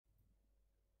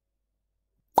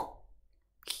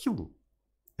Hello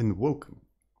and welcome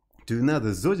to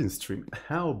another Zodin stream.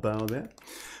 How about that?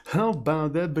 How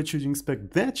about that? But you didn't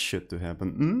expect that shit to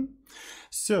happen.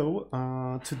 So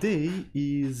today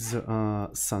is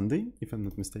Sunday, if I'm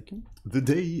not mistaken, the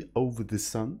day of the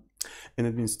sun. And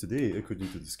it means today,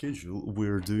 according to the schedule,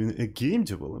 we're doing a game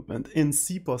development in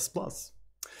C++.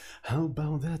 How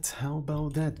about that? How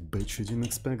about that? Bet you didn't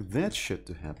expect that shit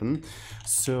to happen.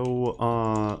 So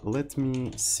let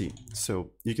me see.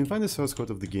 So you can find the source code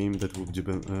of the game that we've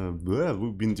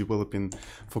been developing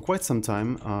for quite some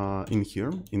time in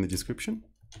here in the description.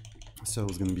 So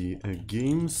it's gonna be a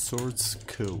game source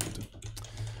code.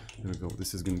 There we go.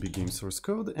 This is gonna be game source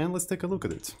code, and let's take a look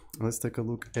at it. Let's take a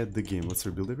look at the game. Let's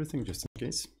rebuild everything just in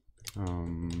case.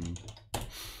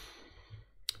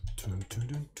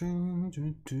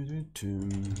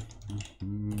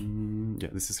 Yeah,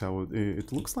 this is how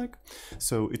it looks like.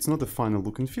 So it's not a final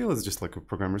look and feel, it's just like a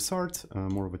programmer's art,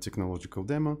 more of a technological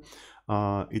demo.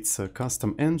 It's a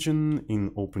custom engine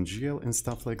in OpenGL and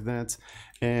stuff like that.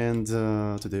 And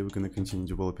today we're going to continue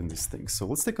developing this thing. So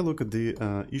let's take a look at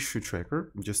the issue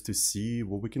tracker just to see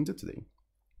what we can do today.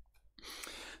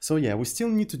 So yeah, we still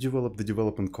need to develop the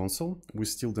development console. We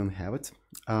still don't have it.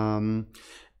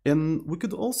 And we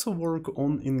could also work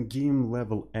on in-game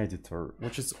level editor,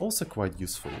 which is also quite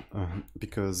useful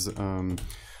because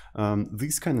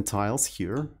these kind of tiles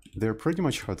here, they're pretty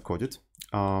much hard-coded.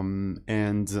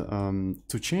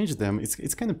 To change them,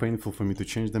 it's kind of painful for me to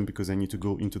change them because I need to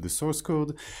go into the source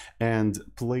code and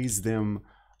place them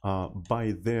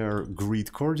by their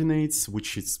grid coordinates,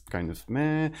 which is kind of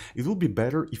meh. It would be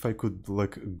better if I could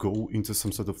like go into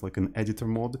some sort of like an editor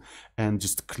mode and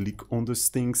just click on those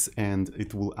things and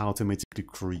it will automatically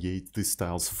create these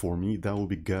styles for me. That would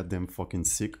be goddamn fucking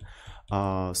sick.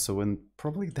 And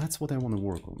probably that's what I want to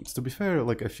work on. So to be fair,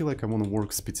 like I feel like I want to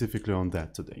work specifically on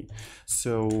that today.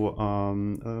 So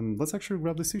let's actually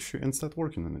grab this issue and start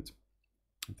working on it.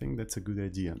 I think that's a good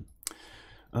idea.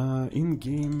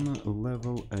 In-game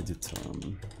level editor.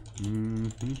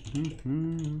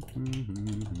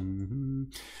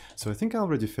 So I think I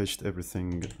already fetched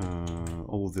everything,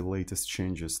 all the latest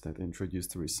changes that I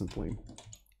introduced recently.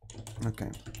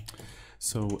 Okay.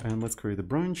 So, and let's create a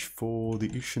branch for the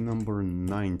issue number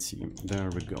 90. There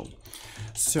we go.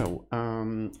 So,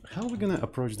 how are we gonna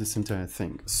approach this entire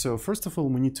thing? So, first of all,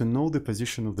 we need to know the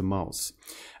position of the mouse.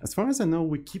 As far as I know,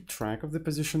 we keep track of the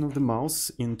position of the mouse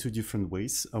in two different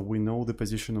ways. We know the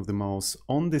position of the mouse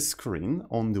on the screen,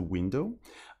 on the window,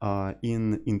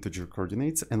 in integer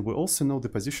coordinates, and we also know the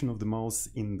position of the mouse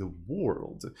in the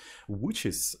world, which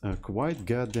is quite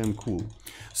goddamn cool.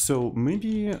 So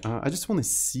maybe I just want to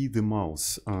see the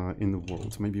mouse in the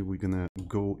world. Maybe we're gonna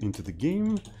go into the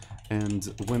game,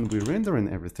 and when we render and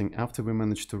everything, after we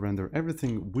manage to render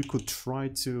everything, we could try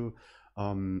to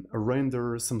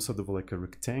render some sort of like a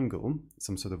rectangle,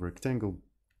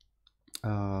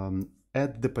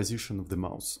 at the position of the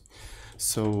mouse.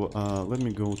 So let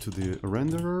me go to the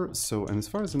renderer. So, and as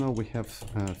far as I know, we have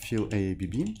fill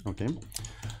AABB. Okay.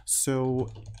 So,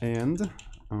 and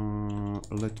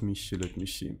let me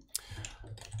see.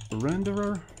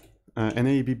 Renderer. And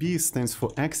AABB stands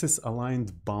for Axis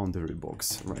Aligned Boundary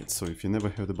Box, right? So if you never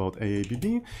heard about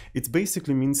AABB, it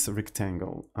basically means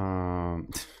rectangle.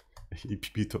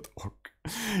 AABB.org.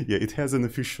 Yeah, it has an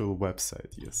official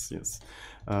website. Yes.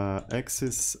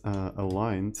 Axis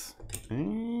aligned.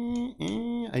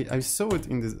 I saw it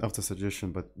in the auto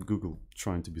suggestion, but Google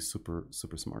trying to be super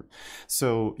smart.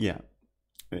 So yeah,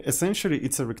 essentially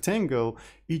it's a rectangle,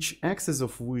 each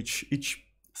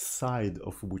side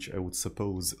of which I would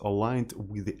suppose aligned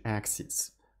with the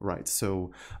axis, right?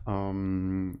 So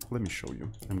let me show you.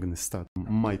 I'm gonna start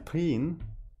my pane.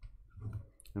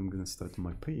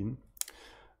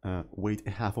 Wait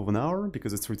a half of an hour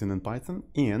because it's written in Python,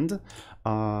 and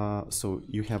so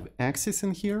you have axis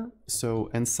in here.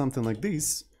 So, and something like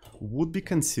this would be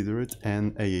considered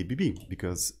an AABB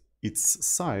because its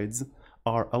sides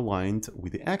are aligned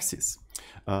with the axis.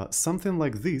 Something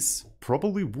like this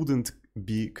probably wouldn't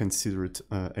be considered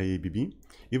AABB,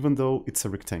 even though it's a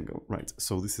rectangle, right?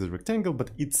 So this is a rectangle,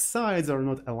 but its sides are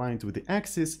not aligned with the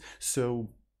axis, so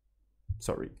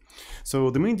sorry. So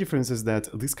the main difference is that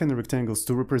these kind of rectangles,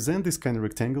 to represent these kind of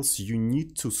rectangles, you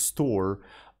need to store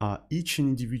each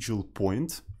individual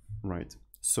point, right?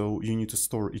 So you need to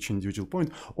store each individual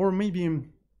point, or maybe,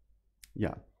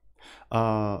 yeah.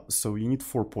 So you need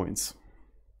 4 points,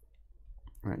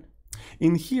 right?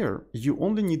 In here, you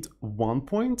only need 1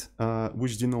 point,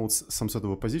 which denotes some sort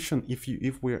of a position.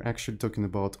 If we're actually talking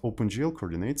about OpenGL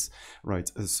coordinates, right?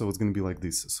 So it's going to be like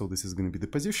this. So this is going to be the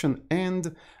position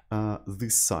and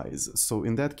this size. So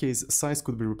in that case, size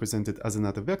could be represented as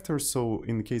another vector. So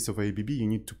in the case of ABB, you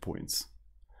need 2 points,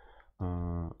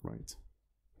 right?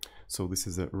 So this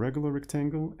is a regular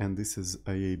rectangle, and this is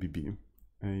AABB,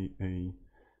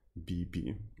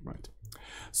 right?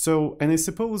 So, and I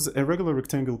suppose a regular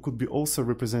rectangle could be also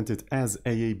represented as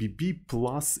AABB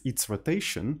plus its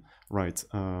rotation, right?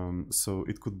 So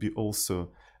it could be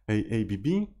also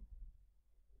AABB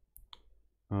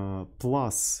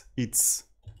plus its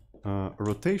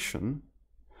rotation.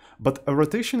 But a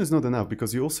rotation is not enough,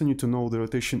 because you also need to know the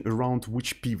rotation around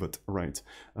which pivot, right?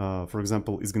 For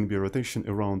example, it's going to be a rotation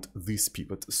around this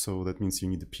pivot. So that means you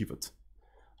need a pivot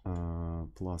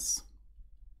plus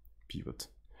pivot.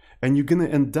 And you're going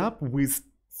to end up with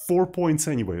 4 points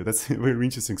anyway. That's very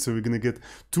interesting. So we're going to get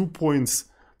 2 points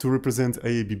to represent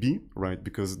AABB, right?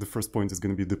 Because the first point is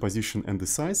going to be the position and the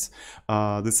size.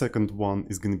 The second one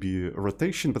is going to be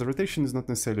rotation, but rotation is not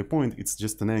necessarily a point, it's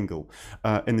just an angle.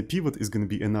 And the pivot is going to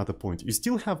be another point. You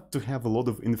still have to have a lot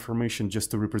of information just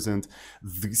to represent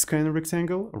this kind of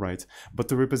rectangle, right? But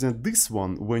to represent this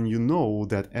one, when you know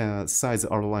that sides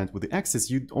are aligned with the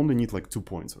axis, you only need like 2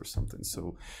 points or something.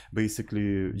 So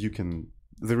basically you can...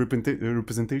 The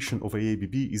representation of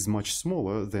AABB is much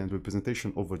smaller than the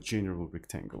representation of a general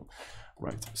rectangle,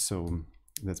 right? So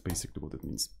that's basically what it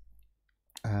means.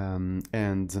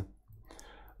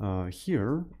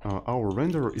 Here, our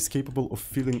renderer is capable of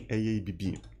filling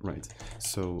AABB, right?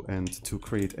 So, and to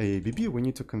create AABB, we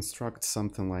need to construct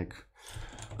something like,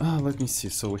 let me see.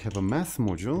 So we have a math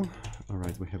module. All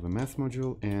right, we have a math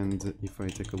module, and if I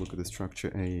take a look at the structure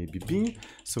AABB,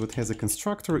 so it has a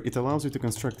constructor. It allows you to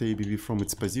construct AABB from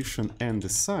its position and the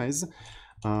size.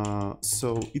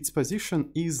 So its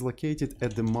position is located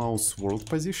at the mouse world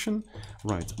position,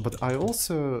 right? But I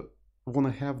also want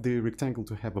to have the rectangle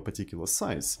to have a particular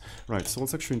size, right? So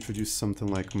let's actually introduce something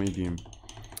like maybe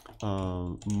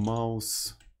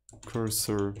mouse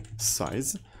cursor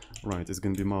size, right? It's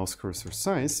going to be mouse cursor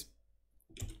size.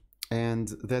 And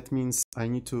that means I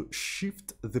need to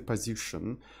shift the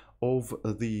position of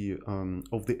the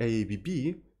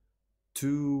AABB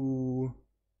to...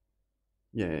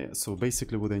 Yeah, so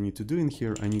basically what I need to do in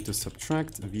here, I need to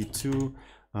subtract v2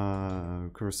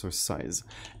 cursor size.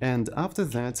 And after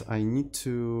that, I need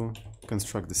to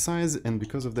construct the size, and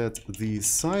because of that, the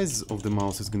size of the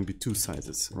mouse is going to be 2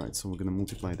 sizes, right? So we're going to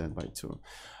multiply that by 2.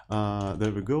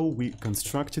 There we go, we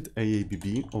constructed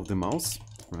AABB of the mouse,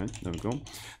 right? There we go.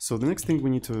 So the next thing we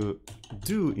need to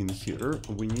do in here,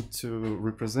 we need to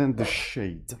represent the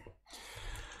shade.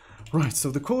 Right,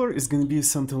 so the color is going to be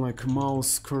something like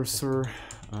mouse cursor,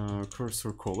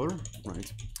 cursor color, right?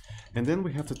 And then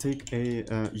we have to take a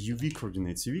UV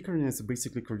coordinates. UV coordinates are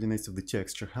basically coordinates of the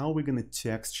texture. How are we going to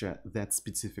texture that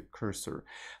specific cursor?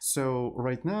 So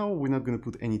right now, we're not going to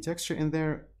put any texture in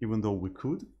there, even though we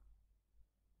could.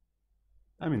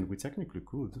 I mean, we technically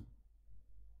could.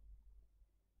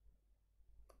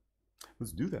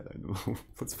 Let's do that, I know.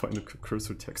 Let's find a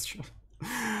cursor texture.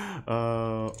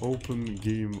 Open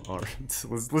game art.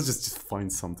 Let's just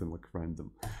find something like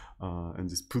random and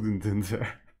just put it in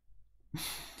there.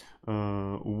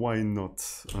 Why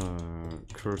not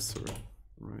cursor,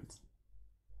 right?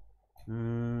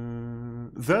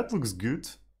 That looks good,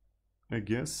 I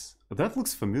guess. That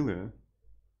looks familiar.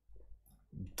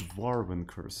 Dwarven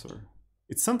cursor.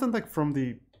 It's something like from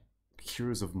the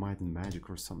Heroes of Might and Magic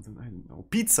or something. I don't know.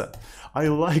 Pizza. I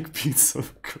like pizza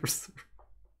cursor.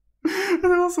 And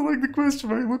I also like the question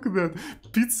when I look at that.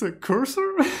 Pizza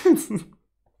cursor? This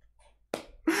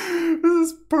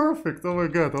is perfect. Oh my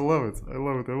god, I love it. I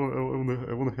love it.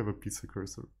 I want to have a pizza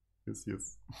cursor. Yes,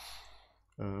 yes.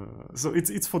 So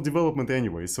it's for development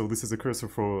anyway. So this is a cursor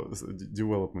for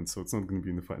development. So it's not going to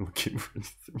be in the final game or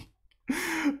anything.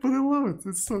 But I love it.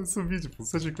 It's so beautiful.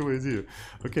 Such a cool idea.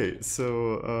 Okay,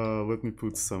 so let me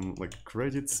put some like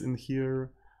credits in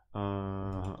here.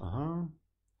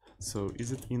 So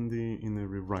is it in the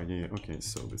rewrite? Yeah, okay,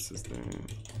 so this is the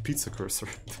pizza cursor.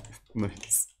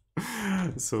 Nice.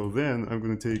 So then I'm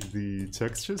gonna take the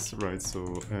textures, right?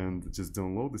 So and just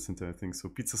download this entire thing. So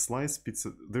pizza slice,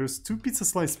 pizza. There's 2 pizza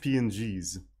slice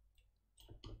PNGs.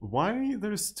 Why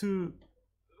there's 2?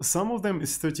 Some of them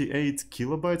is 38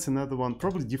 kilobytes, another one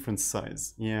probably different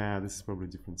size. Yeah, this is probably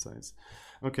different size.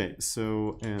 Okay,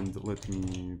 so and let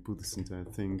me put this entire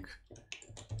thing.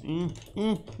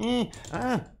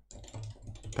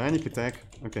 Panic attack.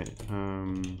 Okay,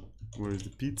 where's the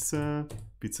pizza?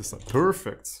 Pizza slice.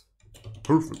 Perfect.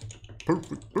 Perfect.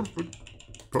 Perfect. Perfect.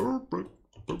 Perfect.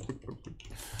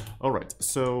 All right,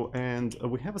 so, and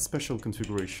we have a special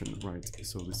configuration, right?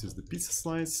 So this is the pizza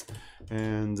slice,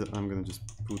 and I'm gonna just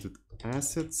put it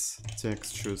assets,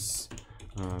 textures,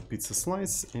 pizza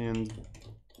slice, and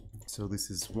so this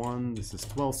is 1, this is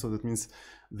 12, so that means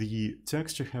the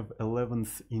texture have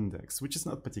 11th index, which is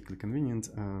not particularly convenient,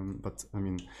 but I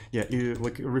mean, yeah,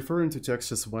 like referring to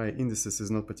textures via indices is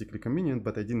not particularly convenient,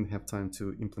 but I didn't have time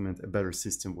to implement a better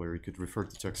system where you could refer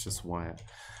to textures via,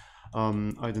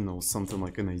 I don't know, something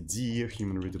like an ID, a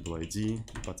human readable ID,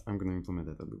 but I'm gonna implement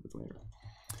that a little bit later.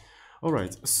 All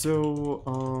right, so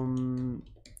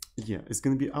yeah, it's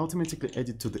gonna be automatically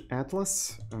added to the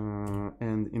atlas,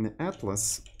 and in the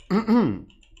atlas,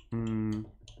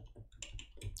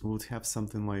 we'll have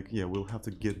something like, yeah, we'll have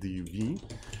to get the UV.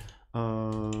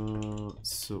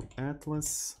 So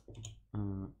atlas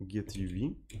get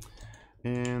UV,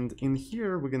 and in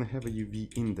here we're gonna have a UV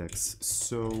index.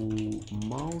 So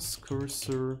mouse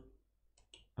cursor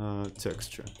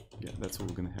texture, yeah, that's what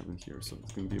we're gonna have in here. So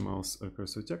it's gonna be mouse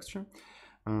cursor texture.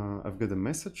 I've got a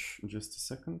message, just a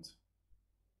second.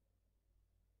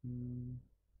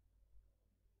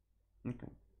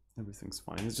 Okay, everything's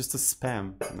fine. It's just a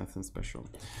spam, nothing special.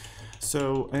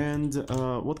 So, and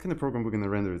what kind of program we're gonna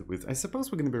render it with? I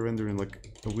suppose we're gonna be rendering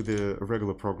like with a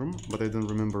regular program, but I don't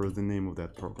remember the name of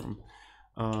that program.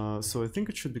 So I think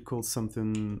it should be called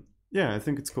something. Yeah, I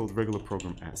think it's called regular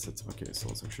program assets. Okay, so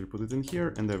let's actually put it in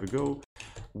here, and there we go.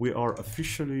 We are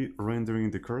officially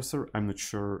rendering the cursor. I'm not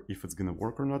sure if it's gonna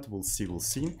work or not. We'll see, we'll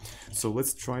see. So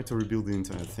let's try to rebuild the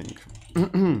entire thing.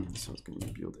 So it's gonna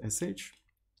rebuild sh.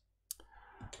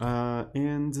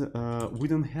 We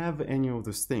don't have any of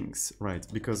those things, right?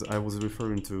 Because I was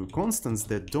referring to constants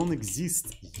that don't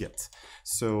exist yet.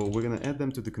 So we're gonna add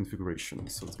them to the configuration.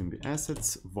 So it's gonna be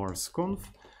assets vars conf.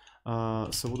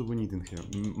 So what do we need in here?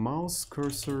 Mouse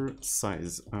cursor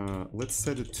size. Let's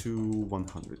set it to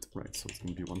 100, right? So it's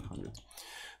gonna be 100.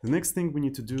 The next thing we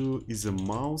need to do is a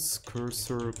mouse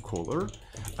cursor color.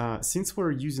 Since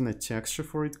we're using a texture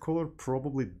for it, color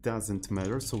probably doesn't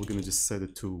matter. So we're gonna just set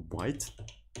it to white.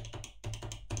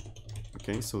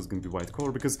 Okay, so it's going to be white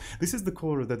color because this is the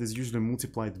color that is usually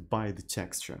multiplied by the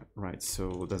texture, right?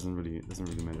 So it doesn't really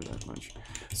matter that much.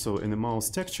 So in the mouse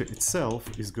texture itself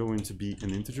is going to be an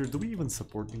integer. Do we even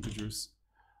support integers?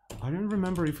 I don't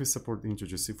remember if we support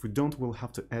integers. If we don't, we'll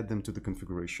have to add them to the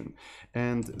configuration.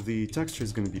 And the texture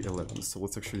is going to be 11. So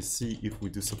let's actually see if we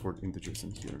do support integers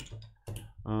in here.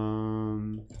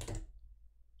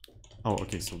 Oh,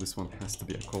 okay, so this one has to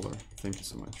be a color. Thank you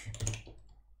so much.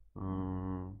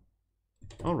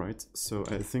 All right, so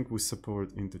I think we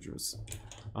support integers.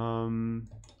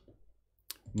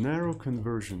 Narrow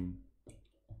conversion.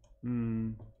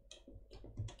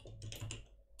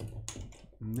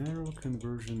 Narrow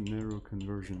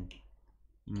conversion.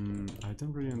 I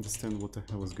don't really understand what the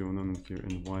hell is going on in here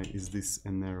and why is this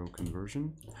a narrow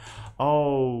conversion.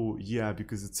 Oh, yeah,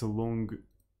 because it's a long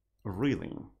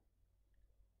railing.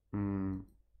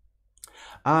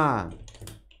 Ah,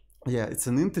 yeah, it's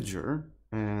an integer.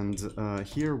 And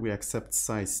here we accept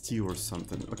size t or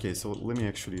something. Okay, so let me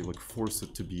actually like force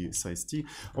it to be size t,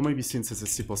 or maybe since it's a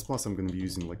C++, I'm going to be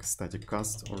using like static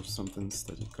cast or something,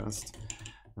 static cast,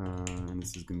 and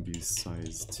this is going to be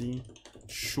size t.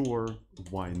 Sure,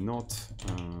 why not?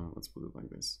 Let's put it like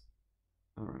this.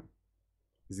 All right,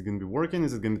 is it going to be working?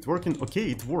 Is it going to be working?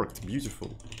 Okay, it worked.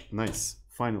 Beautiful, nice,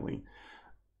 finally.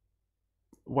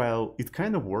 Well, it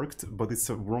kind of worked, but it's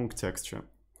a wrong texture.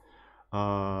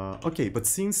 Okay, but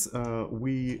since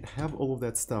we have all of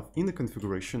that stuff in the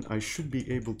configuration, I should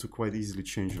be able to quite easily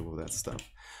change all of that stuff.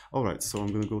 All right, so I'm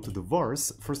going to go to the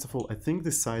vars. First of all, I think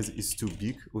the size is too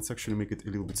big. Let's actually make it a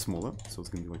little bit smaller. So it's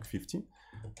going to be like 50.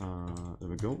 There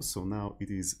we go. So now it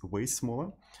is way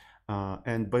smaller.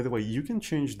 And by the way, you can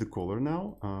change the color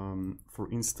now.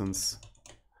 For instance,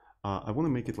 I want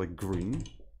to make it like green.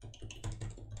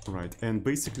 Right, and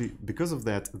basically because of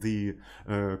that, the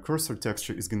cursor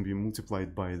texture is going to be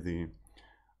multiplied by the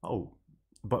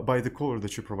by the color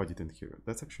that you provided in here.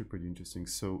 That's actually pretty interesting.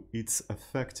 So it's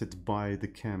affected by the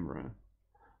camera.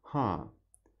 Huh.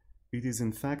 It is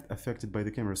in fact affected by the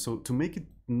camera. So to make it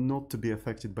not to be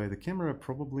affected by the camera,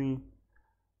 probably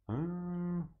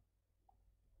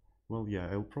well, yeah,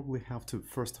 I'll probably have to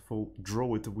first of all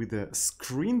draw it with a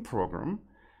screen program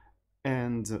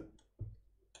and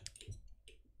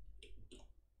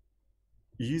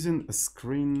using a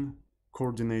screen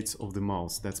coordinates of the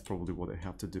mouse. That's probably what I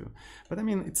have to do. But I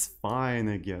mean, it's fine,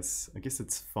 I guess. I guess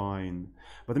it's fine.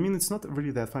 But I mean, it's not really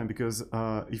that fine because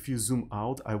if you zoom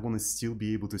out, I want to still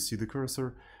be able to see the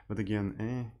cursor. But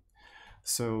again,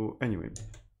 So anyway,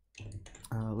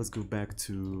 let's go back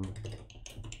to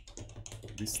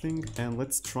this thing, and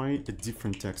let's try a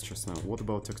different textures now. What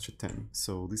about texture 10?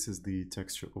 So this is the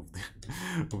texture of the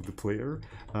of the player.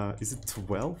 Is it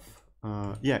 12?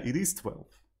 Yeah, it is 12.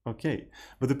 Okay,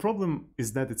 but the problem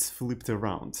is that it's flipped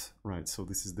around, right? So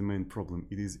this is the main problem.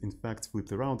 It is in fact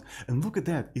flipped around, and look at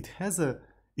that. It has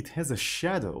a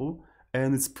shadow,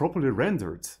 and it's properly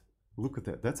rendered. Look at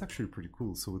that. That's actually pretty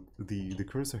cool. So the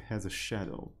cursor has a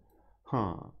shadow.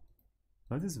 Huh.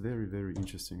 That is very, very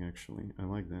interesting, actually. I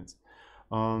like that.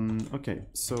 Okay,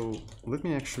 so let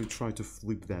me actually try to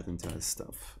flip that entire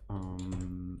stuff.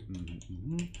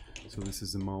 So this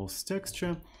is the mouse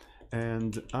texture.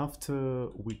 And after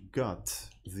we got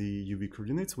the UV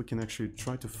coordinates, we can actually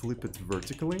try to flip it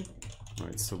vertically.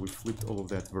 Right, so we flipped all of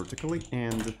that vertically.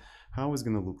 And how is it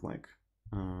going to look like?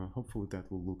 Hopefully that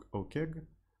will look okay.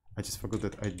 I just forgot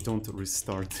that I don't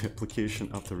restart the application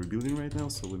after rebuilding right now,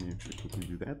 so let me actually quickly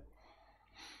do that.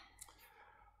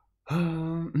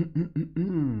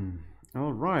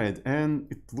 All right, and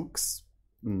it looks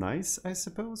nice, I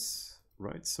suppose.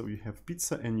 Right, so you have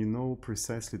pizza and you know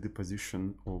precisely the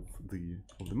position of the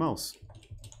mouse.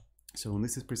 So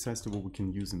this is precisely what we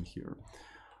can use in here.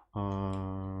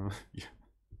 Yeah,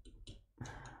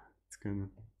 it's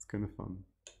kind of fun.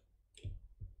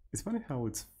 It's funny how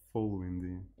it's following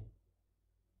the.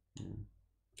 Yeah.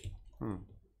 Huh.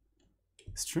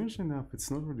 Strangely enough,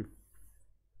 it's not really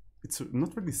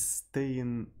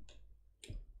staying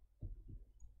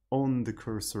on the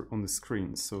cursor on the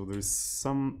screen, so there's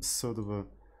some sort of a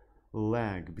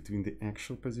lag between the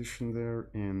actual position there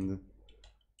and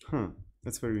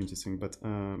that's very interesting, but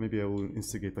maybe I will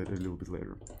investigate that a little bit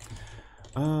later.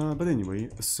 But anyway,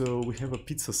 so we have a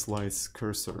pizza slice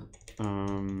cursor.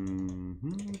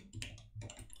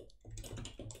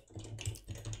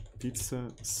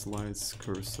 Pizza slice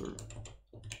cursor.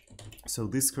 So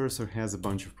this cursor has a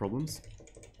bunch of problems.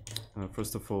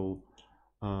 First of all,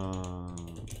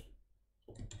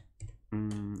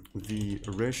 the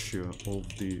ratio of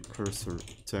the cursor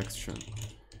texture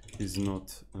is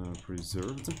not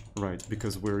preserved, right?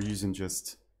 Because we're using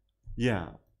just, yeah,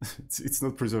 it's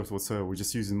not preserved whatsoever. We're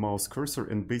just using mouse cursor,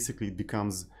 and basically it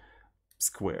becomes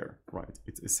square, right?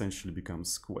 It essentially becomes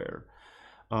square.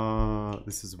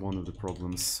 This is one of the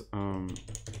problems.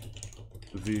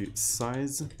 The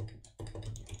size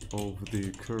of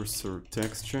the cursor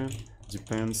texture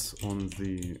depends on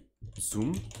the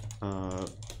zoom,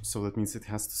 so that means it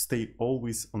has to stay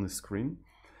always on the screen.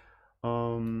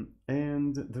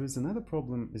 And there is another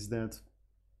problem, is that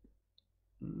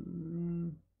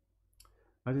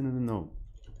I didn't even know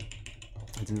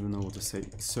what to say.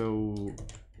 So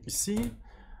you see,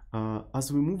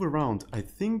 as we move around, I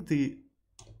think the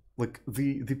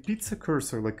pizza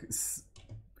cursor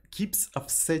keeps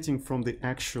offsetting from the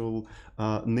actual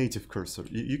native cursor.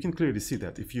 You can clearly see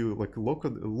that if you look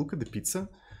at the pizza,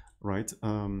 right?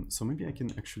 So maybe I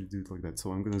can actually do it like that.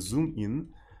 So I'm going to zoom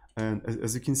in, and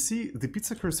as you can see, the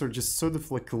pizza cursor just sort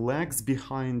of lags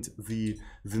behind the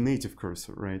native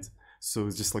cursor, right? So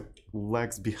it's just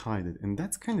lags behind it, and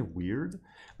that's kind of weird.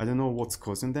 I don't know what's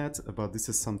causing that, but this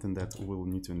is something that we'll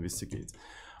need to investigate.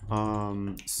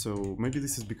 So maybe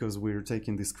this is because we're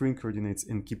taking the screen coordinates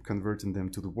and keep converting them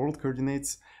to the world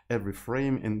coordinates every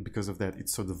frame, and because of that it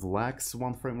sort of lags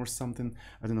one frame or something.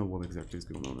 I don't know what exactly is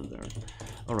going on in there.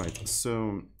 All right,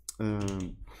 so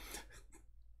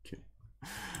okay,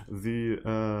 the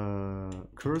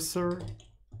cursor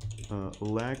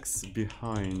lags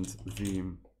behind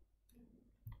the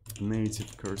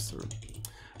native cursor.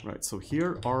 Right, so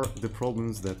here are the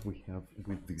problems that we have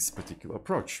with this particular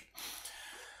approach.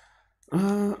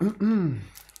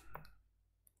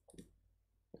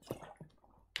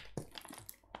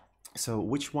 So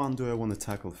which one do I want to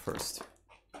tackle first?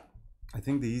 I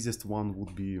think the easiest one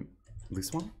would be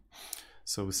this one.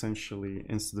 So essentially,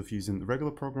 instead of using the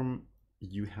regular program,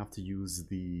 you have to use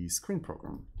the screen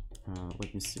program.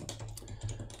 Let me see.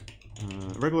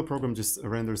 Regular program just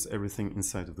renders everything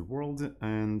inside of the world,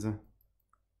 and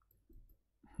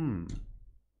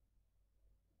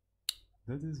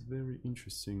that is very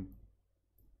interesting.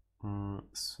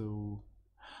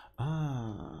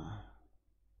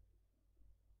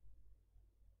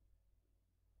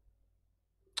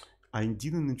 I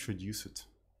didn't introduce it.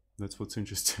 That's what's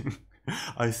interesting.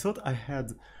 I thought I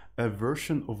had a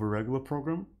version of a regular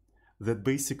program that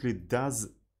basically does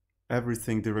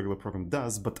everything the regular program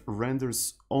does, but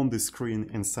renders on the screen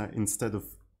instead of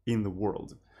in the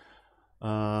world.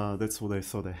 That's what I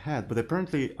thought I had, but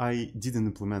apparently I didn't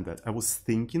implement that. I was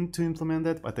thinking to implement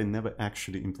that, but I never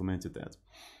actually implemented that.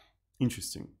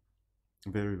 Interesting.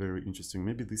 Very, very interesting.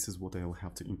 Maybe this is what I'll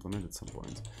have to implement at some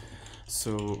point.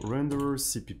 So renderer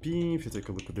CPP, if you take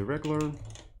a look at the regular,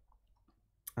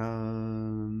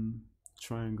 Triangle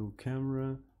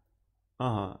camera.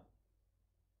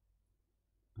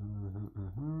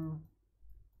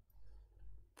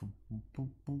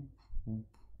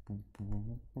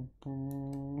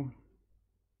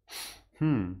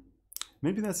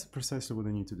 Maybe that's precisely what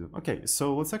I need to do. Okay,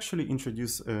 so let's actually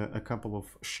introduce a couple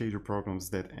of shader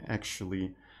programs that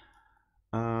actually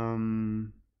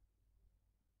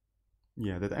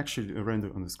that actually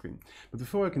render on the screen. But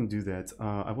before I can do that,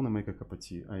 I want to make a cup of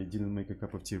tea. I didn't make a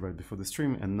cup of tea right before the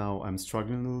stream, and now I'm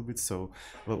struggling a little bit, so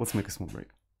let's make a small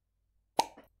break.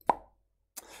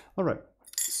 All right,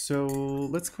 so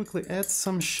let's quickly add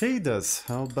some shaders.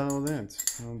 How about that?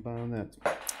 How about that?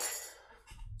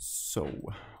 So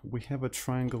we have a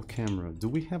triangle camera. Do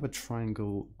we have a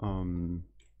triangle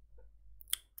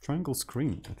triangle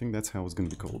screen? I think that's how it's going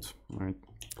to be called, right?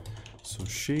 So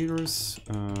shaders,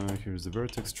 here's the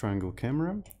vertex triangle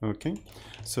camera. Okay,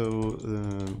 so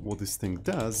what this thing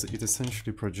does, it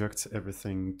essentially projects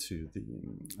everything to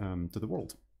the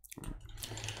world.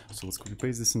 So let's copy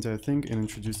paste this entire thing and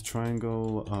introduce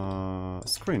triangle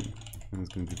screen, and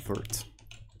it's going to be vert.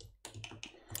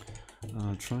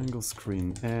 Triangle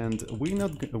screen, and we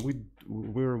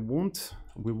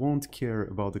won't care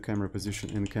about the camera position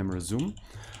and camera zoom.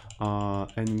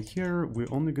 And in here,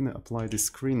 we're only going to apply the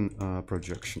screen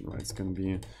projection, right? It's going to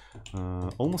be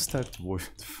almost typed void.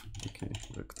 Okay,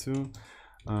 back to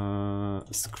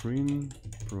screen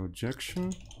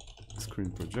projection,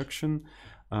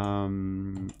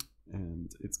 and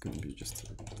it's going to be just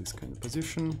this kind of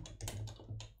position,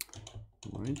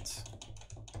 right?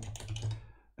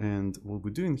 And what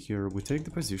we're doing here, we take the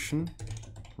position,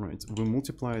 right? We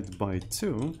multiply it by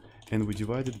 2, and we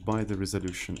divide it by the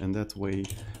resolution, and that way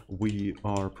we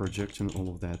are projecting all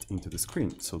of that into the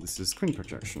screen. So this is screen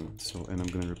projection. So, and I'm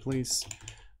going to replace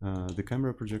the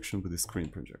camera projection with the screen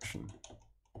projection.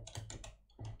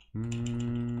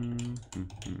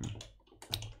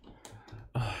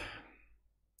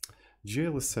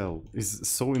 GLSL is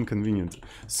so inconvenient.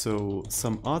 So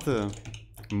some other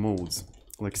modes,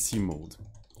 like C mode,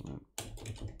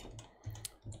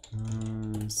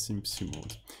 C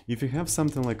mode. If you have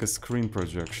something like a screen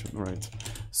projection, right?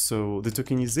 So the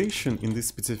tokenization in this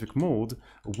specific mode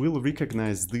will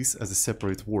recognize this as a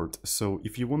separate word. So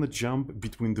if you want to jump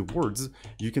between the words,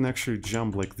 you can actually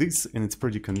jump like this, and it's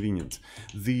pretty convenient.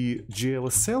 The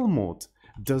GLSL mode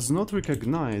does not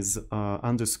recognize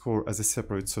underscore as a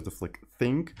separate sort of like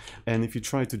thing, and if you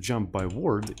try to jump by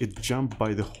word, it jumps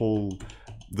by the whole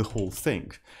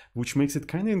thing, which makes it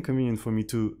kind of inconvenient for me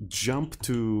to jump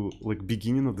to like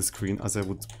beginning of the screen as I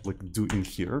would like do in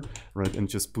here, right, and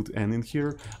just put n in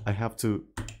here. I have to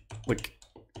like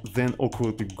then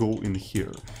awkwardly go in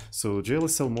here. So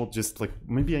GLSL mode, just like,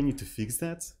 maybe I need to fix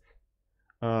that.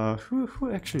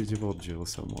 Who actually developed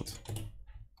GLSL mode?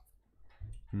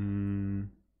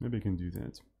 Maybe I can do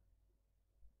that.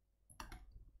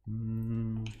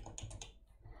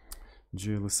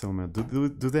 GLSL mode.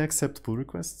 Do they accept pull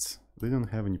requests? They don't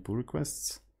have any pull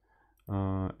requests.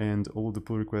 And all the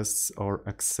pull requests are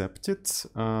accepted.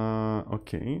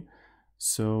 Okay.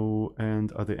 So,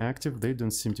 and are they active? They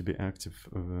don't seem to be active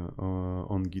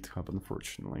on GitHub,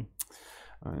 unfortunately.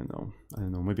 I don't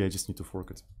know. Maybe I just need to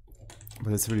fork it.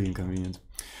 But it's really inconvenient.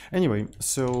 Anyway,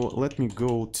 so let me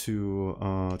go to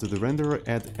the renderer,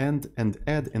 add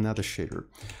another shader.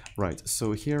 Right.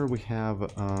 So here we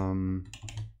have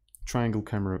triangle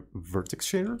camera vertex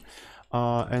shader,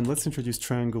 and let's introduce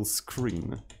triangle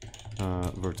screen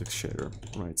vertex shader.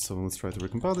 Right. So let's try to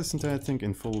recompile this entire thing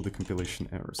and follow the compilation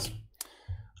errors.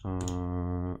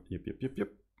 Yep.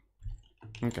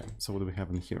 Okay, so what do we have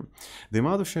in here? The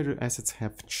amount of shader assets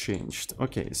have changed.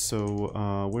 Okay, so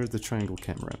where's the triangle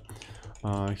camera?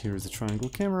 Here's the triangle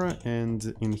camera,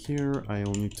 and in here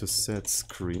I'll need to set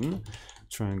screen,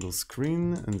 triangle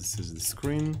screen, and this is the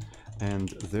screen, and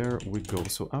there we go.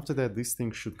 So after that, this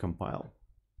thing should compile.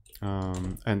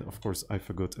 And of course, I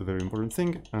forgot a very important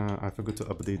thing. I forgot to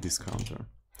update discounter.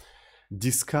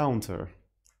 Discount.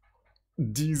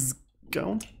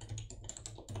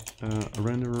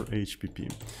 Renderer HPP.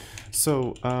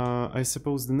 So I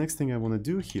suppose the next thing I want to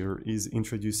do here is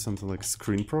introduce something like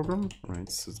screen program, right?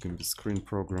 So it's going to be screen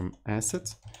program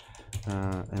asset,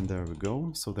 and there we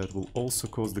go. So that will also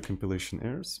cause the compilation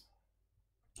errors.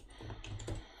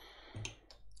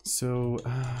 So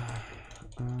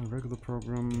regular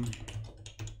program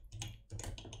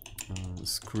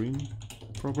screen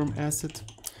program asset,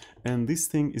 and this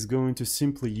thing is going to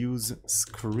simply use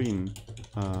screen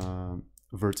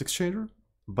vertex shader,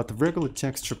 but regular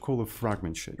texture color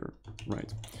fragment shader,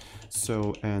 right?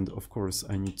 So, and of course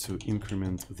I need to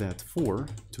increment that 4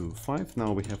 to 5.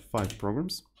 Now we have 5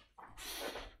 programs.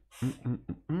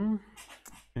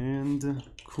 And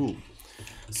cool.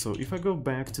 So if I go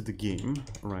back to the game,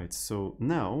 right, so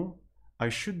now I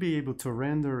should be able to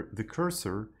render the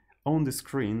cursor on the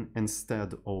screen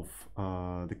instead of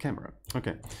the camera.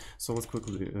 Okay, so let's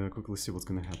quickly see what's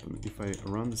going to happen. If I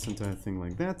run this entire thing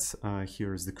like that,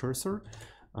 here's the cursor,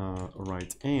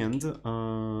 right, and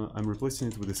I'm replacing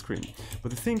it with the screen.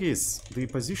 But the thing is, the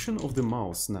position of the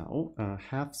mouse now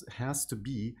has to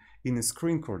be in the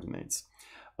screen coordinates.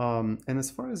 And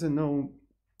as far as I know,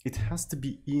 it has to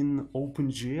be in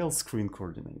OpenGL screen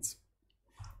coordinates.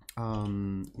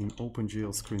 In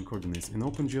OpenGL screen coordinates. In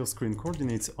OpenGL screen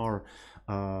coordinates are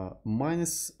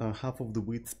minus half of the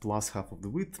width plus half of the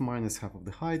width minus half of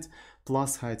the height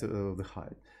plus height of the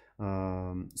height.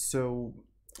 So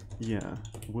yeah,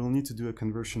 we'll need to do a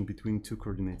conversion between two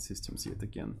coordinate systems yet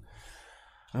again.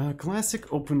 Classic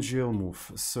OpenGL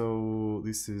move. So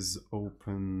this is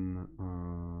OpenGL.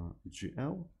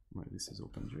 Right, this is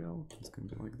OpenGL. It's going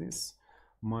to be like this.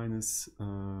 Minus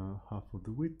half of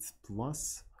the width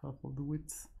plus half of the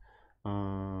width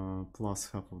plus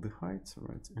half of the height,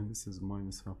 right? And this is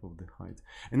minus half of the height.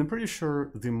 And I'm pretty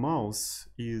sure the mouse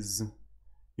is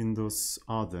in those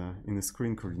in the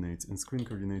screen coordinates. And screen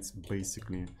coordinates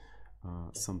basically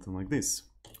something like this,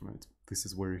 right? This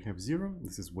is where you have 0,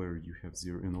 this is where you have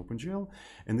 0 in OpenGL,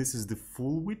 and this is the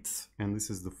full width, and this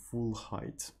is the full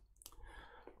height.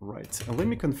 Right, let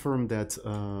me confirm that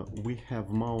we have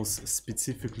mouse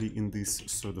specifically in this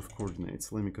sort of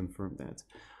coordinates. Let me confirm that.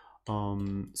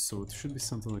 So it should be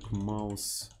something like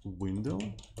mouse window.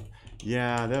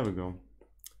 Yeah, there we go.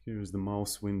 Here's the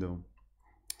mouse window.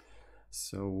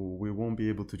 So we won't be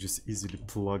able to just easily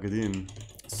plug it in.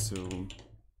 So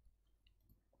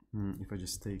if I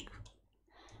just take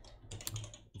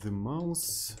the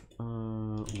mouse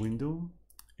window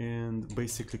and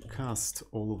basically cast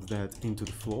all of that into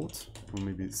the float, or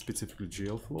maybe specifically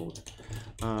GL float,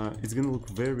 it's going to look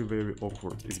very, very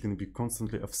awkward. It's going to be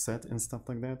constantly offset and stuff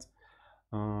like that.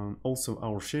 Also,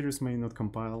 our shaders may not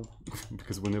compile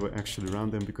because we never actually run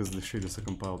them because the shaders are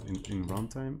compiled in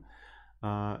runtime.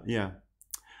 Yeah,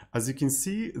 as you can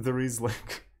see, there is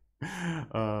like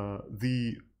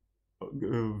the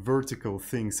vertical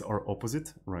things are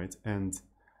opposite, right? And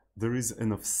there is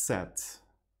an offset.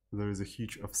 There is a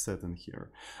huge offset in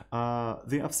here.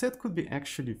 The offset could be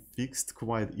actually fixed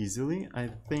quite easily, I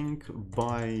think,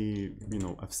 by, you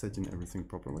know, offsetting everything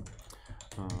properly.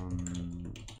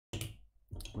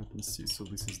 Let me see. So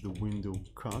this is the window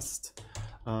cast.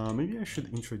 Maybe I should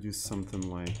introduce something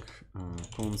like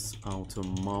const auto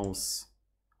mouse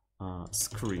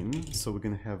screen. So we're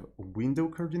gonna have window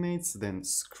coordinates, then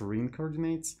screen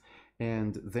coordinates,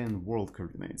 and then world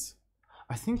coordinates.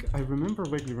 I think I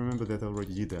vaguely remember that I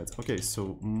already did that. Okay,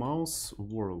 so mouse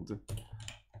world.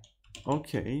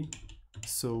 Okay,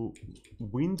 so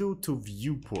window to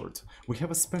viewport. We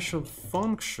have a special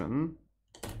function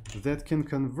that can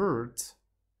convert.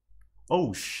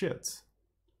 Oh shit,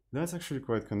 that's actually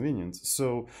quite convenient.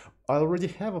 So I already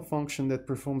have a function that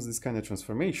performs this kind of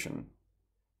transformation.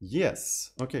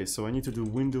 Yes. Okay, so I need to do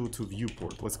window to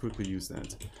viewport. Let's quickly use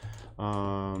that.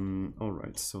 All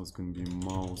right, so it's going to be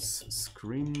mouse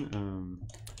screen,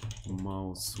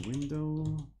 mouse window.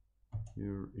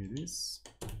 Here it is.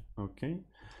 Okay,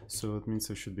 so that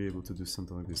means I should be able to do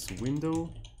something like this.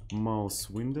 Window, mouse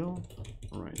window.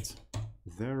 All right,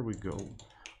 there we go.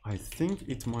 I think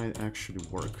it might actually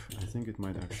work.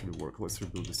 Let's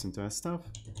rebuild this entire stuff.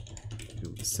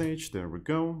 Build the Sage. There we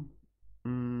go.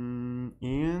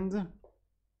 And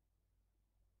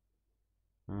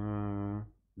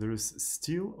there is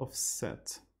still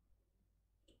offset.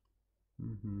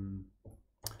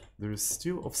 There is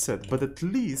still offset, but at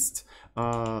least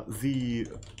the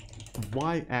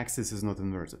y-axis is not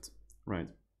inverted, right?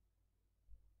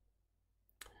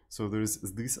 So there is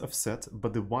this offset,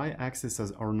 but the y-axis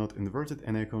are not inverted,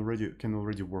 and I can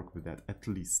already work with that at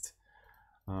least.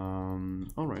 All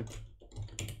right.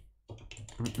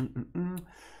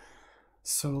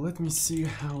 So let me see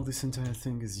how this entire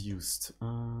thing is used.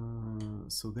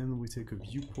 So then we take a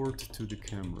viewport to the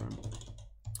camera.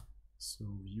 So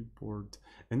viewport,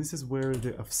 and this is where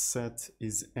the offset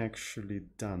is actually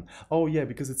done. Oh yeah,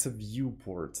 because it's a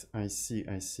viewport. I see.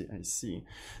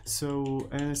 So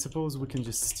I suppose we can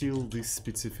just steal this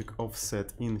specific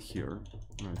offset in here.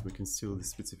 Right, we can steal this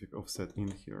specific offset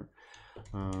in here.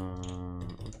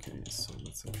 Okay, so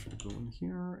let's actually go in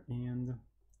here, and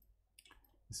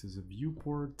this is a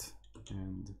viewport,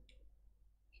 and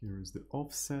here is the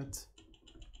offset.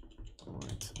 All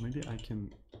right, maybe I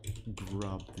can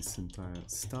grab this entire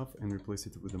stuff and replace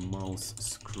it with a mouse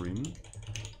screen.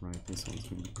 Right, this one's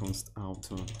going to be const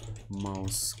auto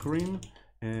mouse screen,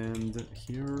 and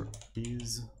here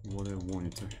is what I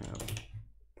wanted to have.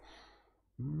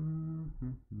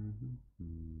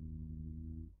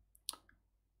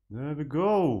 There we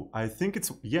go. I think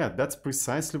it's, yeah, that's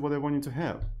precisely what I wanted to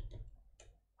have.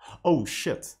 Oh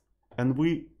shit. And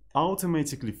we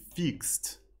automatically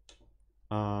fixed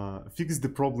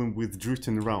the problem with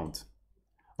drifting around.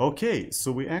 Okay,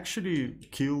 so we actually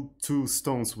killed 2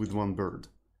 stones with 1 bird.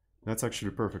 That's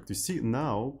actually perfect. You see,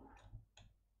 now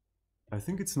I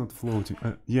think it's not floating.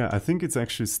 Yeah, I think it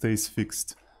actually stays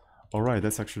fixed. All right,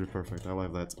 that's actually perfect. I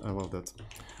love that. I love that.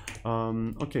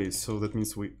 Okay, so that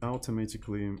means we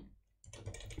automatically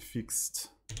fixed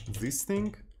this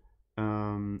thing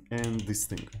and this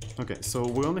thing. Okay, so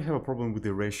we only have a problem with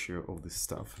the ratio of this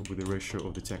stuff, with the ratio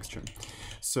of the texture.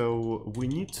 So we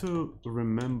need to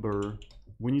remember,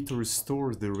 we need to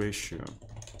restore the ratio.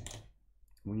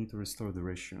 We need to restore the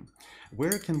ratio.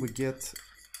 Where can we get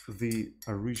the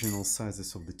original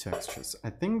sizes of the textures? I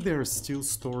think they're still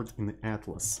stored in the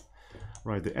atlas.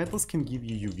 Right, the atlas can give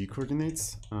you UV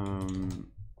coordinates,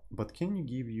 but can you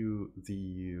give you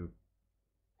the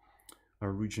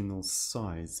original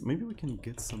size? Maybe we can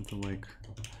get something like,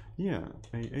 yeah,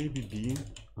 ABB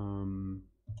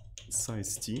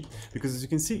size T, because as you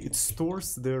can see, it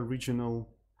stores the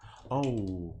original.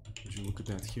 Oh, would you look at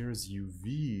that? Here's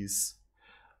UVs.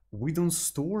 We don't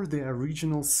store the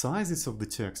original sizes of the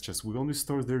textures. We only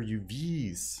store their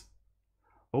UVs.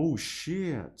 Oh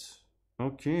shit.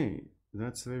 Okay,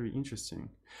 that's very interesting.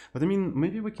 But I mean,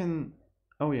 maybe we can.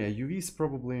 Oh yeah, UVs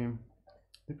probably.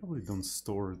 They probably don't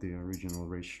store the original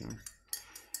ratio.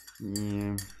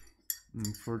 Yeah,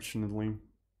 unfortunately.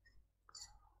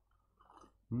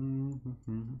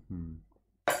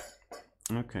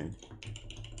 Okay.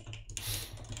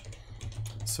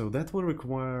 So that will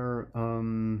require,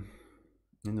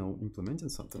 you know, implementing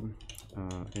something.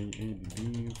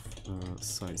 ABB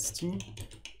size T,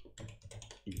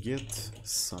 get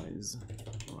size,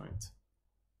 right?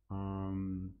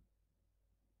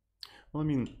 Well, I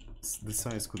mean, the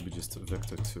size could be just a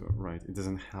vector too, right? It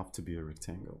doesn't have to be a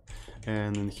rectangle.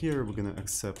 And in here, we're gonna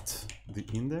accept the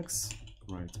index,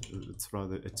 right? It's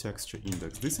rather a texture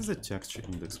index. This is a texture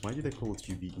index. Why did I call it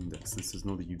UV index? This is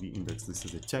not a UV index. This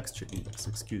is a texture index,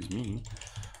 excuse me.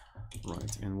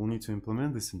 Right, and we'll need to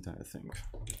implement this entire thing.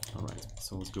 All right,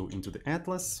 so let's go into the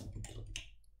atlas.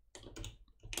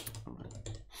 All right.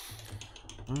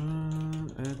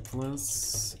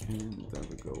 Atlas, and there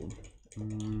we go.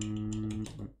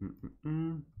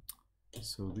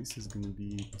 So this is going to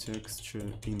be texture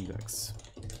index.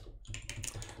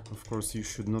 Of course, you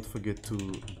should not forget to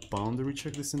boundary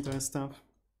check this entire stuff.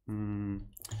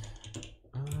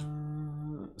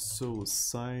 So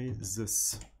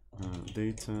sizes,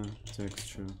 data,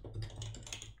 texture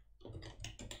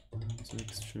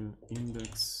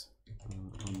index,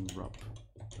 unwrap.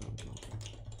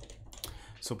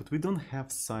 So, but we don't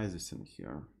have sizes in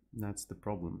here. That's the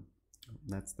problem.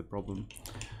 That's the problem.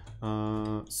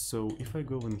 So if I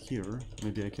go in here,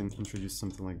 maybe I can introduce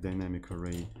something like dynamic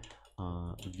array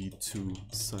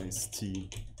v2 size t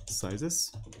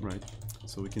sizes, right?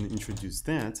 So we can introduce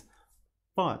that,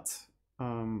 but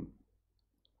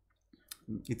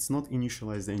it's not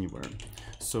initialized anywhere.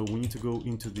 So we need to go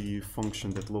into the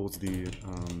function that loads the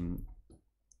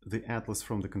atlas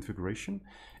from the configuration.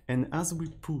 And as we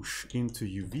push into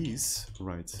UVs,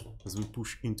 right, as we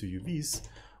push into UVs,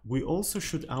 we also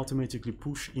should automatically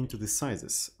push into the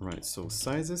sizes, right? So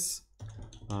sizes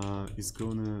is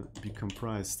gonna be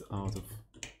comprised out of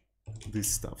this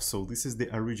stuff. So this is the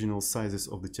original sizes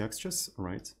of the textures,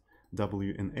 right?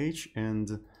 W and H,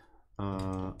 and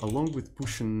along with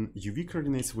pushing UV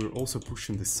coordinates, we're also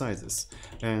pushing the sizes.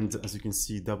 And as you can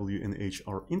see, W and H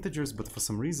are integers, but for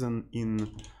some reason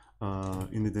in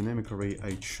the dynamic array,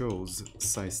 I chose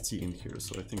size t in here.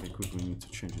 So I think I quickly need to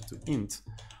change it to int.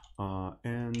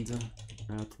 And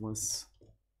atlas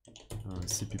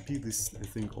CPP, this I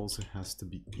think also has to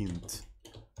be int.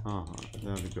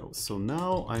 There we go. So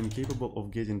now I'm capable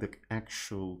of getting the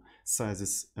actual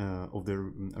sizes of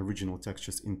the original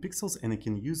textures in pixels, and I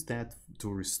can use that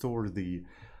to restore the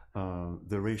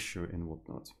ratio and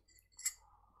whatnot.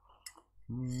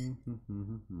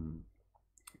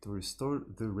 To restore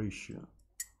the ratio.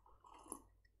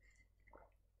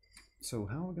 So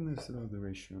how are we gonna set up the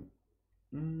ratio?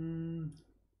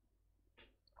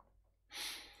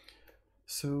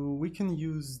 So we can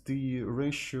use the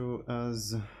ratio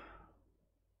as,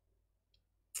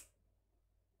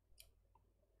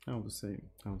 how to say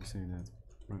that,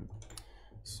 right?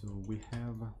 So we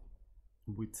have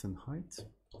width and height,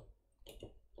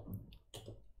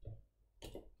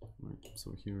 right?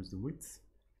 So here's the width,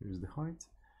 here's the height,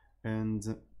 and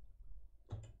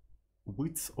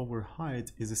width over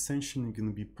height is essentially going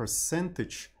to be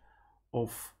percentage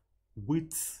of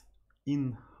width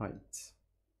in height.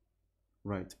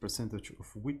 Right, percentage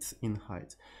of width in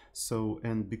height. So,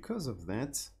 and because of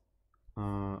that,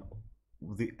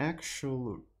 the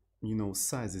actual, you know,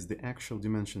 sizes, the actual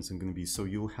dimensions are going to be, so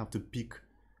you'll have to pick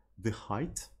the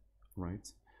height,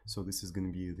 right? So this is going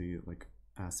to be the like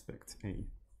aspect A.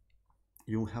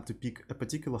 You'll have to pick a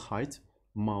particular height,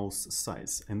 mouse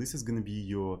size, and this is going to be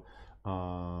your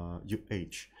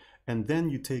h. And then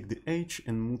you take the h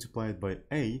and multiply it by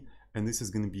a, and this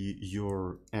is going to be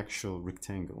your actual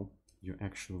rectangle.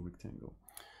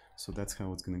 So that's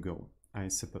how it's gonna go, I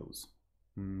suppose.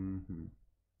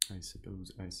 I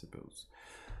suppose.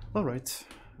 All right,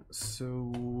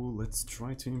 so let's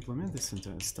try to implement this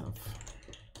entire stuff.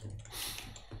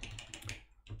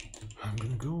 I'm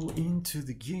gonna go into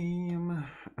the game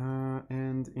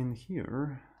and in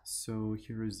here, so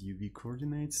here is UV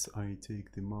coordinates. I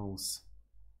take the mouse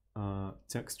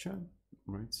texture,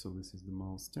 right? So this is the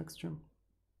mouse texture.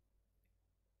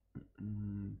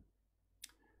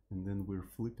 And then we're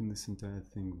flipping this entire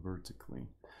thing vertically.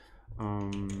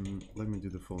 Let me do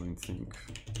the following thing.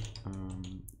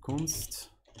 Const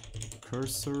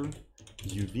cursor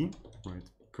UV, right?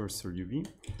 Cursor UV.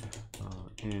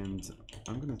 And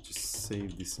I'm gonna just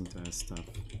save this entire stuff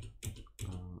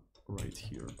right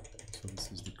here. So this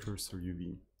is the cursor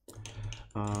UV.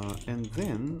 And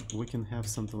then we can have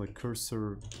something like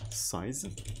cursor size,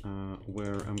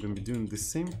 where I'm going to be doing the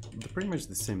same, pretty much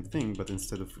the same thing, but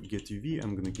instead of get UV,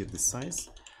 I'm going to get the size.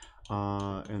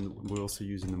 And we're also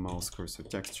using the mouse cursor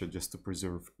texture just to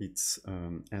preserve its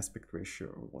aspect ratio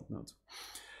or whatnot.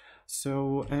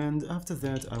 So, and after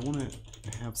that, I want to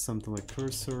have something like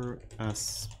cursor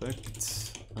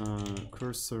aspect,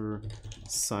 cursor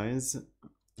size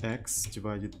x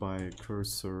divided by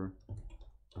cursor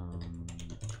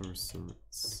cursor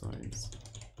size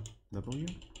w,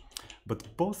 but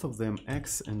both of them,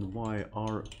 x and y,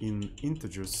 are in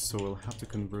integers, so I'll have to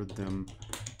convert them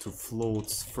to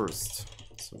floats first.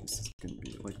 So this is going to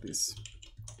be like this: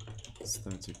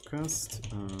 static cast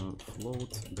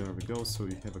float. There we go. So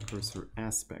you have a cursor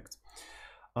aspect.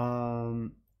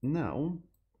 Now,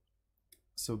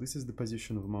 so this is the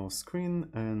position of mouse screen,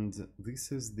 and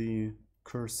this is the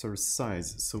cursor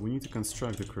size. So we need to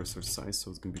construct the cursor size.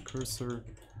 So it's going to be cursor.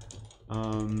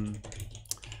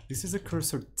 This is a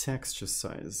cursor texture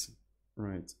size,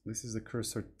 right? This is a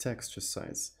cursor texture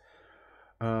size.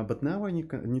 But now I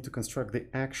need to construct the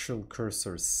actual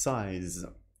cursor size.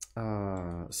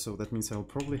 So that means I'll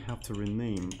probably have to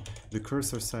rename the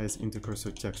cursor size into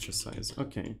cursor texture size.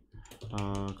 Okay,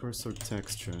 cursor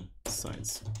texture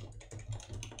size.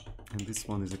 And this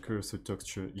one is a cursor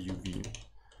texture UV.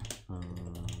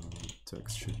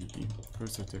 Texture UV,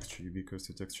 cursor texture UV,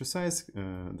 cursor texture size,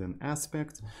 then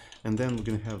aspect, and then we're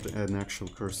going to have an actual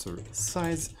cursor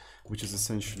size, which is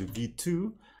essentially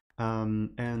V2,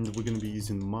 and we're going to be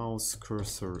using mouse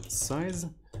cursor size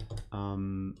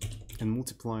and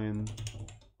multiplying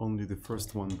only the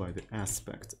first one by the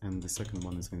aspect, and the second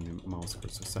one is going to be mouse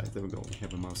cursor size. There we go, we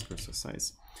have a mouse cursor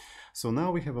size. So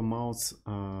now we have a mouse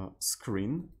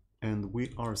screen, and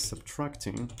we are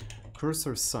subtracting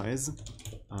cursor size,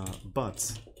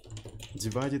 but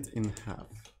divided in half,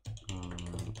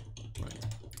 right?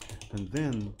 And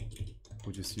then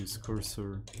we just use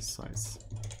cursor size.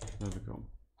 There we go.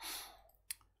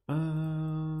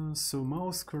 So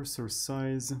mouse cursor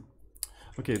size.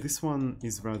 Okay, this one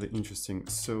is rather interesting.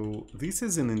 So this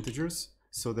is in integers,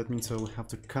 so that means I will have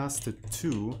to cast it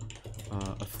to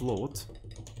a float.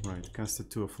 Right, cast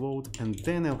it to a float, and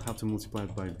then I'll have to multiply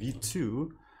it by V2,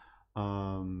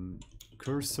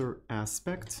 cursor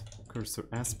aspect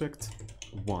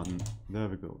 1. There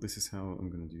we go. This is how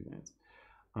I'm going to do that.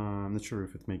 I'm not sure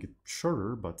if it make it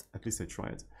shorter, but at least I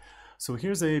tried. So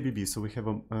here's AABB. So we have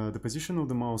the position of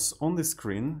the mouse on the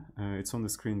screen. It's on the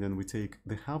screen. Then we take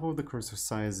the half of the cursor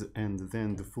size and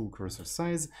then the full cursor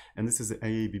size. And this is the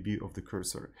AABB of the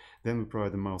cursor. Then we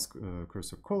provide the mouse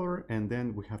cursor color. And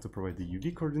then we have to provide the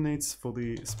UV coordinates for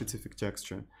the specific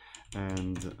texture.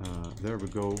 And there we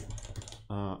go.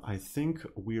 I think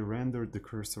we rendered the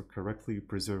cursor correctly,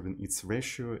 preserving its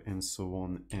ratio and so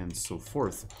on and so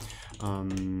forth. I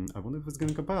wonder if it's going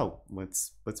to compile.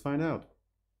 Let's find out.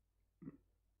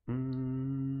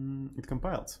 It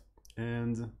compiled,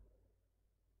 and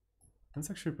that's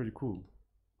actually pretty cool.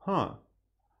 Huh.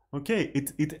 Okay,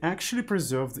 it actually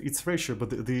preserved its ratio, but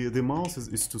the mouse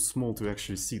is too small to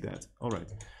actually see that.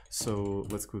 Alright, so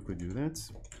let's quickly do that.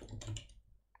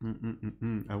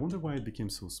 I wonder why it became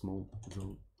so small,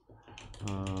 though.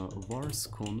 Vars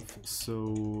conf,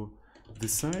 so The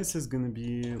size is gonna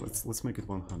be, let's make it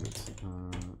 100.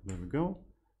 There we go.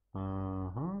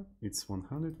 It's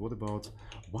 100. What about,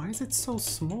 why is it so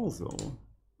small though?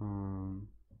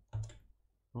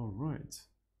 All right.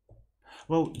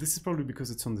 Well, this is probably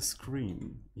because it's on the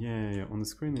screen. Yeah, on the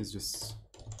screen is just,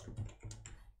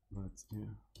 but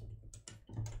yeah.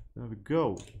 There we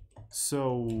go.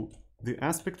 So the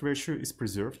aspect ratio is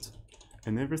preserved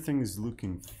and everything is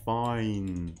looking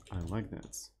fine. I like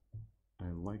that. I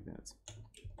like that.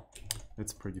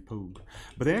 That's pretty poog.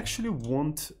 But I actually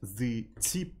want the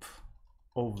tip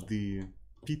of the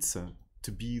pizza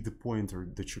to be the pointer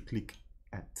that you click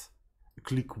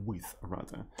with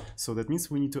rather. So that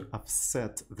means we need to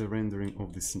offset the rendering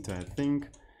of this entire thing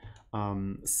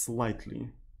slightly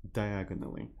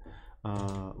diagonally.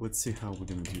 Let's see how we're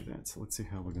gonna do that. Let's see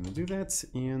how we're gonna do that.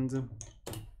 And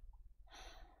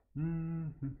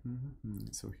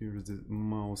so here's the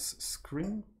mouse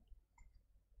screen.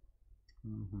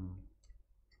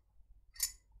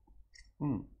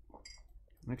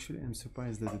 Actually, I'm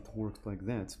surprised that it worked like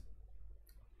that.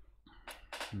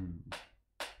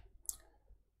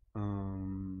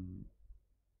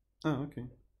 Oh, okay.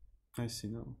 I see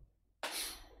now.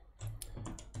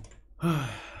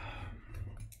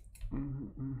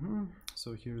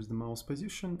 So here's the mouse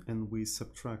position, and we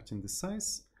subtracting the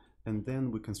size, and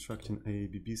then we're constructing a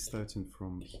ABB starting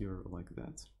from here like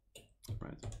that,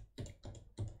 right?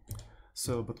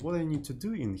 So, but what I need to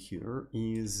do in here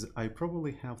is I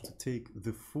probably have to take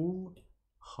the full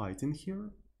height in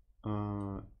here,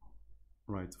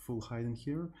 right, full height in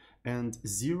here, and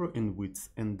 0 in width,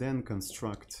 and then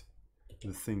construct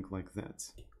the thing like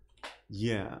that.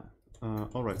 Yeah.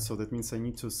 All right, so that means I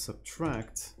need to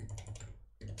subtract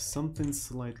something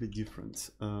slightly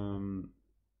different. I'm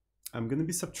going to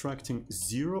be subtracting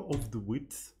 0 of the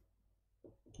width,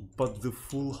 but the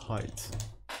full height.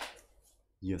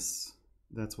 Yes,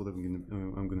 that's what I'm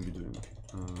going to be doing.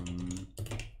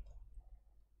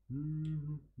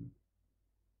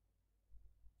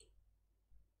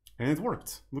 And it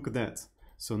worked. Look at that.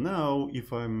 So now,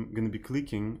 if I'm going to be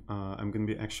clicking, I'm going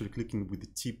to be actually clicking with the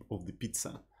tip of the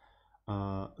pizza.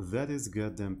 That is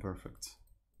goddamn perfect.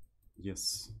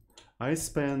 Yes, I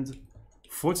spent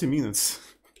 40 minutes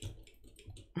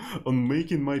on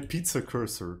making my pizza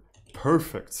cursor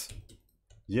perfect.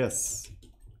 Yes,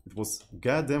 it was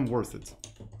goddamn worth it.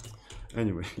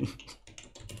 Anyway,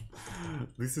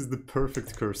 this is the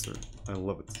perfect cursor. I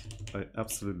love it. I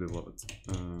absolutely love it.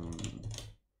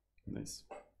 Nice.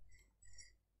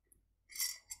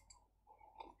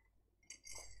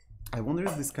 I wonder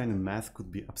if this kind of math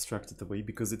could be abstracted away,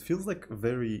 because it feels like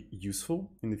very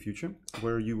useful in the future,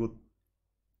 where you would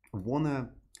want to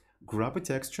grab a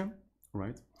texture,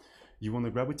 right? You want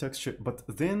to grab a texture, but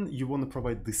then you want to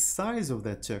provide the size of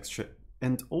that texture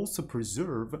and also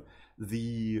preserve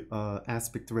the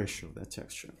aspect ratio of that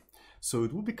texture. So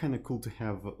it would be kind of cool to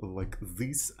have like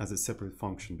this as a separate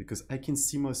function, because I can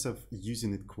see myself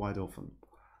using it quite often,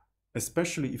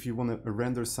 especially if you want to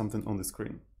render something on the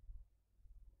screen.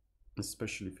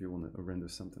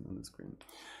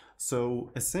 So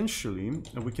essentially,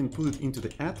 we can put it into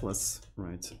the atlas,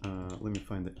 right? Let me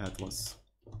find the atlas.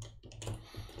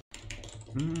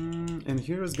 And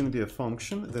here is going to be a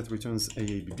function that returns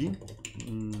AABB.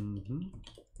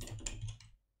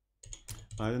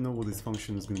 I don't know what this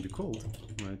function is going to be called,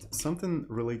 right? Something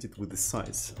related with the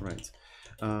size, right?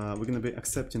 We're going to be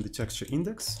accepting the texture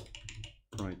index,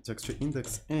 right? Texture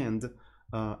index and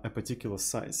a particular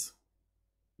size.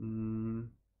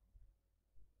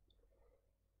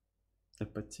 A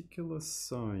particular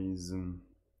size.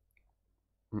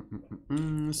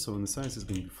 So the size is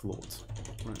going to be float,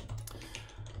 right?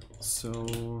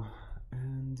 So,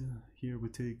 and here we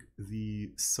take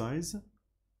the size,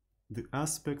 the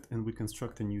aspect, and we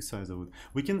construct a new size of it.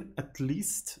 We can at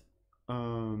least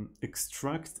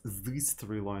extract these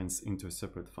 3 lines into a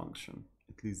separate function.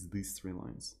 At least these 3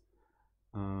 lines.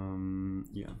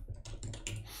 Yeah.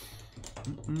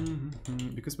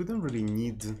 Because we don't really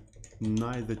need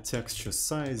neither texture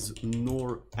size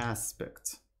nor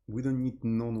aspect. We don't need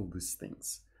none of these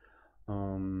things,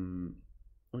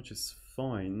 which is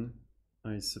fine,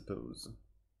 I suppose.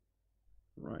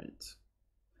 Right.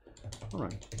 All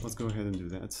right, let's go ahead and do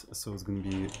that. So it's going to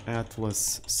be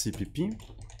Atlas CPP.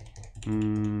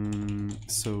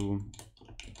 So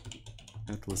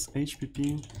Atlas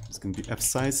HPP. It's going to be F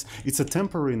size. It's a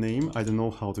temporary name. I don't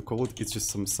know how to call it. It's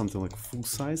just something like full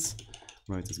size.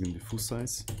 Right, it's going to be full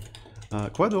size.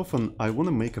 Quite often I want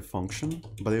to make a function,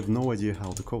 but I have no idea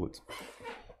how to call it.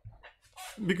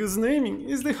 Because naming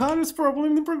is the hardest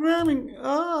problem in programming.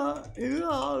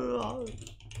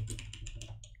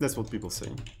 That's what people say.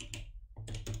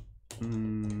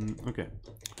 Okay.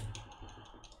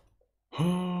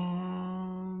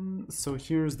 So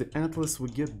here's the atlas. We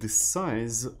get the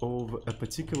size of a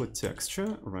particular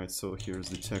texture, right? So here's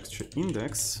the texture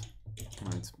index,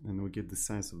 right? And we get the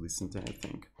size of this entire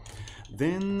thing.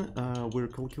 Then we're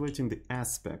calculating the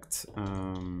aspect.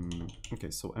 Okay,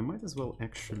 so I might as well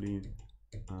actually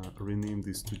rename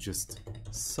this to just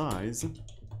size,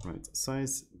 right?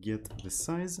 Size, get the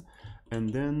size, and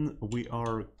then we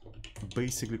are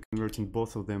basically converting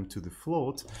both of them to the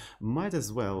float. Might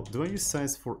as well, do I use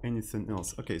size for anything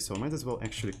else? Okay, so I might as well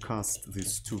actually cast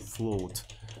this to float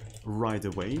right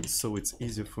away, so it's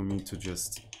easier for me to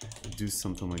just do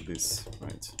something like this,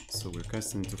 right? So we're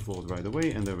casting it to float right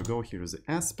away, and there we go. Here's the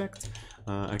aspect.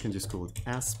 I can just call it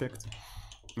aspect.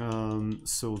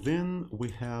 So then we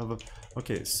have,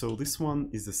 okay, so this one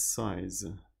is the size.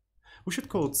 We should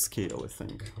call it scale, I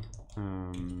think.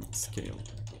 Scale.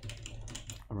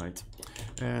 All right,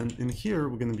 and in here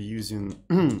we're going to be using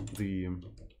the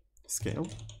scale,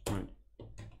 right?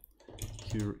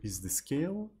 Here is the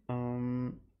scale,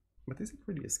 but is it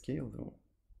really a scale though?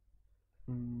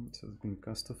 So it's been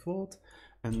cast to float,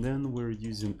 and then we're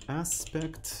using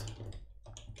aspect,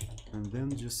 and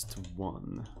then just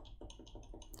 1.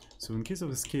 So in case of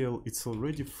the scale, it's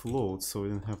already float, so I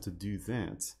don't have to do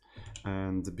that.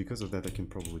 And because of that, I can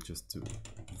probably just do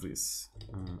this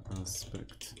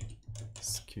aspect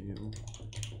scale.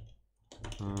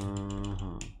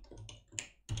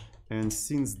 And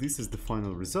since this is the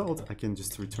final result, I can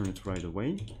just return it right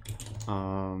away.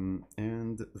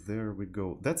 And there we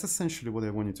go. That's essentially what I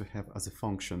wanted to have as a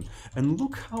function. And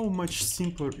look how much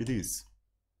simpler it is.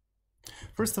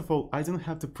 First of all, I don't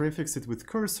have to prefix it with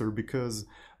cursor because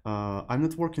I'm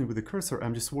not working with the cursor,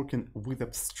 I'm just working with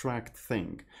abstract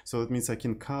thing. So that means I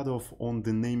can cut off on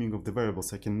the naming of the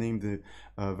variables. I can name the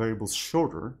variables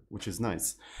shorter, which is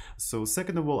nice. So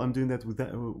second of all, I'm doing that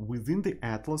within the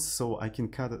atlas, so I can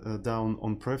cut down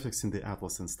on prefixing the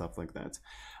atlas and stuff like that.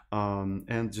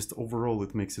 And just overall,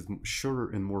 it makes it shorter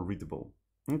and more readable.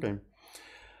 Okay.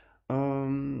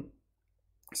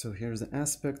 So here's the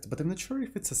aspect, but I'm not sure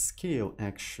if it's a scale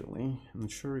actually. I'm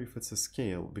not sure if it's a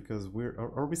scale because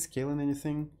are we scaling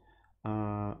anything?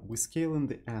 We scale in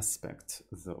the aspect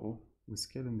though. We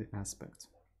scale in the aspect.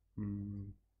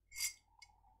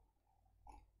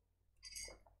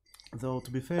 Though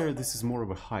to be fair, this is more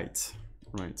of a height,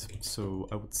 right? So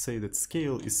I would say that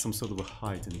scale is some sort of a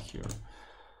height in here.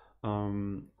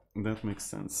 That makes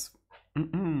sense.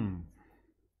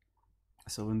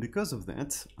 So, and because of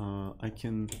that, I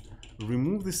can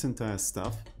remove this entire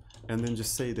stuff and then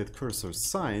just say that cursor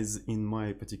size in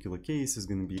my particular case is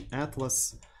going to be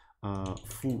atlas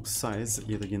full size.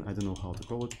 Yet again, I don't know how to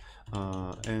call it.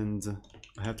 And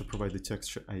I have to provide the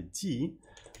texture ID.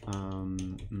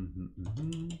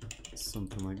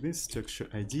 Something like this, texture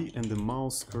ID and the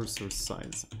mouse cursor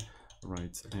size.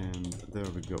 Right, and there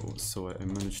we go. So I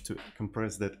managed to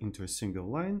compress that into a single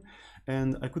line,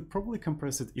 and I could probably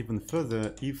compress it even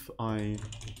further if I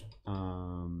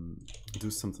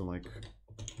do something like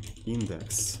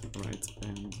index, right,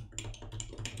 and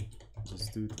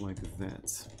just do it like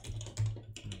that.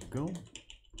 There we go.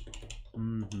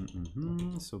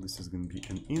 So this is going to be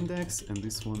an index, and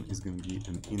this one is going to be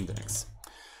an index.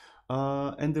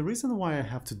 And the reason why I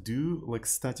have to do like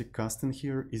static casting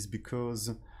here is because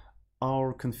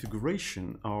our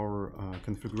configuration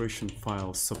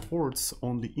file supports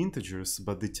only integers,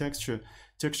 but the texture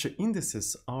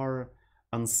indices are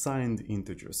unsigned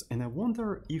integers. And I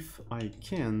wonder if I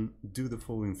can do the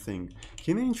following thing.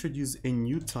 Can I introduce a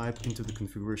new type into the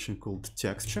configuration called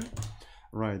texture?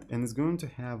 Right, and it's going to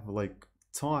have like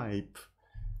type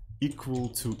equal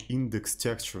to index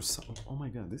texture. So, oh my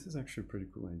god, this is actually a pretty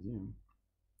cool idea.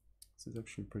 This is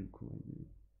actually a pretty cool idea.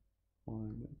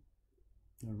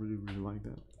 I really like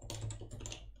that.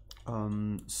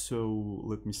 So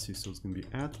let me see. So it's gonna be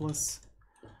atlas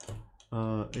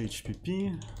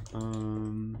HPP.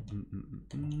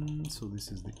 So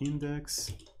this is the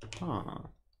index.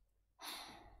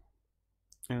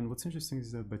 And what's interesting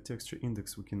is that by texture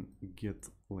index we can get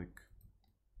like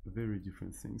very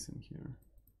different things in here.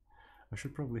 I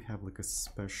should probably have like a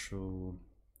special,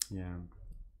 yeah,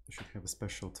 I should have a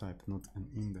special type, not an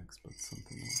index, but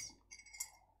something else.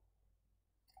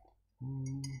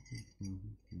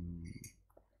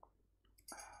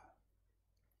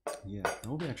 Yeah, that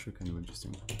would be actually kind of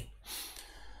interesting.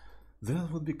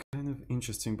 That would be kind of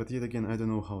interesting, but yet again, I don't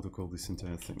know how to call this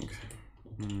entire thing.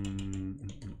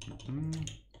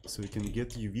 So you can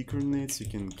get UV coordinates, you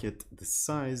can get the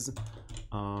size,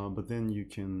 but then you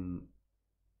can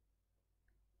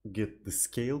get the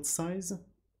scaled size.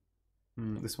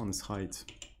 This one is height.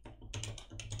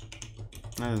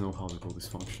 I don't know how to call this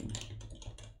function.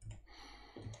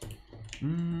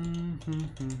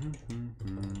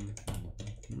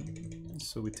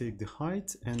 So we take the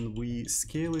height and we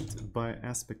scale it by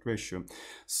aspect ratio.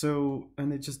 So,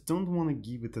 and I just don't want to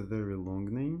give it a very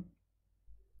long name.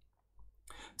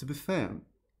 To be fair,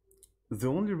 the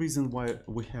only reason why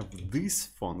we have this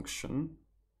function,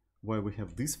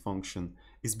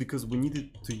 is because we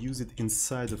needed to use it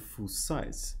inside of full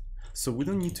size. So we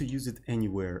don't need to use it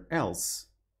anywhere else,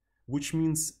 which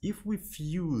means if we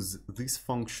fuse this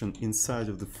function inside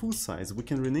of the full size, we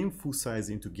can rename full size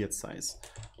into get size.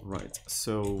 Right,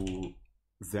 so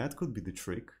that could be the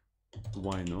trick.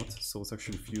 Why not? So let's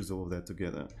actually fuse all of that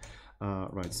together.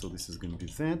 Right, so this is going to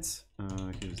be that.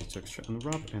 Here's the texture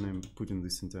unwrap, and I'm putting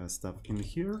this entire stuff in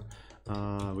here.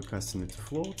 We're casting it to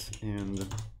float, and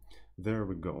there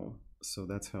we go. So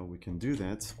that's how we can do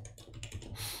that.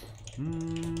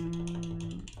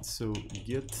 So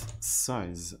get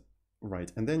size,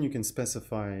 right, and then you can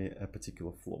specify a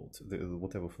particular float,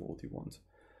 whatever float you want,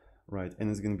 right,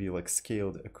 and it's going to be like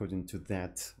scaled according to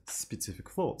that specific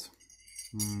float.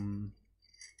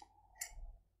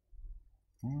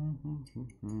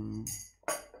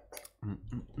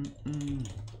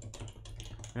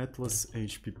 Atlas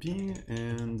HPP,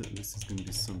 and this is going to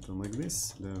be something like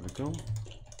this. There we go.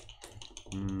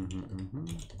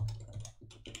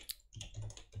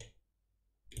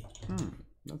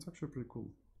 That's actually pretty cool.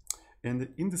 And the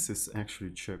indices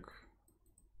actually check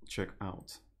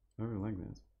out. I really like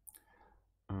that.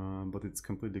 But it's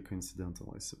completely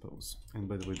coincidental, I suppose. And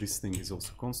by the way, this thing is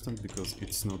also constant because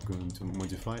it's not going to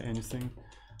modify anything.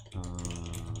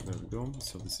 There we go.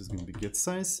 So this is going to be get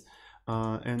size.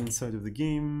 And inside of the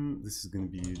game, this is going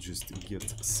to be just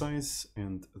get size.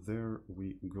 And there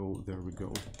we go. There we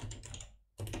go.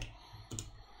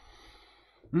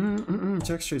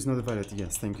 Texture is not valid.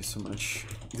 Yes, thank you so much.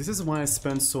 This is why I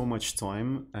spend so much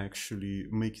time actually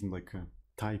making like a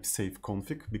type safe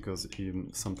config, because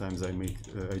sometimes I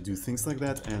do things like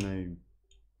that, and I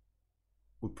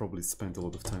would probably spend a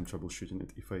lot of time troubleshooting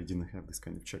it if I didn't have this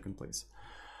kind of check in place.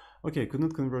 Okay, could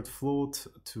not convert float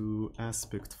to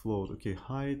aspect float. Okay,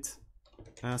 height,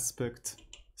 aspect,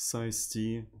 size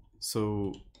t.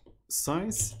 So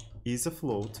size is a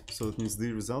float, so that means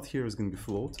the result here is going to be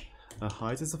float.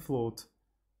 Height is a float.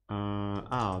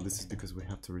 This is because we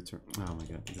have to return. Oh my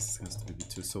god, this has to be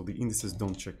B2. So the indices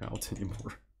don't check out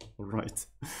anymore. Right.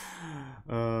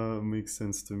 Makes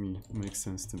sense to me. Makes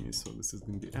sense to me. So this is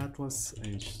going to be Atlas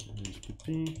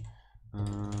HPP.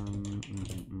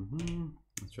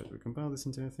 Let's try to recompile this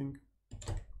entire thing.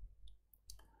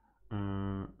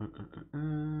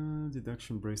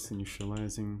 Deduction brace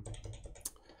initializing.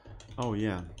 Oh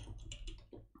yeah.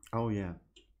 Oh yeah.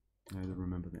 I don't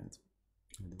remember that.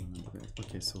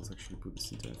 Okay, so let's actually put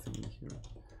this entire thing in here.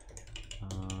 I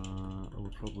will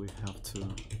probably have to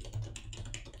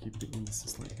keep the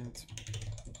indices like that.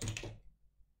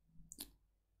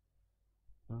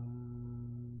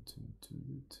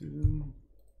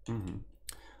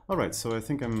 Alright, so I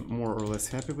think I'm more or less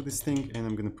happy with this thing, and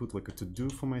I'm gonna put like a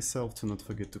to-do for myself to not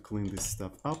forget to clean this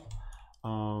stuff up.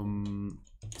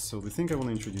 So the thing I want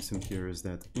to introduce in here is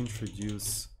that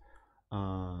introduce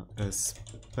a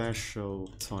special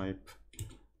type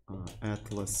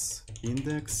Atlas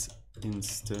index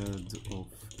instead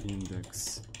of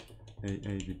index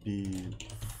AABB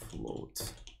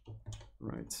float,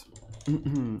 right?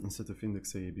 Instead of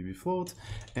index AABB float.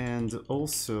 And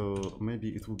also maybe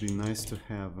it would be nice to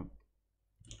have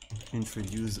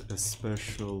introduce a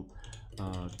special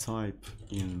type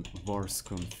in vars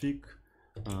config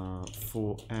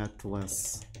for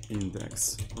Atlas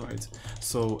index, right?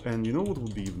 So, and you know what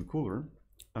would be even cooler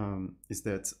is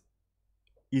that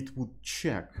it would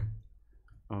check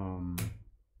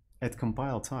at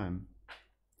compile time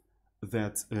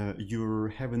that you're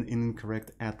having an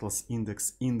incorrect Atlas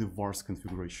index in the vars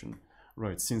configuration,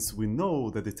 right? Since we know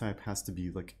that the type has to be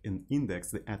like an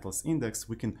index, the Atlas index,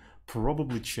 we can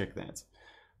probably check that.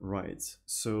 Right,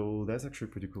 so that's actually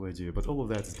a pretty cool idea, but all of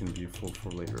that is going to be a float for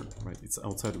later, right? It's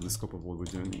outside of the scope of what we're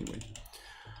doing anyway.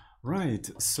 Right,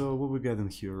 so what we got in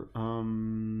here?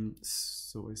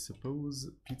 So I suppose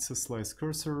pizza slice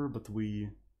cursor, but we...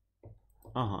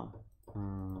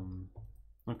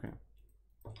 Okay.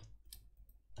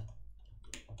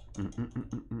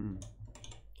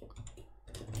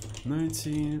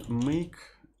 90, make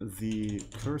the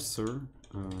cursor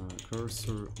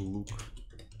look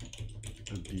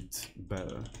a bit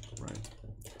better, right?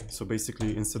 So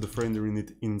basically, instead of rendering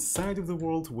it inside of the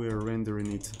world, we're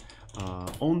rendering it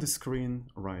on the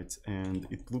screen, right? And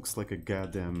it looks like a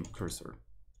goddamn cursor.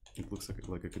 It looks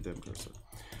like a dev cursor.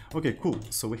 Okay, cool.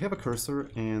 So we have a cursor,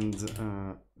 and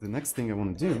the next thing I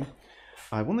want to do,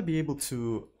 I want to be able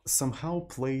to somehow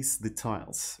place the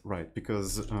tiles, right?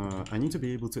 Because I need to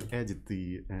be able to edit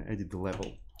the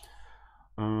level.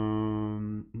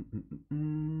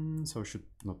 So I should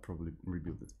not probably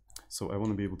rebuild it. So I want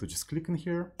to be able to just click in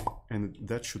here, and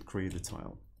that should create a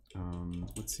tile.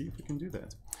 Let's see if we can do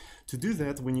that. To do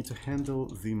that, we need to handle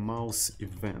the mouse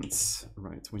events,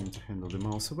 right? We need to handle the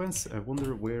mouse events. I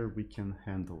wonder where we can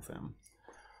handle them.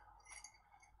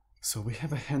 So we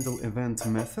have a handle event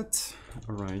method,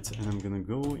 right? And I'm gonna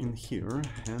go in here,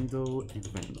 handle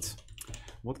event.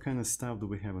 What kind of stuff do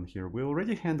we have in here? We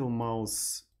already handle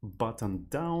mouse button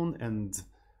down and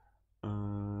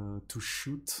to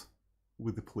shoot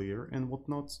with the player and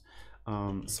whatnot.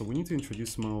 So we need to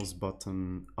introduce mouse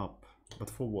button up, but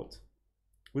for what?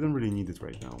 We don't really need it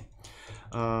right now.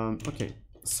 Okay,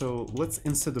 so let's,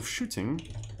 instead of shooting,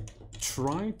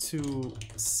 try to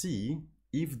see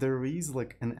if there is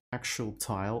like an actual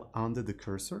tile under the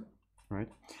cursor, right?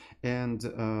 And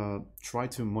try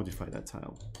to modify that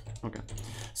tile. Okay,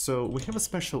 so we have a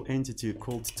special entity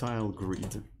called tile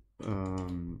grid,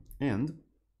 and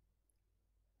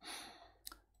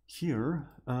here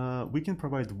we can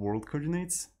provide world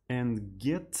coordinates and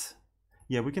get,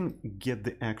 yeah, we can get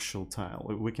the actual tile.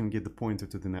 We can get the pointer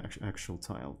to the actual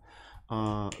tile.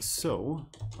 So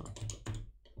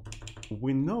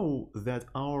we know that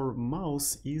our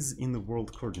mouse is in the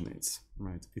world coordinates,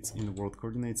 right? It's in the world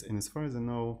coordinates, and as far as I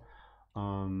know,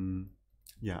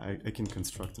 yeah, I can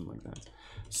construct them like that.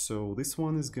 So this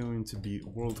one is going to be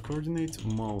world coordinate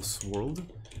mouse world,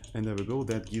 and there we go.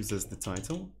 That gives us the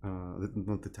title,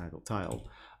 not the title, tile.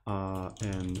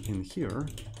 And in here,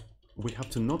 we have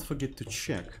to not forget to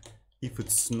check if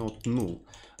it's not null,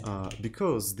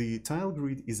 because the tile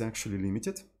grid is actually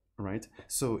limited, right?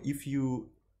 So if you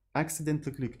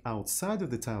accidentally click outside of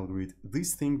the tile grid,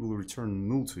 this thing will return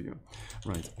null to you,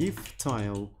 right? If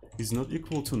tile is not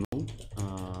equal to null,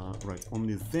 right,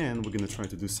 only then we're going to try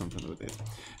to do something with it.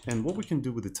 And what we can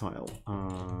do with the tile,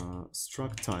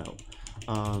 struct tile,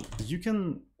 you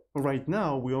can, right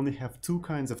now we only have two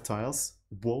kinds of tiles,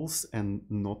 walls and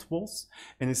not walls.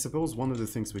 And I suppose one of the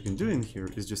things we can do in here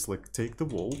is just like take the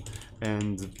wall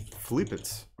and flip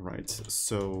it, right?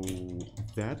 So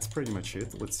that's pretty much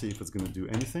it. Let's see if it's going to do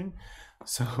anything.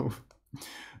 So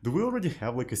do we already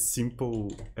have like a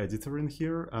simple editor in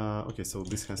here? Okay, so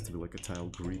this has to be like a tile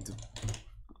grid.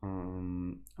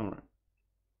 All right.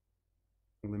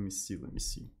 Let me see.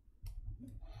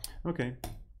 Okay.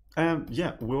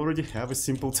 Yeah, we already have a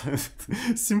simple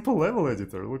simple level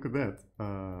editor. Look at that.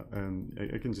 And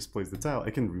I can just place the tile.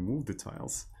 I can remove the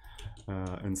tiles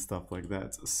and stuff like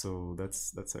that. So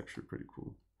that's actually pretty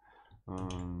cool.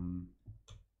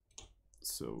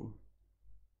 So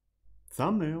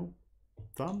thumbnail.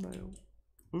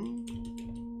 Ooh.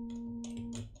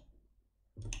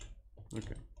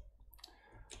 Okay.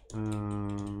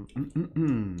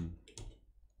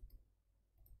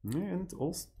 And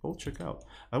all check out.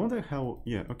 I wonder how,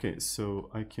 yeah, okay, so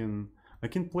I can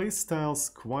place tiles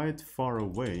quite far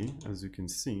away, as you can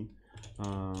see.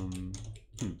 I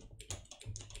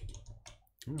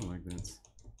don't like that.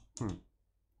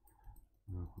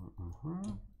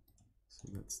 So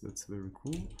that's very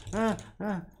cool.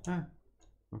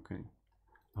 Okay.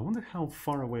 I wonder how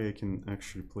far away I can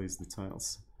actually place the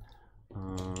tiles.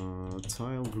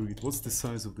 Tile grid. What's the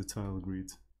size of the tile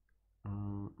grid?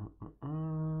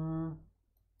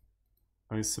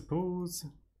 I suppose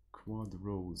quad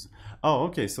rows. Oh,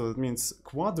 okay. So that means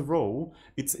quad row.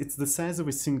 It's the size of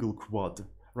a single quad,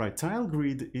 right? Tile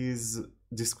grid is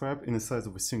described in the size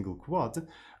of a single quad.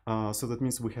 So that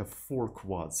means we have 4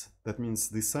 quads. That means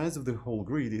the size of the whole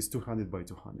grid is 200 by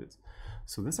 200.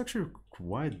 So that's actually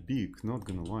quite big. Not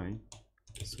gonna lie.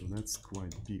 So that's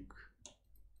quite big.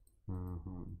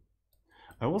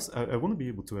 I want to be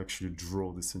able to actually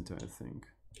draw this entire thing.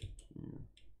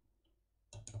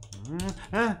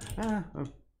 Yeah.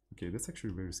 Okay, that's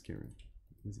actually very scary.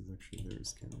 This is actually very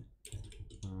scary.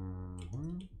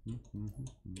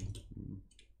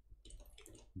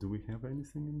 Do we have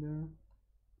anything in there?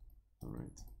 All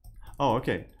right. Oh,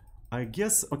 okay. I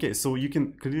guess, okay, so you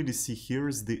can clearly see here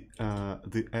is the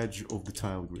edge of the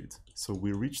tile grid. So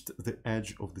we reached the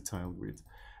edge of the tile grid.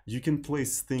 You can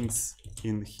place things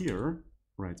in here,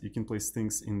 right? You can place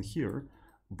things in here,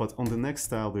 but on the next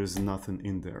tile, there's nothing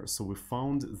in there. So we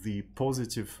found the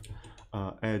positive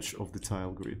edge of the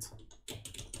tile grid.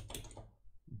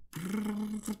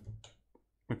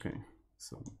 Okay,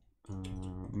 so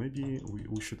maybe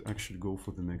we should actually go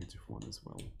for the negative one as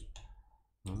well.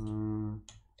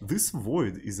 This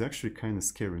void is actually kind of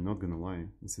scary, not gonna lie.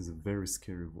 This is a very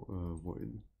scary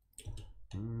void.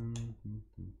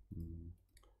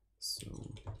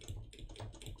 So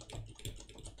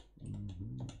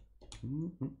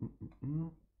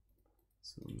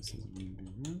so this is going to be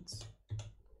that.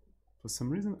 For some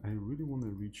reason, I really want to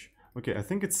reach. Okay, I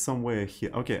think it's somewhere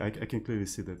here. Okay, I can clearly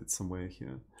see that it's somewhere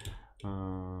here. There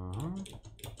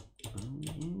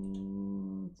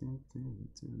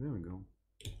we go.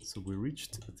 So we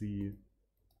reached the.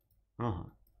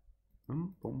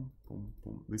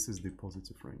 This is the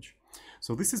positive range.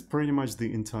 So this is pretty much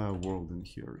the entire world in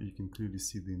here. You can clearly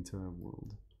see the entire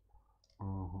world.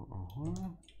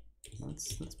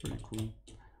 That's pretty cool.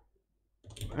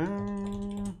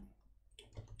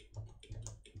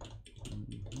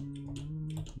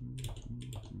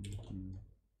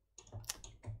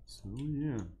 So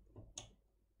yeah.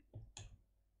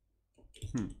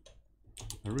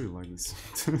 I really like this.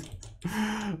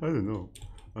 I don't know.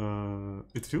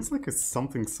 It feels like it's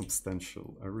something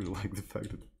substantial. I really like the fact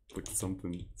that like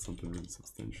something really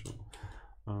substantial.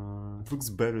 It looks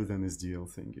better than SDL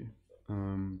thingy.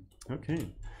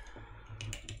 Okay.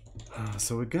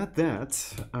 So we got that,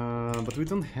 but we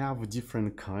don't have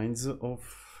different kinds of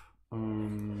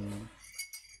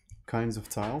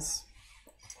tiles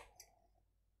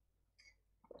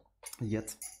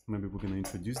yet. Maybe we're gonna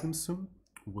introduce them soon.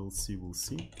 We'll see.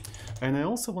 And I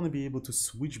also want to be able to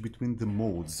switch between the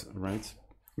modes, right?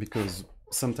 Because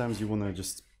sometimes you want to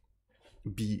just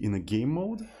be in a game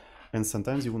mode, and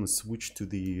sometimes you want to switch to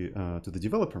the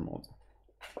developer mode,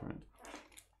 right?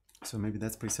 So maybe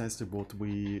that's precisely what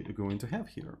we're going to have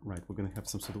here, right? We're going to have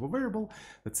some sort of a variable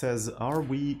that says, are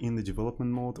we in the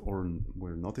development mode or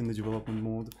we're not in the development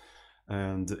mode?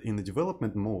 And in the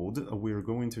development mode, we're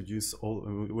going to introduce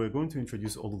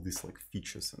all of these like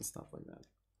features and stuff like that.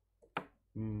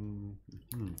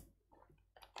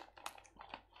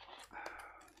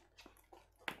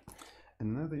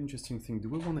 Another interesting thing, do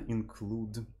we want to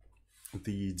include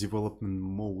the development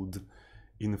mode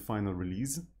in the final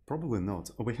release? Probably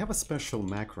not. Oh, we have a special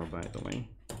macro, by the way.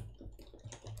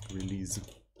 Release.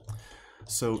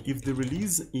 So if the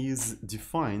release is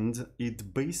defined,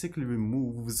 it basically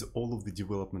removes all of the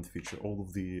development feature, all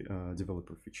of the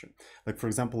developer feature. Like for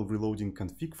example, reloading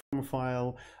config from a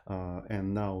file,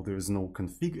 and now there is no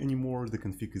config anymore. The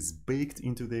config is baked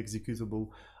into the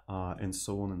executable, and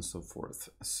so on and so forth.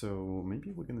 So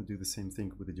maybe we're going to do the same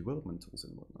thing with the development tools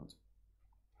and whatnot.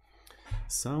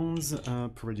 Sounds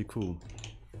pretty cool.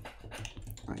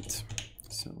 Right,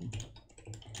 so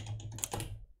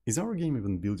is our game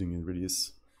even building in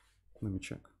release? Let me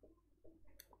check.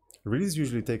 Release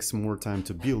usually takes more time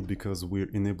to build because we're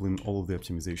enabling all of the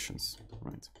optimizations,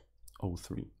 right?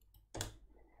 03.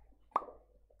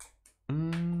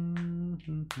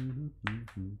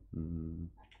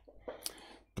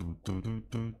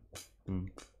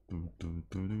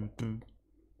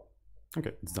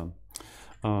 Okay, it's done.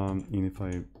 And if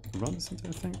I run this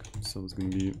entire thing, so it's going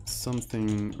to be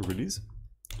something release,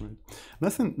 right?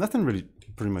 Nothing really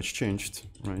pretty much changed,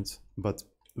 right? But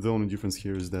the only difference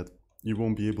here is that you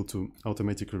won't be able to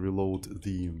automatically reload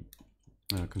the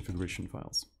configuration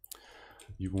files.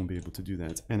 You won't be able to do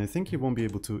that. And I think you won't be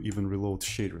able to even reload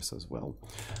shaders as well.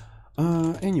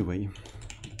 Anyway,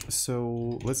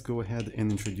 so let's go ahead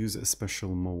and introduce a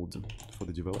special mode for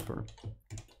the developer.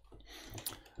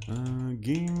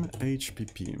 Game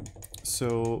HPP.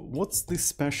 So what's the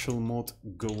special mode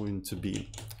going to be?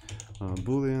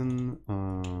 Boolean.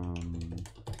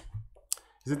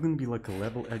 Is it going to be like a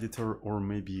level editor or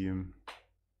maybe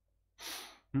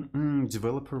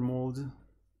developer mode?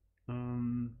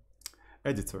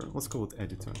 Editor. Let's call it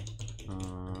editor.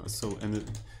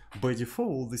 By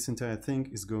default, this entire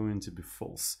thing is going to be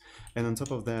false. And on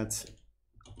top of that,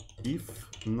 if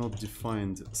not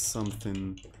defined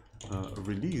something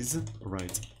release,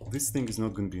 right, this thing is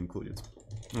not going to be included.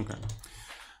 Okay,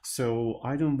 so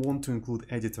I don't want to include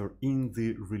editor in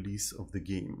the release of the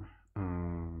game,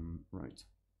 right?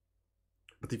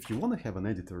 But if you want to have an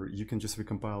editor, you can just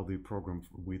recompile the program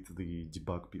with the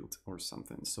debug build or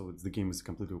something. So the game is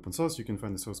completely open source. You can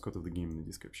find the source code of the game in the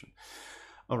description.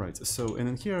 All right, so and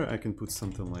in here I can put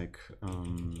something like I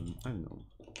don't know.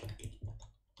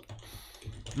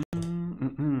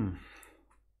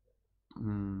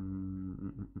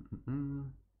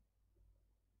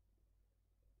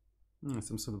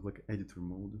 Some sort of like editor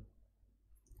mode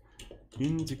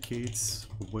indicates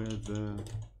whether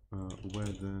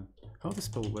how to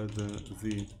spell whether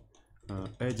the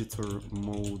editor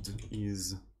mode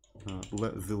is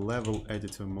the level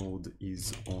editor mode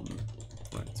is on,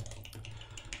 right?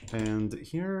 And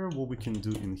here what we can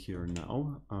do in here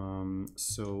now,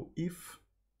 so if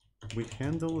we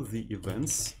handle the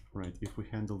events, right? If we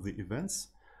handle the events,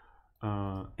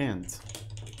 and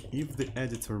if the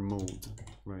editor mode,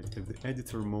 right? If the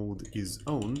editor mode is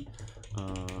on,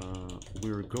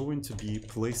 we're going to be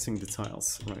placing the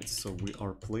tiles, right? So we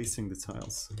are placing the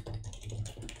tiles.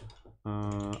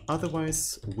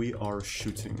 Otherwise, we are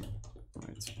shooting,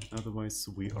 right? Otherwise,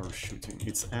 we are shooting.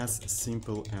 It's as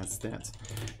simple as that.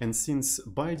 And since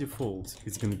by default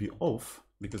it's going to be off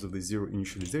because of the zero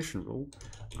initialization rule,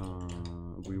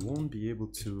 we won't be able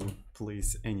to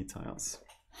place any tiles.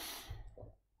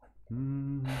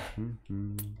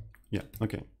 Yeah,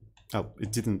 okay. Oh,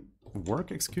 it didn't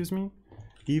work, excuse me.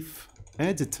 If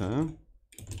editor,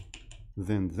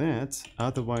 then that,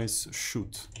 otherwise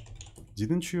shoot.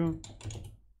 Didn't you?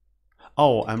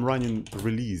 Oh, I'm running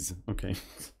release. Okay,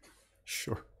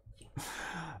 sure.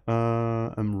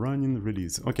 I'm running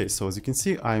release. Okay, so as you can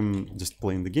see, I'm just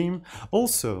playing the game.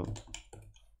 Also,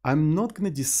 I'm not going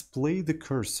to display the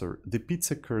cursor, the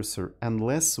pizza cursor,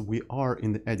 unless we are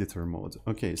in the editor mode.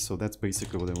 Okay, so that's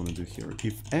basically what I want to do here.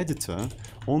 If editor,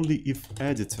 only if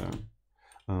editor,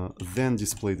 then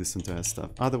display this entire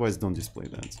stuff. Otherwise, don't display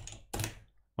that.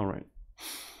 All right.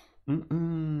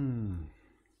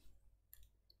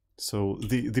 So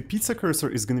the pizza cursor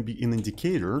is going to be an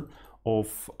indicator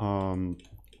of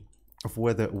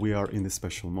whether we are in the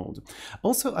special mode.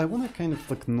 Also, I want to kind of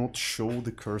like not show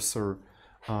the cursor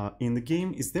in the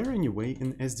game. Is there any way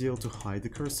in SDL to hide the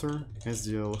cursor?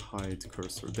 SDL hide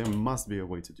cursor. There must be a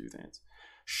way to do that.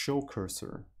 Show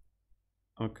cursor.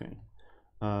 Okay.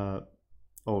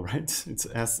 All right. It's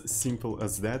as simple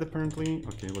as that apparently.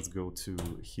 Okay, let's go to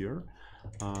here.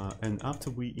 And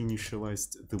after we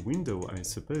initialized the window, I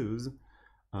suppose,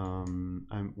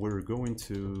 we're going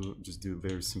to just do a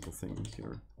very simple thing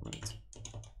here, right?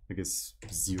 I guess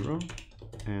 0.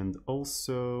 And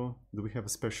also, do we have a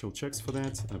special checks for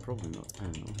that? Probably not, I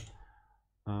don't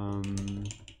know.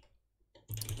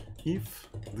 If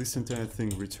this entire thing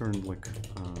returned like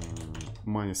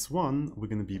 -1, we're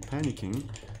going to be panicking,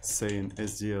 saying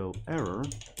SDL error,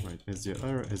 right? SDL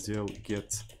error, SDL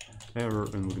get error,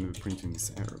 and we're going to be printing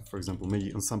this error. For example,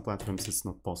 maybe on some platforms it's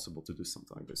not possible to do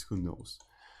something like this. Who knows?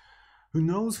 Who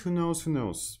knows? Who knows? Who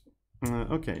knows?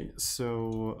 Okay,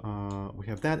 so we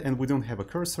have that, and we don't have a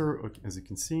cursor, as you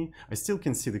can see. I still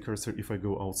can see the cursor if I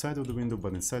go outside of the window,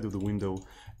 but inside of the window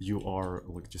you are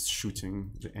like just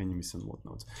shooting the enemies and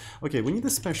whatnot. Okay, we need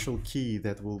a special key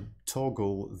that will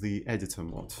toggle the editor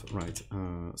mode, right?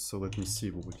 So let me see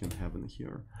what we can have in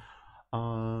here.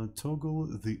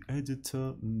 Toggle the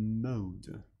editor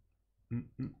mode.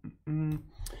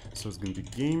 So it's going to be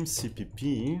game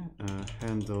cpp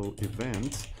handle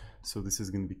event. So this is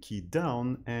going to be keyed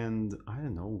down, and I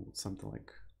don't know, something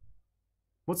like,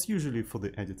 what's usually for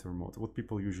the editor mode? What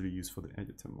people usually use for the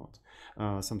editor mode?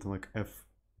 Something like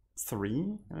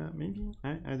F3, maybe?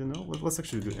 I don't know. Let's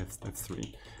actually do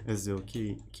F3. SDL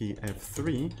key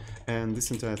F3, and this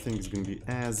entire thing is going to be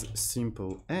as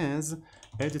simple as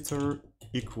editor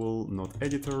equal not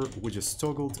editor. We just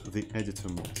toggled the editor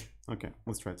mode. Okay,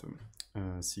 let's try to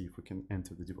see if we can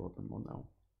enter the development mode now.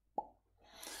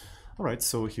 Alright,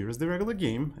 so here's the regular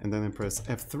game, and then I press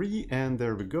F3, and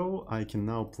there we go. I can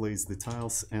now place the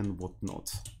tiles and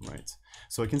whatnot, right?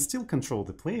 So I can still control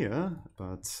the player,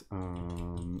 but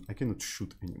I cannot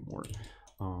shoot anymore.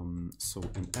 So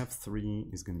an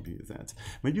F3 is going to be that.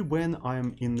 Maybe when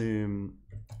I'm in the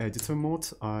editor mode,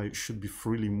 I should be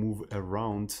freely move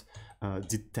around,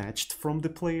 detached from the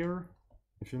player,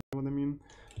 if you know what I mean.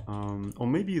 Or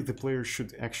maybe the player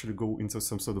should actually go into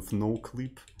some sort of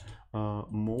no-clip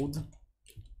mode,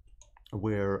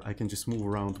 where I can just move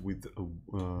around with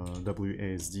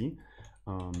WASD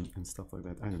and stuff like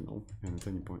that. I don't know. And at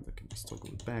any point I can just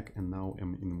toggle it back, and now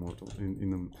I'm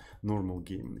in a normal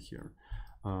game here.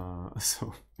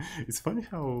 So it's funny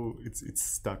how it's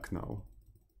stuck now,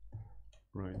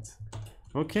 right?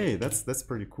 Okay, that's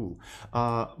pretty cool.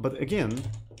 But again,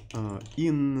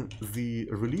 in the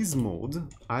release mode,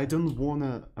 I don't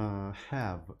wanna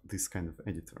have this kind of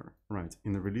editor, right?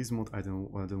 In the release mode, I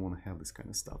don't wanna have this kind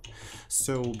of stuff.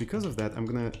 So because of that, I'm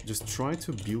gonna just try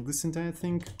to build this entire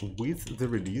thing with the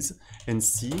release and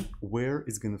see where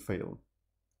it's gonna fail,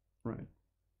 right?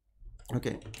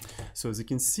 Okay, so as you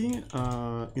can see,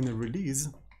 in a release,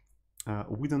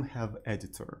 we don't have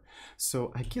editor.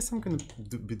 So I guess I'm going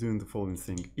to be doing the following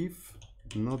thing. If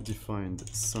not defined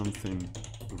something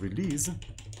release,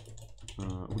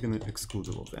 we're going to exclude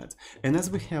all of that. And as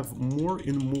we have more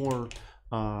and more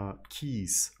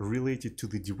keys related to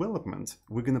the development,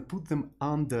 we're going to put them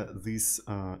under this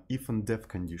if and def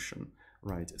condition,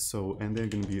 right? So, and they're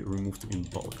going to be removed in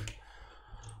bulk.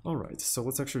 All right, so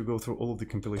let's actually go through all of the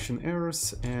compilation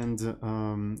errors, and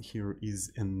here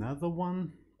is another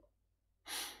one.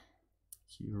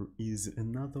 Here is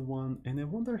another one, and I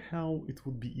wonder how it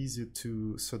would be easier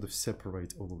to sort of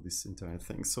separate all of this entire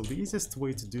thing. So the easiest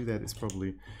way to do that is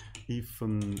probably if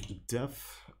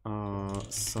def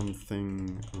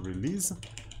something release,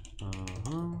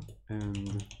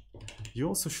 and you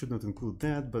also should not include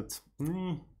that, but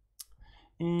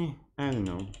I don't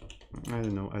know.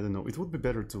 It would be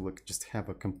better to like just have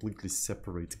a completely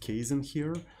separate case in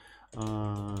here.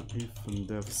 If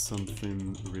def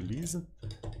something release,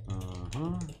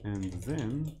 and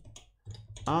then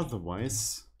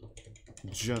otherwise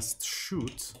just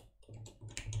shoot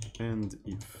and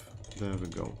if. There we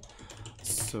go.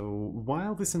 So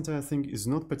while this entire thing is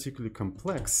not particularly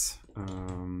complex,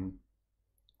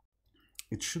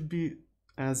 it should be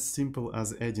as simple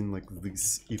as adding like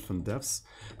these if and defs,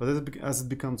 but as it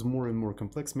becomes more and more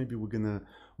complex, maybe we're gonna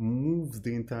move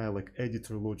the entire like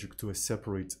editor logic to a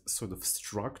separate sort of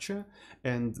structure,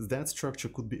 and that structure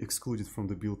could be excluded from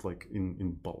the build like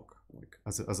in bulk, like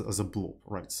as a blob,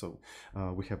 right? So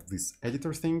we have this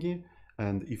editor thingy,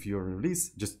 and if you're in release,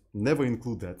 just never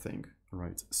include that thing,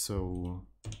 right? So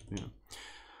yeah.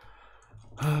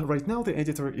 Right now the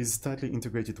editor is tightly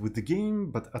integrated with the game,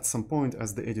 but at some point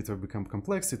as the editor becomes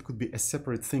complex, it could be a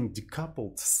separate thing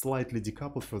decoupled, slightly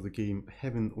decoupled for the game,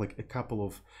 having like a couple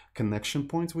of connection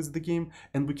points with the game,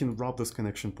 and we can wrap those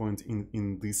connection points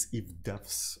in these if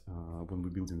defs when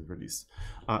we build in the release.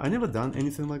 I never done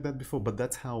anything like that before, but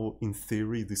that's how in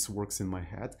theory this works in my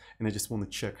head, and I just want to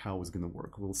check how it's gonna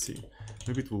work. We'll see.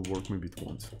 Maybe it will work, maybe it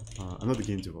won't. I'm not a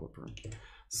game developer.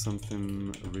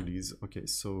 Something release. Okay,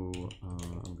 so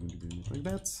I'm going to be doing it like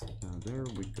that. There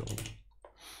we go.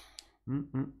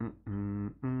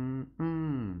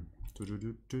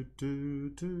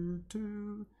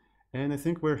 And I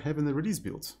think we're having a release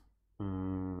build.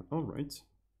 All right.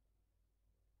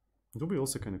 It will be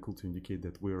also kind of cool to indicate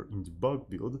that we're in debug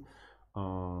build,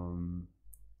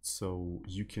 so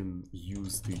you can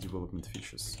use the development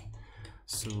features.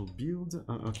 So build.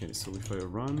 Okay, so if I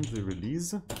run the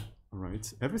release. Right,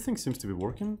 everything seems to be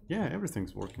working. Yeah,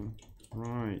 everything's working.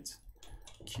 Right,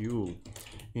 cool.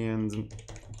 And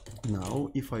now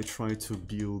if I try to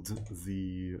build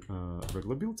the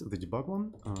regular build, the debug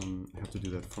one, I have to do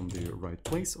that from the right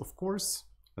place, of course,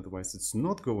 otherwise it's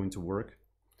not going to work.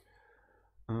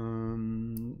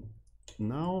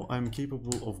 Now I'm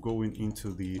capable of going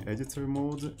into the editor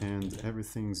mode and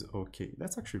everything's okay.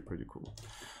 That's actually pretty cool.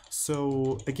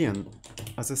 So again,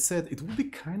 as I said, it would be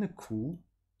kind of cool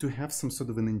to have some sort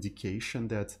of an indication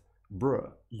that,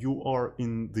 bruh, you are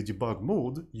in the debug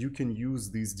mode, you can use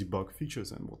these debug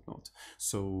features and whatnot.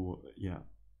 So yeah,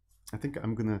 I think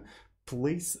I'm gonna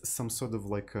place some sort of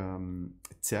like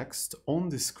text on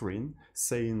the screen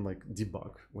saying like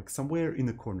debug, like somewhere in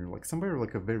the corner, like somewhere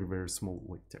like a very, very small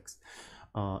like text.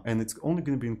 And it's only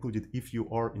going to be included if you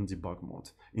are in debug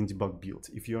mode, in debug build.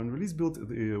 If you're in release build,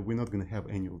 we're not going to have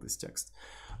any of this text.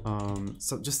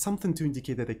 So just something to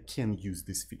indicate that I can use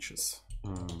these features.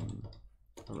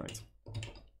 All right.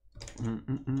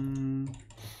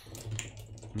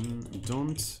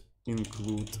 Don't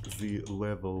include the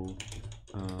level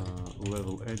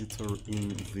editor in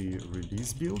the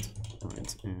release build.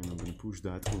 Right, and I'm going to push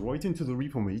that right into the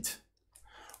repo, mate.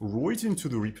 Right into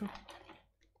the repo.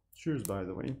 Cheers, by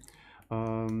the way.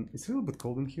 It's a little bit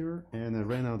cold in here, and I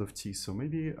ran out of tea, so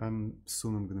maybe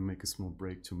soon I'm gonna make a small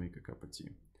break to make a cup of tea.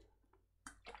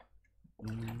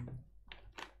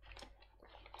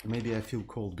 Maybe I feel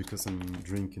cold because I'm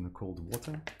drinking a cold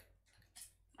water.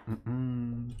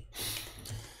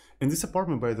 And this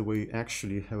apartment, by the way,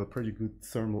 actually have a pretty good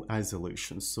thermal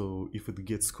isolation. So if it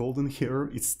gets cold in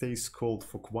here, it stays cold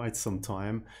for quite some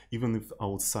time, even if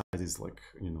outside is like,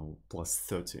 you know, plus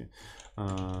 30.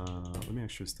 Let me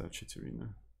actually start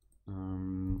Chitarina.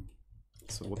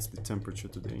 So what's the temperature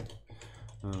today?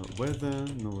 Weather,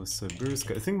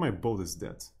 Novosibirsk. I think my boat is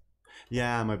dead.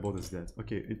 Yeah, my boat is dead.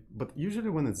 Okay, but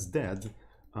usually when it's dead,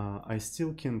 I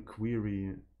still can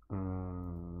query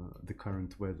the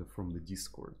current weather from the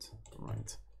Discord,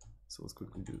 right? So let's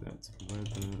quickly do that.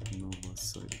 Weather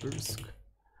Novosibirsk,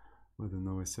 weather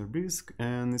Novosibirsk,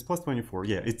 and it's plus 24.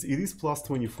 Yeah, it is plus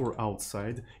 24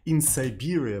 outside in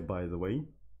Siberia, by the way,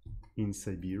 in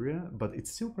Siberia, but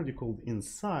it's still pretty cold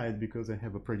inside because I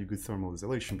have a pretty good thermal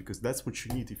isolation, because that's what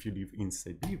you need if you live in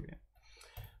Siberia,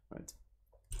 right?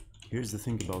 Here's the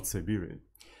thing about Siberia.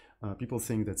 People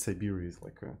think that Siberia is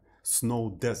like a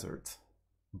snow desert.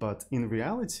 But in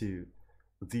reality,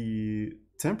 the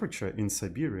temperature in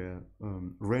Siberia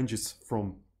ranges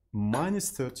from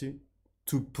 -30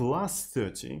 to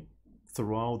 +30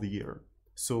 throughout the year.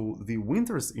 So the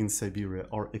winters in Siberia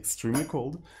are extremely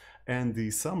cold, and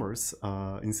the summers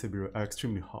in Siberia are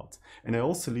extremely hot. And I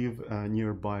also live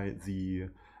nearby the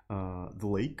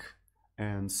lake,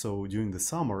 and so during the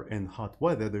summer and hot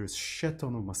weather, there's shit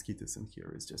ton of mosquitoes in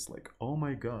here. It's just like, oh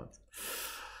my god,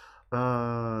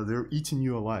 they're eating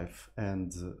you alive.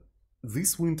 And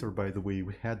this winter, by the way,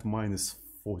 we had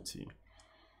 -40.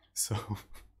 So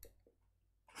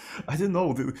I don't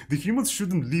know, the humans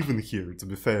shouldn't live in here, to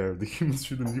be fair. The humans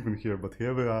shouldn't live in here, but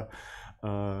here we are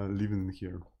living in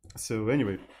here. So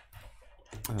anyway,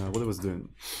 what I was doing.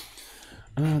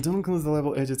 Don't include the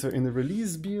level editor in the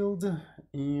release build,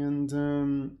 and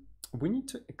we need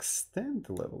to extend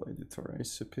the level editor, I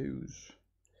suppose.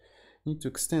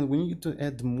 We need to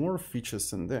add more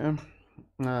features in there.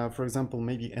 For example,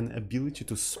 maybe an ability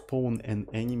to spawn an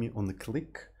enemy on a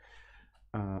click.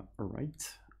 Right.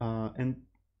 And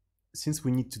since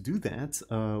we need to do that,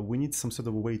 we need some sort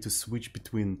of a way to switch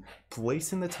between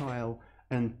placing the tile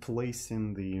and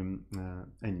placing the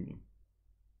enemy.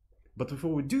 But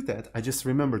before we do that, I just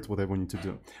remembered what I wanted to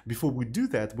do. Before we do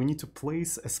that, we need to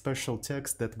place a special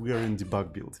text that we are in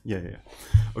debug build. Yeah.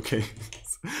 Okay.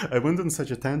 I went on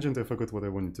such a tangent, I forgot what I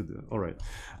wanted to do. All right.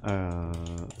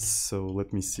 So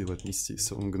let me see.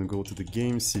 So I'm going to go to the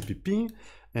game CPP,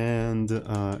 and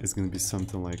it's going to be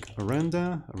something like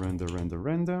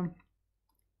render.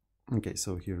 Okay,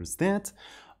 so here's that.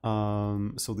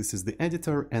 So this is the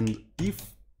editor, and if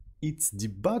it's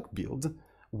debug build,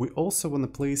 we also want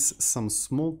to place some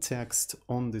small text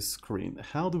on the screen.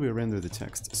 How do we render the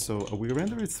text? So we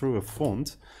render it through a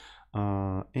font,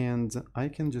 and I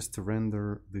can just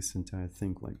render this entire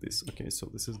thing like this. Okay, so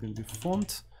this is going to be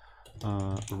font,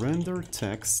 render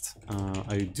text.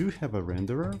 I do have a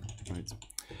renderer, right?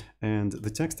 And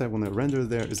the text I want to render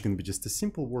there is going to be just a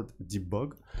simple word debug.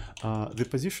 The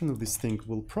position of this thing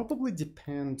will probably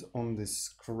depend on the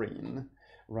screen,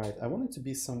 right? I want it to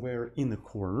be somewhere in a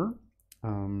corner.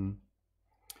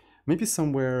 Maybe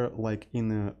somewhere like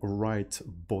in a right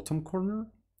bottom corner,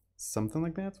 something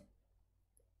like that.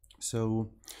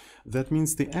 So that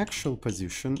means the actual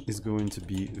position is going to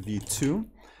be v2.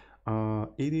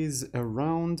 It is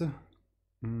around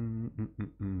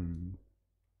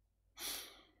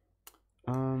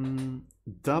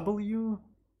w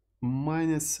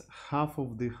minus half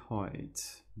of the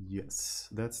height. Yes,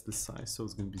 that's the size. So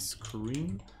it's going to be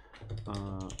screen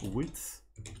width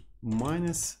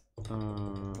minus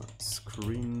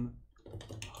screen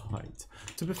height.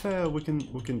 To be fair, we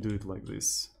can do it like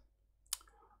this.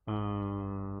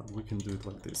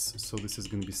 So this is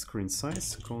going to be screen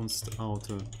size, const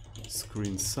auto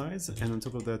screen size, and on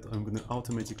top of that, I'm going to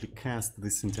automatically cast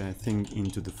this entire thing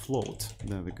into the float.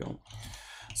 There we go.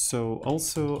 So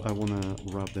also I want to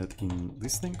wrap that in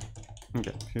this thing.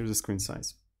 Okay, here's the screen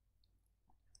size.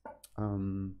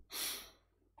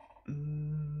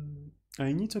 I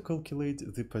need to calculate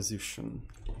the position.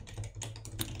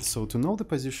 So to know the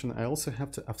position, I also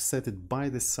have to offset it by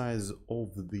the size of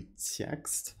the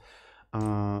text.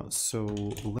 So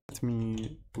let me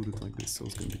put it like this. So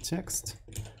it's going to be text,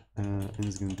 and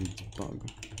it's going to be debug.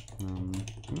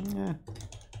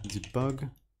 Debug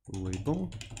label.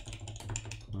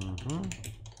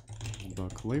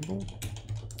 Debug label.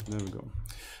 There we go.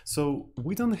 So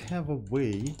we don't have a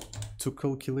way to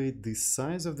calculate the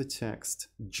size of the text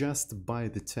just by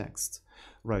the text.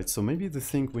 Right, so maybe the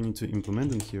thing we need to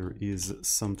implement in here is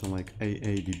something like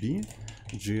AABB,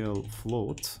 GL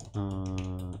float,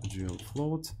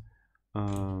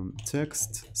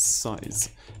 text size.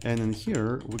 And in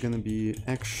here, we're going to be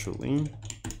actually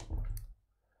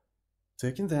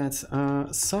taking that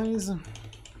size.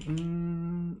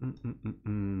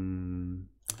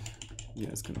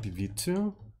 Yeah, it's going to be V2.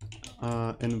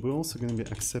 And we're also going to be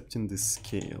accepting the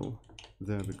scale.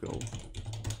 There we go.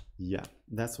 Yeah,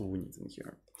 that's what we need in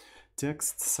here.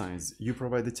 Text size. You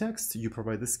provide the text, you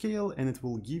provide the scale, and it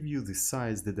will give you the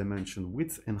size, the dimension,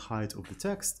 width, and height of the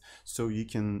text, so you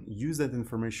can use that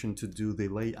information to do the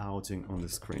layouting on the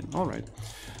screen. All right,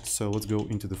 so let's go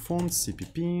into the font,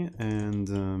 CPP, and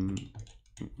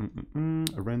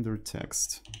render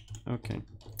text. Okay,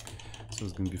 so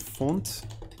it's going to be font.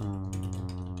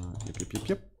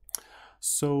 Yep.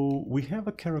 So we have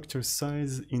a character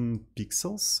size in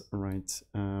pixels, right?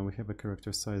 We have a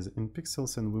character size in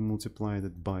pixels, and we multiplied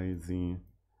it by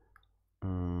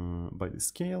the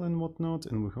scale and whatnot.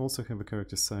 And we also have a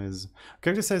character size.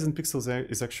 Character size in pixels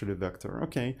is actually a vector.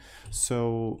 Okay, so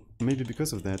maybe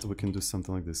because of that, we can do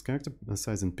something like this. Character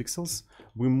size in pixels.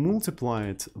 We multiply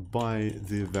it by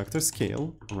the vector scale,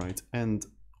 right? And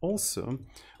also,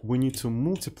 we need to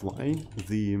multiply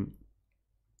the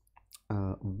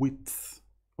width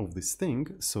of this thing,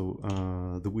 so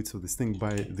the width of this thing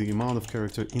by the amount of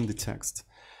character in the text.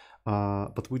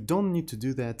 But we don't need to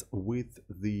do that with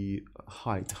the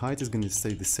height. Height is going to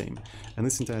stay the same, and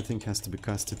this entire thing has to be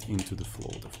casted into the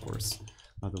float, of course.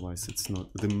 Otherwise, it's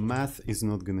not. The math is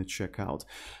not going to check out.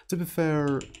 To be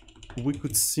fair, we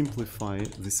could simplify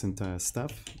this entire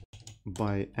stuff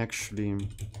by actually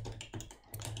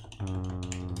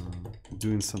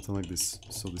doing something like this.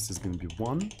 So this is going to be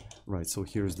 1, right? So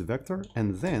here's the vector,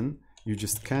 and then you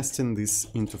just cast in this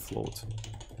into float.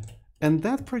 And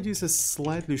that produces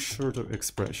slightly shorter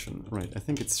expression, right? I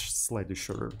think it's slightly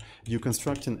shorter. You're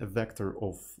constructing a vector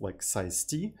of like size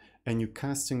t, and you're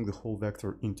casting the whole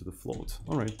vector into the float.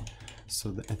 All right,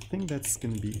 so I think that's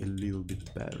going to be a little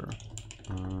bit better.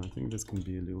 I'm going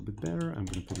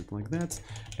to put it like that,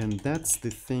 and that's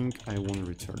the thing I want to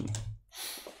return.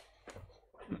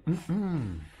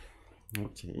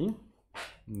 Okay,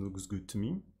 looks good to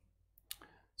me.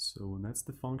 So that's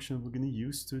the function we're going to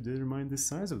use to determine the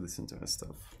size of this entire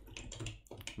stuff.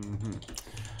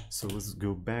 So let's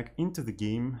go back into the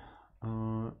game.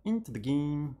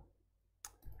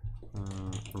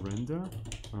 Render.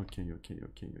 Okay.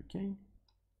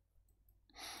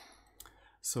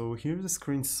 So here's the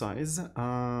screen size.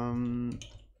 Debug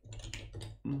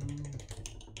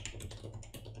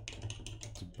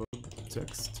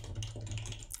text.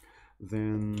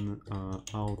 Then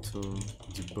auto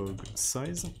debug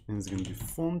size, and it's going to be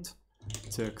font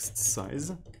text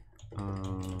size,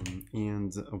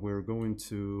 and we're going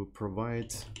to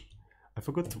provide, I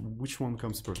forgot which one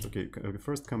comes first. Okay,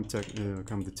 first come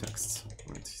the text,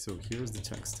 right? So here's the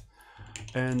text,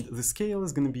 and the scale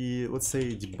is going to be, let's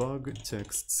say, debug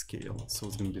text scale. So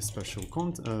it's going to be a special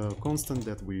constant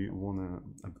that we want to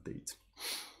update.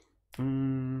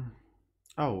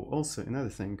 Oh, also another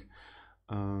thing.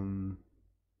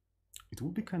 It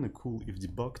would be kind of cool if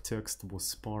debug text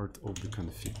was part of the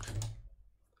config.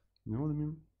 You know what I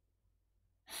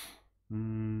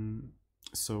mean?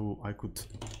 So I could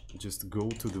just go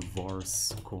to the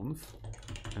vars conf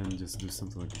and just do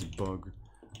something like debug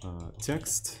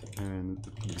text, and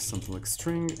it could be something like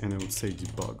string, and I would say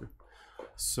debug.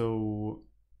 So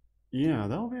yeah,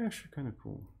 that would be actually kind of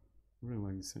cool. I really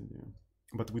like this idea.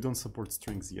 But we don't support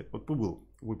strings yet, but we will.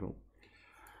 We will.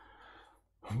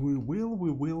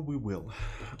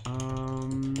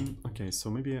 Okay, so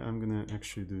maybe I'm gonna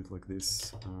actually do it like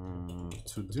this.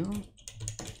 To do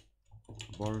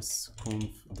vars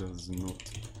conf does not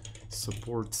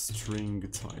support string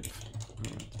type.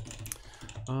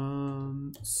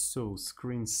 Alright. So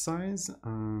screen size.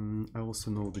 I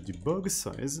also know the debug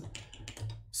size.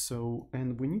 So,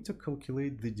 and we need to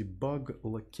calculate the debug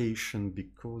location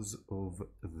because of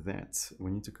that. It's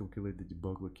going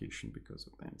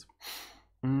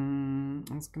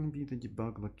to be the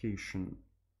debug location.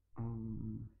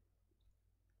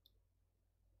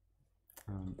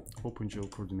 OpenGL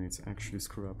coordinates actually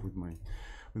screw up with my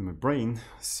brain,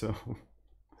 so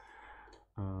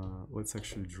let's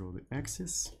actually draw the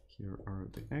axis. Here are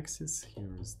the axes.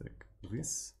 Here is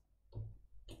this.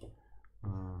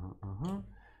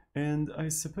 And I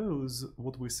suppose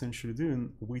what we're essentially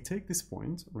doing, we take this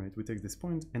point, right? We take this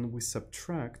point and we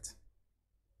subtract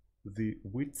the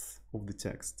width of the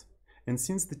text. And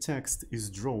since the text is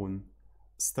drawn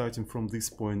starting from this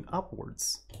point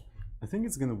upwards, I think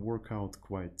it's going to work out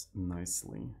quite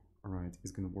nicely. All right,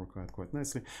 it's going to work out quite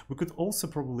nicely. We could also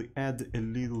probably add a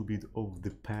little bit of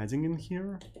the padding in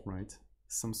here, right?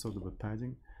 Some sort of a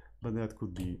padding, but that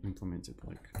could be implemented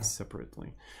like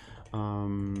separately. All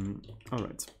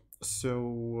right,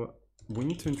 so we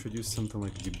need to introduce something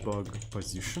like debug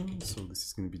position. So this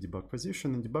is going to be debug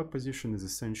position, and debug position is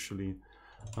essentially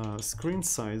screen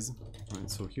size. Right,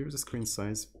 so here's the screen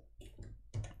size.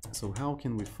 So how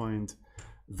can we find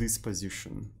this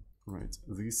position, right?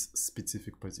 This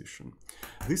specific position.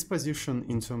 This position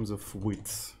in terms of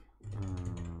width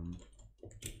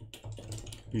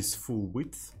is full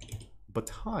width, but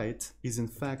height is in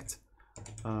fact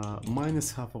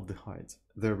minus half of the height.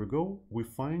 There we go. We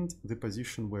find the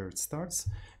position where it starts,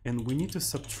 and we need to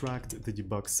subtract the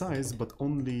debug size, but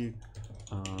only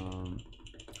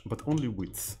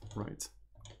width, right?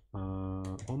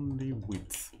 Only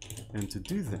width. And to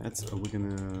do that, we're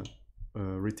gonna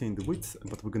retain the width,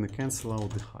 but we're gonna cancel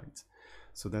out the height.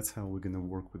 So that's how we're gonna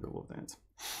work with all of that.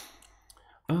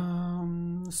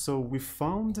 So we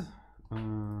found,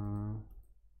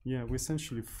 yeah, we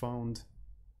essentially found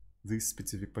this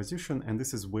specific position, and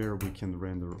this is where we can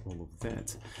render all of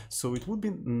that. So it would be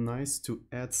nice to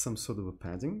add some sort of a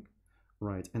padding,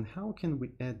 right? And how can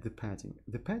we add the padding?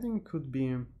 The padding could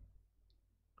be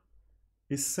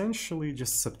essentially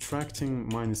just subtracting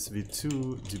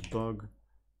 -v2 debug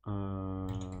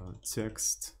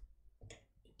text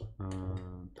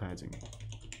padding.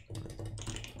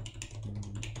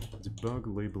 Debug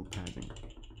label padding.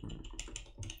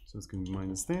 So it's going to be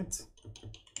minus that,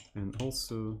 and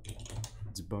also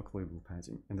debug label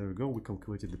padding. And there we go, we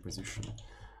calculated the position.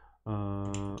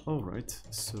 All right,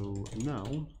 so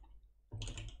now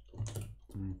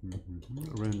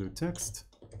render text,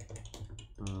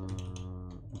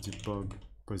 debug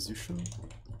position.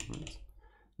 Right.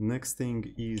 Next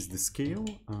thing is the scale,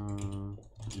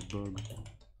 debug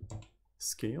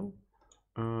scale,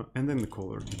 and then the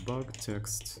color, debug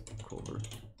text color.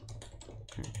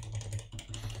 Okay.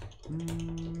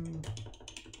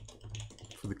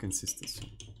 For the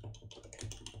consistency.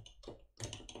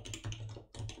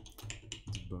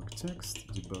 Debug text,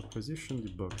 debug position,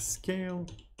 debug scale,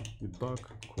 debug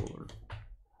color.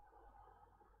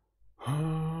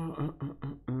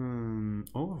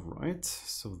 All right,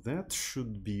 so that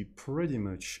should be pretty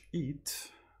much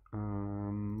it.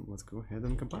 Let's go ahead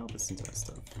and compile this entire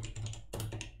stuff.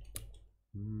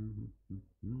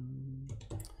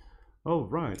 All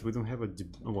right, we don't have a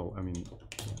well, I mean,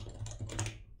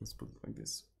 let's put it like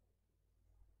this.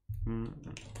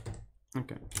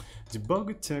 Okay,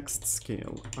 debug text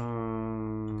scale.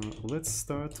 Let's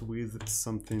start with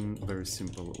something very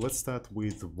simple. Let's start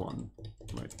with 1.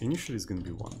 Right, initially it's going to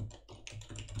be 1.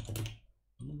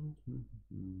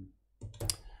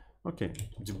 Okay,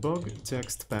 debug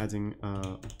text padding.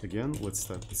 Again, let's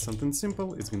start with something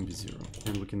simple. It's going to be 0,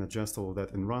 and we can adjust all of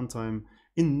that in runtime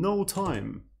in no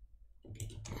time.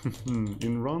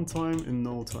 In runtime in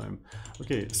no time.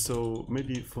 Okay, so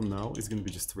maybe for now it's going to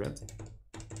be just red.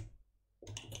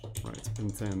 Right, and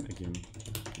then again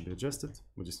can be adjusted.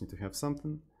 We just need to have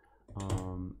something.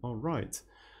 All right,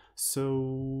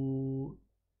 so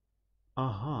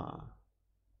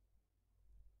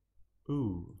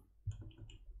ooh,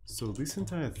 so this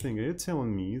entire thing, are you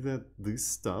telling me that this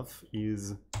stuff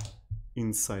is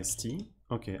in size t?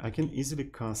 Okay, I can easily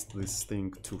cast this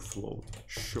thing to float.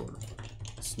 Sure,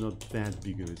 it's not that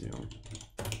big of a deal.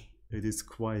 It is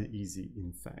quite easy,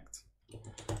 in fact.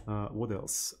 What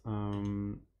else?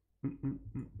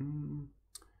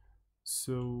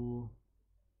 So,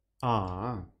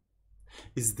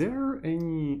 is there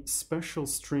any special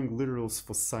string literals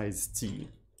for size t?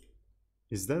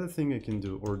 Is that a thing I can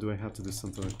do, or do I have to do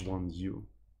something like 1u?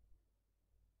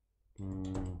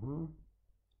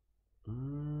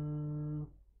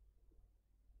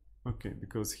 Okay,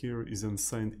 because here is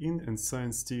unsigned in and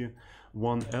signs t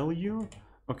 1lu.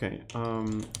 Okay,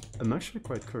 I'm actually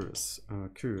quite curious.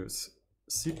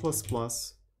 C++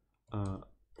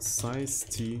 size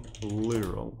t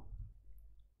literal.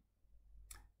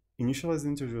 Initialize the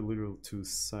integer literal to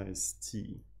size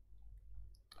t.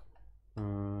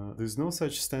 There's no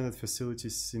such standard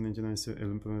facilities.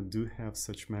 C99 do have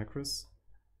such macros.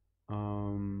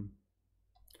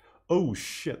 Oh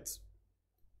shit.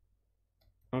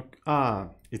 Okay.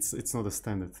 It's not a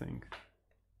standard thing.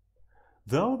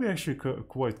 That would be actually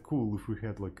quite cool if we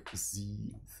had like a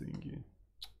Z thingy.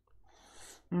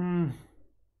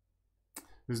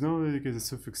 There's no dedicated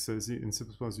suffix Z in C++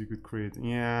 you could create.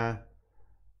 Yeah.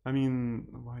 I mean,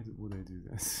 why would I do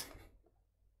this?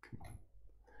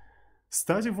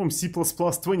 Starting from C++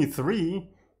 23.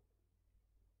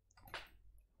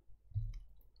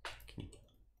 Okay.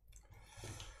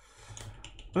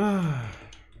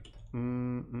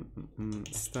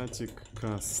 Static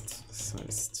cast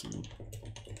size t.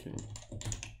 Okay,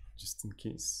 just in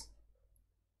case.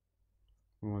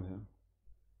 Whatever.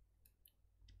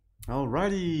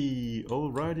 Alrighty.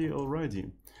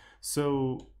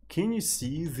 So, can you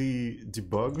see the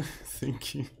debug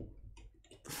thingy?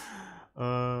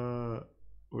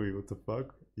 Wait, what the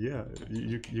fuck? Yeah,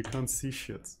 you can't see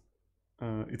shit.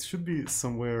 It should be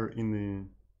somewhere in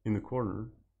the corner,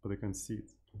 but I can't see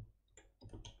it.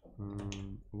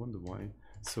 I wonder why.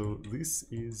 So this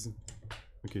is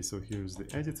okay. So here's the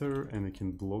editor, and I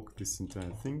can block this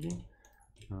entire thingy,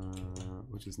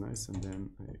 which is nice. And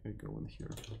then I go in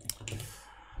here.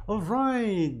 All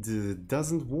right,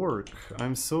 doesn't work.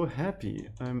 I'm so happy.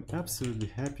 I'm absolutely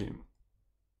happy.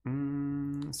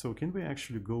 So can we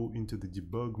actually go into the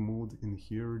debug mode in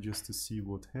here just to see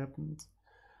what happened?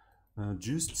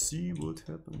 Just see what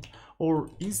happened. Or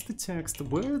is the text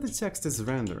where the text is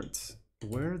rendered?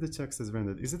 Where the text is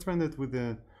rendered? Is it rendered with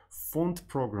the font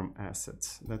program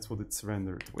asset? That's what it's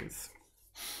rendered with.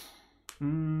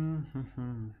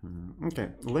 Okay,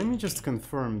 let me just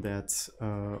confirm that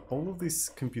all of these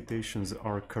computations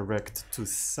are correct to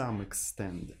some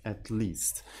extent, at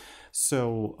least.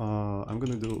 So I'm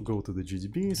going to go to the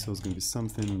GDB, so it's going to be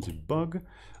something debug,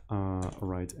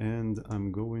 right, and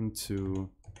I'm going to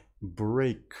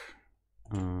break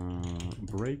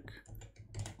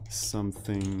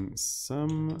something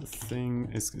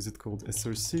is it called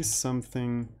src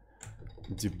something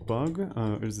debug,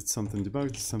 or is it something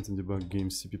debug game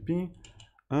cpp?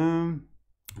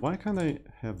 Why can't I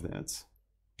have that?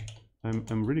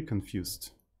 I'm really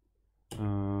confused.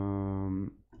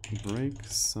 Break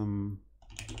some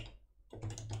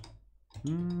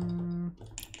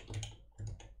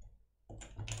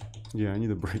yeah, I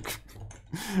need a break.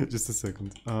 Just a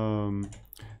second.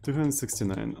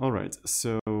 269. All right,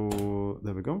 so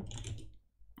there we go.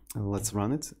 Let's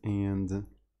run it, and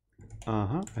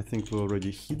I think we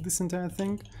already hit this entire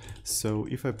thing. So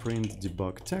if I print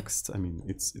debug text, I mean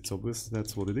it's obvious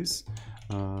that's what it is.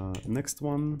 Next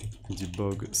one,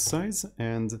 debug size,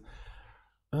 and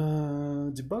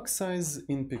debug size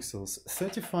in pixels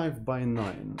 35 by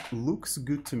 9 looks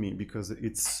good to me because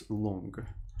it's long.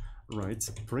 Right,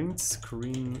 print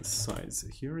screen size.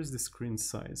 Here is the screen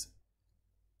size.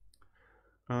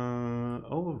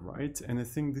 All right, and I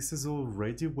think this is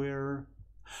already where.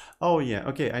 Oh yeah,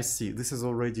 okay, I see. This is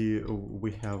already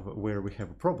where we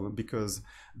have a problem, because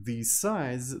the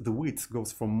size, the width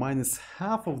goes from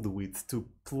 -half of the width to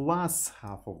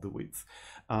 +half of the width.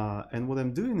 And what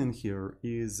I'm doing in here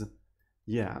is,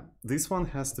 yeah, this one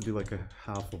has to be like a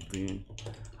half of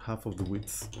the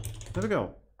width. There we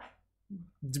go.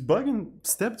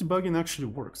 Step debugging actually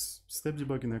works. Step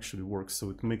debugging actually works, so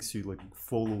it makes you like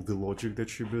follow the logic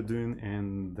that you're doing,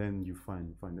 and then you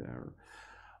find the error.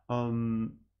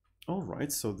 All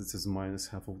right, so this is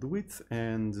 -half of the width,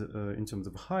 and in terms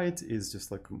of height is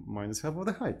just like -half of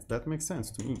the height. That makes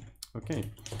sense to me.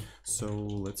 Okay, so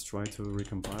let's try to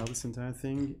recompile this entire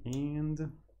thing,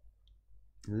 and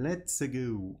let's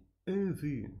go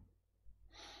over.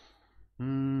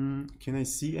 Can I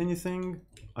see anything?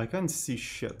 I can't see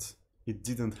shit. It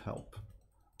didn't help.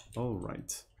 All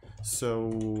right. So,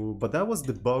 but that was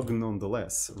the bug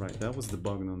nonetheless, right? That was the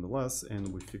bug nonetheless,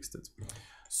 and we fixed it.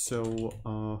 So,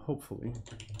 hopefully,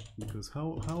 because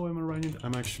how am I running it?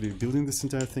 I'm actually building this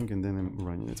entire thing and then I'm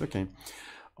running it. Okay.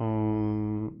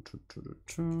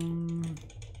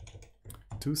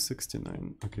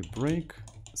 269. Okay, break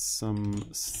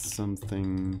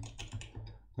something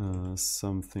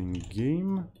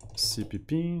game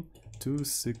cpp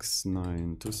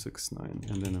 269,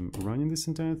 and then I'm running this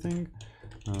entire thing.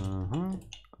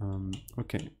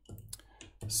 Okay,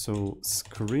 so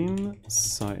screen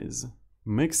size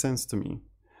makes sense to me.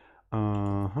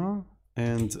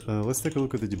 And let's take a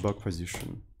look at the debug position.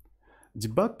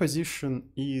 Debug position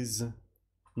is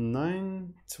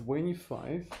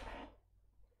 925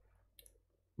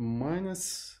 minus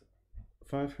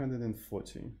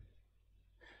 540.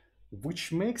 Which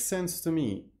makes sense to me.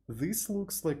 This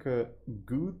looks like a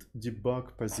good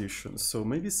debug position, so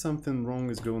maybe something wrong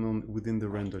is going on within the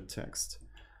render text.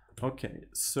 Okay,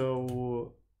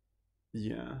 so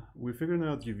yeah, we figured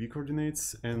out UV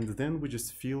coordinates, and then we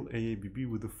just fill AABB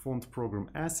with the font program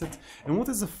asset. And what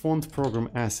is a font program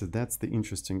asset? That's the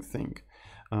interesting thing.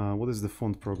 What is the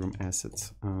font program asset?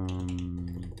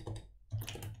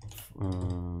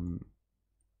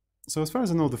 So as far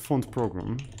as I know, the font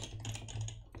program,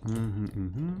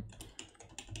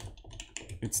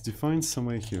 it's defined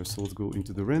somewhere here. So let's go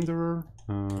into the renderer.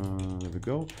 There we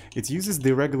go. It uses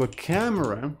the regular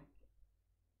camera.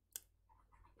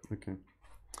 Okay.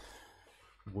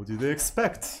 What do they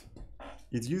expect?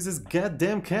 It uses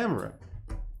goddamn camera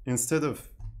instead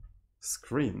of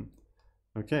screen.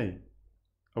 Okay.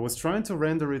 I was trying to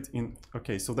render it in.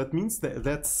 Okay, so that means that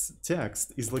that's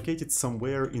text is located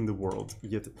somewhere in the world.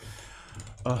 Yet,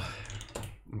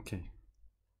 okay.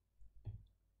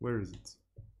 Where is it?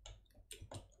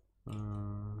 I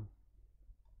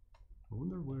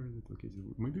wonder where is it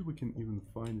located. Maybe we can even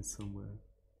find it somewhere.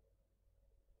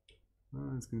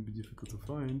 It's going to be difficult to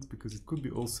find because it could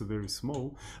be also very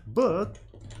small, but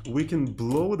we can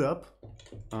blow it up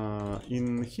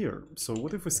in here. So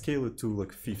what if we scale it to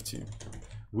like 50?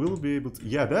 We'll be able to,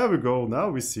 yeah, there we go. Now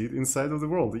we see it inside of the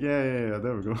world. Yeah,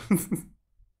 there we go.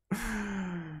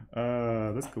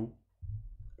 That's cool.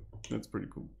 That's pretty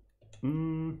cool.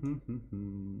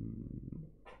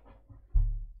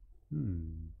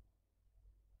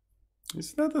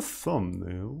 Is that a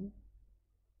thumbnail?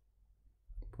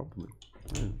 Probably.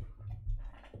 Yeah.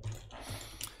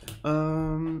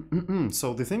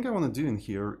 So the thing I want to do in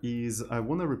here is I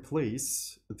want to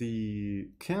replace the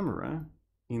camera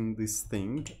in this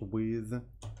thing with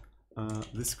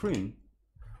the screen,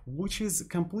 which is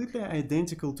completely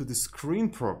identical to the screen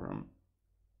program.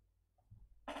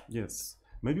 Yes,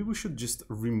 maybe we should just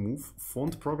remove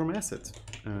font program asset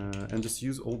and just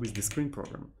use always the screen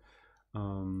program.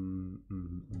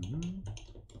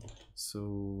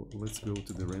 So let's go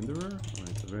to the renderer,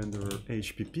 right, renderer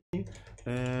HPP,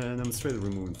 and I'm straight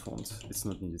removing font. It's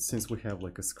not needed. Since we have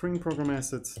like a screen program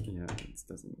asset, yeah, it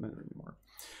doesn't matter anymore.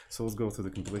 So let's go to the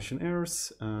compilation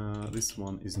errors. This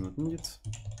one is not needed.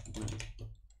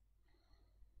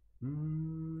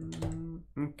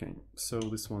 Okay, so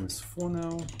this one is 4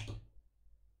 now.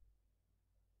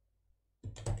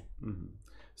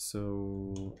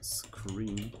 So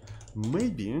screen,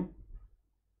 maybe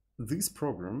this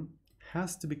program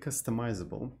has to be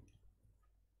customizable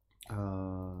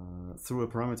through a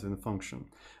parameter in a function,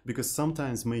 because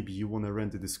sometimes maybe you want to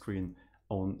render the screen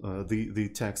on the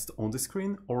text on the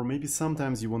screen, or maybe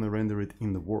sometimes you want to render it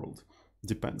in the world.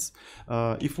 Depends.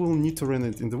 If we'll need to render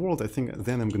it in the world, I think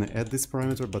then I'm going to add this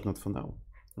parameter, but not for now.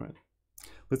 Right?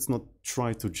 Let's not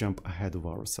try to jump ahead of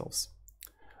ourselves.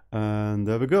 And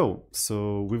there we go.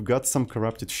 So we've got some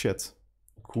corrupted shit.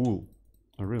 Cool.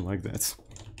 I really like that.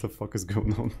 What the fuck is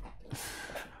going on?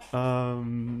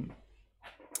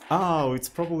 Oh, it's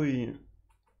probably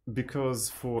because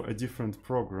for a different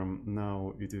program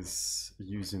now it is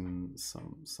using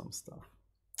some stuff.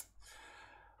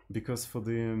 Because for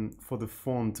the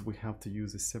font we have to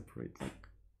use a separate like.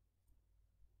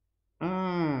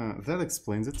 That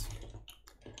explains it.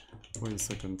 Wait a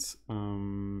second.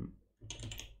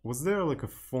 Was there like a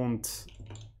font?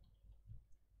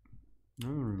 I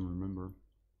don't really remember.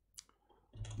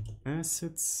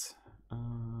 Assets,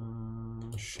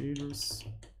 shaders,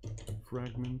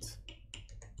 fragment,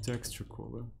 texture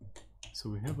color. So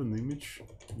we have an image,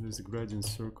 there's a gradient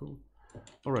circle.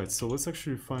 Alright, so let's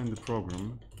actually find the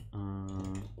program.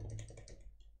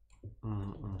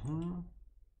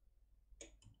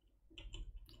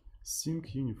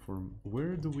 Sync uniform.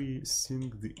 Where do we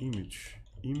sync the image?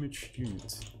 Image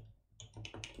unit.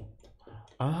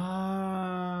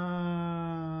 Ah,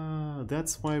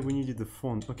 that's why we needed the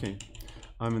font. Okay,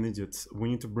 I'm an idiot. We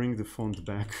need to bring the font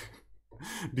back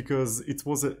because it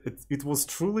was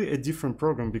truly a different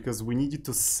program, because we needed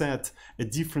to set a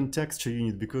different texture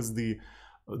unit, because the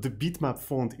bitmap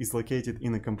font is located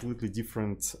in a completely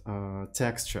different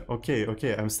texture. Okay,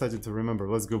 I'm starting to remember.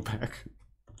 Let's go back.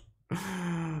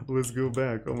 Let's go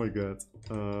back. Oh my god.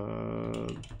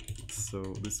 So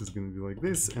this is gonna be like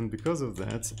this, and because of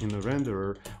that, in the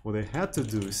renderer, what I had to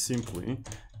do simply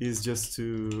is just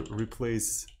to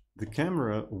replace the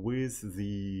camera with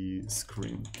the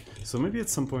screen. So maybe at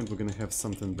some point we're gonna have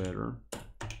something better.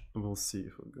 We'll see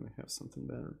if we're gonna have something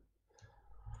better.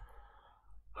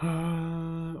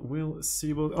 We'll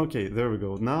see. Well, okay, there we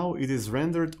go. Now it is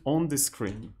rendered on the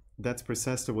screen. That's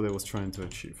precisely what I was trying to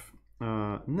achieve.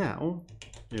 Now,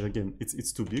 yeah, again,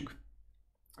 it's too big.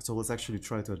 So let's actually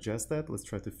try to adjust that. Let's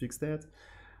try to fix that.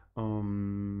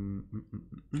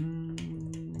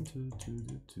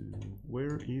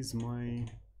 Where is my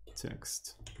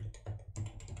text?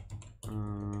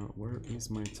 Where is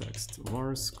my text?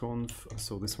 Vars conf.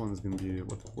 So this one is going to be,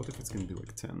 what if it's going to be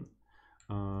like 10?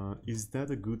 Is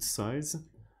that a good size?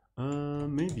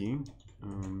 Maybe.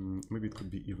 Maybe it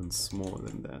could be even smaller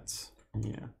than that.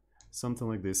 Yeah. Something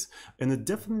like this, and it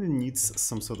definitely needs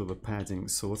some sort of a padding,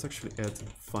 so let's actually add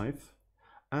 5.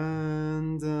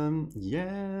 And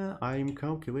yeah, I'm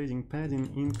calculating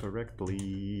padding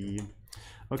incorrectly.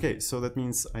 Okay, so that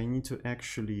means I need to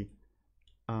actually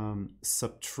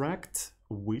subtract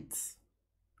width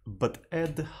but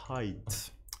add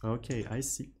height. Okay, I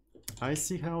see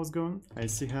how it's going.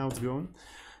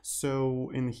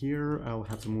 So in here I'll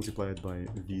have to multiply it by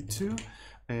v2,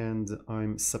 and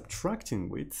I'm subtracting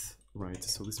width. Right,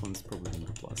 so this one is probably going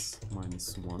to be plus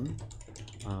 -1,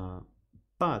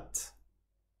 but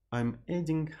I'm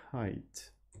adding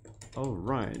height. All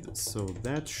right, so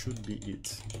that should be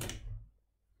it.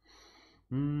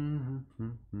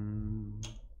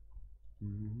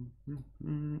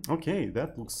 Okay,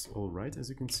 that looks all right, as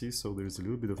you can see. So there's a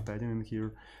little bit of padding in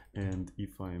here, and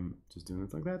if I'm just doing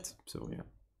it like that, so yeah,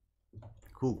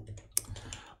 cool.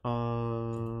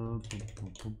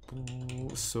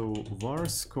 So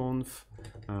vars conf,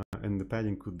 and the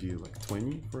padding could be like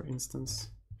 20, for instance.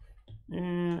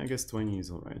 Yeah, I guess 20 is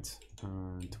all right.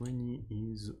 20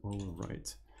 is all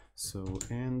right. So,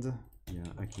 and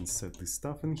yeah, I can set this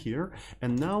stuff in here.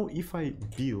 And now if I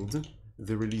build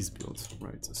the release build,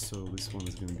 right? So this one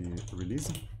is going to be release.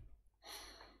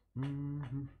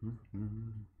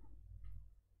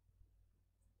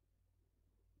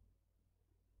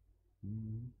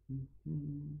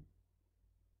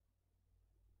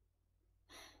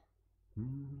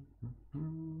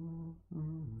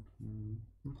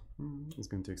 It's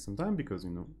going to take some time because,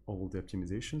 you know, all the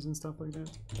optimizations and stuff like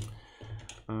that.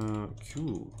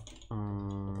 Cool.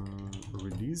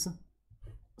 Release.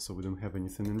 so we don't have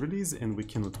anything in release, and we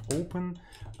cannot open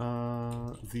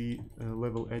the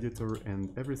level editor,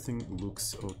 and everything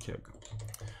looks okay.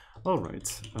 All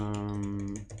right.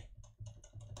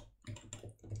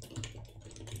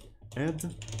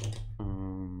 Add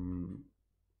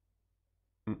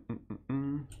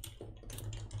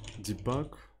debug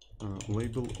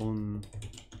label on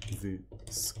the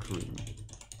screen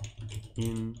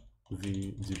in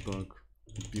the debug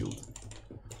build.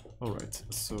 All right,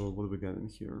 so what do we got in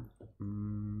here?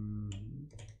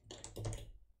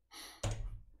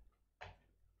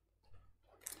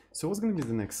 So what's going to be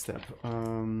the next step?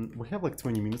 We have like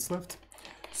 20 minutes left.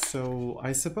 So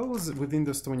I suppose within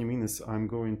those 20 minutes, I'm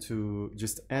going to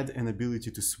just add an ability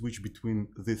to switch between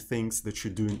the things that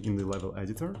you're doing in the level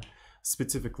editor.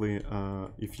 Specifically,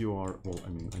 if you are, well, I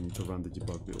mean, I need to run the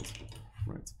debug build,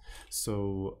 right?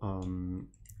 So,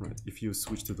 right, if you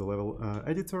switch to the level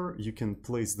editor, you can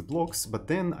place the blocks, but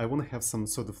then I want to have some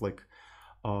sort of like,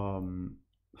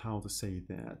 how to say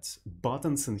that,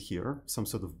 buttons in here, some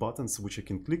sort of buttons which I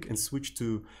can click and switch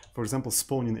to, for example,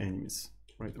 spawning enemies.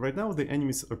 Right now the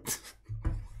enemies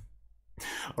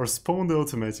are spawned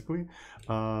automatically,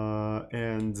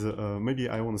 and maybe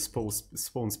I want to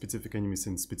spawn specific enemies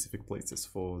in specific places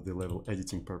for the level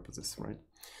editing purposes, right?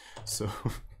 So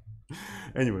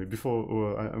anyway,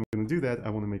 before I'm going to do that,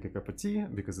 I want to make a cup of tea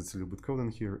because it's a little bit cold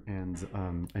in here, and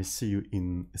I see you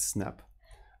in a snap.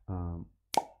 All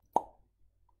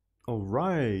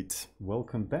right,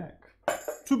 welcome back.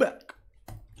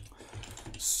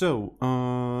 So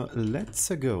let's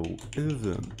go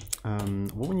over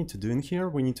what we need to do in here.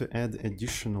 We need to add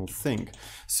additional thing.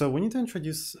 So we need to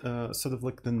introduce sort of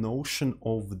like the notion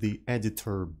of the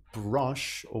editor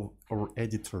brush or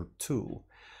editor tool.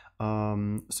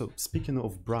 So speaking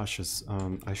of brushes,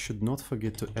 I should not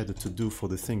forget to add a to-do for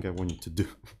the thing I wanted to do.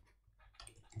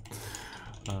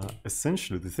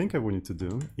 Essentially, the thing I wanted to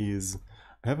do is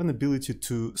have an ability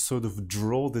to sort of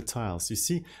draw the tiles. You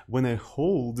see, when I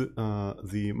hold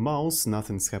the mouse,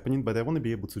 nothing's happening, but I want to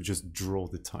be able to just draw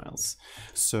the tiles.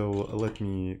 So let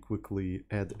me quickly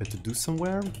add a to-do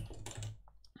somewhere.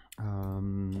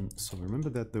 So remember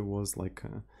that there was like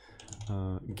a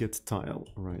get tile,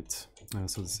 right?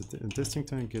 So this is a testing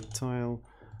time, get tile.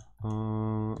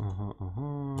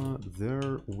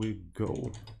 There we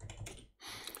go.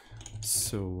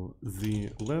 So the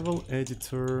level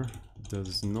editor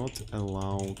does not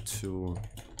allow to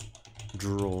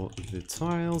draw the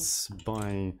tiles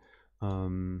by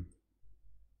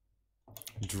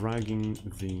dragging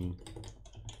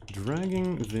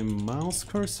the mouse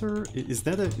cursor. Is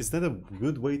that a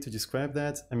good way to describe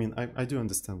that? I mean, I do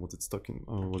understand what it's talking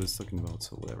about,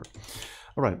 so whatever.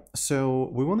 All right, so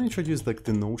we want to introduce like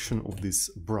the notion of these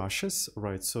brushes,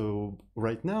 right? So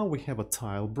right now we have a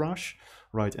tile brush,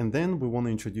 right? And then we want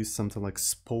to introduce something like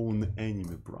spawn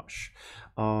enemy brush.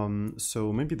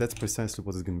 So maybe that's precisely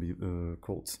what it's going to be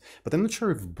called. But I'm not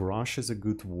sure if brush is a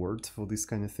good word for this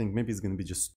kind of thing. Maybe it's going to be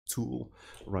just tool,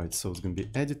 right? So it's going to be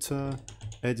editor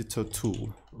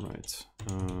tool, right?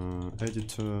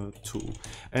 Editor tool.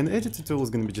 And editor tool is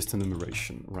going to be just an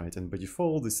enumeration, right? And by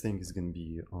default, this thing is going to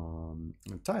be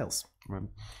tiles, right?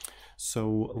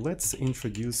 So let's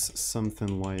introduce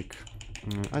something like,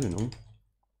 I don't know,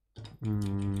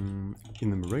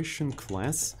 enumeration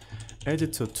class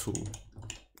editor tool.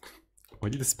 Why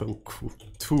did I spell cool?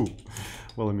 Tool.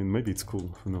 Well, I mean, maybe it's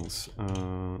cool, who knows.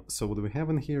 So what we have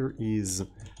in here is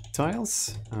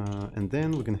tiles, and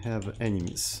then we're gonna have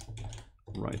enemies.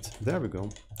 Right, there we go.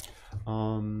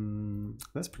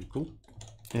 That's pretty cool.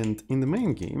 And in the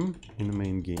main game,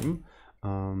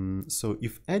 so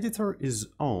if editor is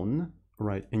on,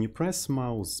 right, and you press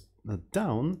mouse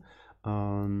down,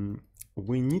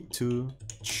 we need to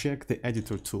check the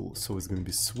editor tool. So it's going to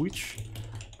be switch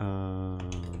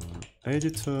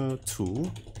editor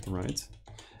tool, right?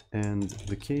 And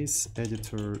the case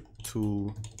editor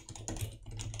tool,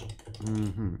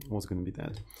 what's going to be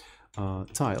that?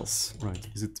 Tiles, right?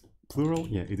 Is it plural?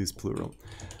 Yeah, it is plural.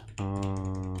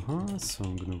 So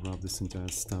I'm gonna rub this entire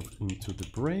stuff into the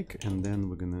break, and then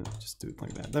we're gonna just do it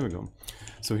like that. There we go.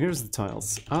 So here's the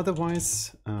tiles.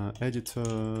 Otherwise,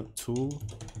 editor tool,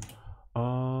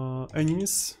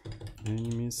 enemies,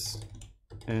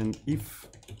 and if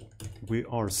we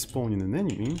are spawning an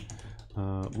enemy,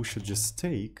 we should just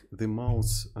take the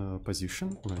mouse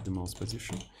position, right? The mouse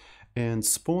position, and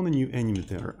spawn a new enemy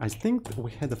there. I think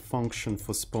we had a function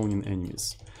for spawning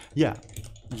enemies. Yeah,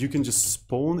 you can just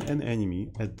spawn an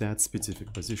enemy at that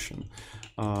specific position.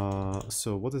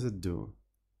 So what does it do?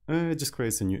 It just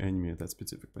creates a new enemy at that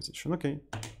specific position. Okay,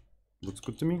 looks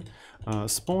good to me.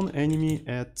 Spawn enemy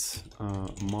at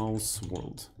mouse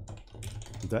world.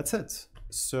 That's it.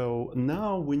 So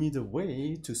now we need a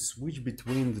way to switch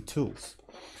between the tools.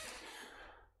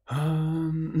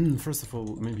 First of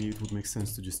all, maybe it would make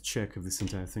sense to just check if this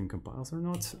entire thing compiles or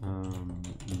not.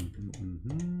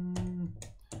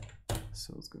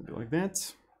 So it's going to be like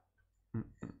that.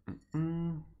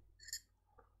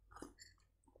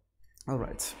 All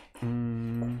right,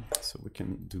 so we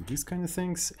can do these kind of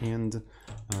things, and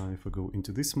if I go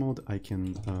into this mode, I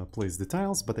can place the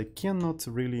tiles, but I cannot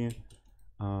really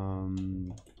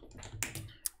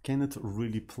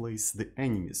place the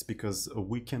enemies because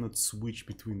we cannot switch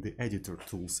between the editor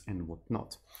tools and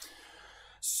whatnot.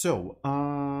 So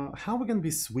how we're gonna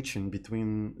be switching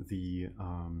between the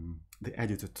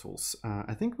editor tools?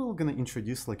 I think we're gonna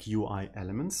introduce like UI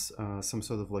elements, some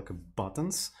sort of like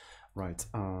buttons, right?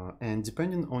 And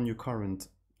depending on your current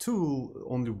tool,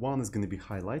 only one is going to be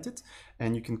highlighted,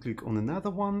 and you can click on another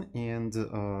one, and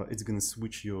it's going to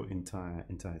switch your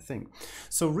entire thing.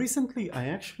 So recently, I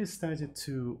actually started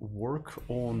to work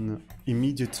on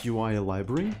immediate UI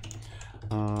library.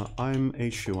 I'm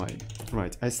HUI,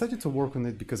 right? I started to work on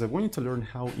it because I wanted to learn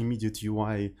how immediate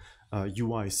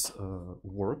UIs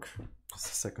work. Just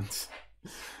a second.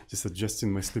 Just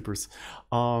adjusting my slippers.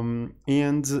 And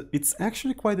it's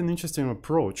actually quite an interesting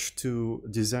approach to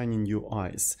designing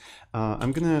UIs.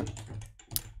 I'm gonna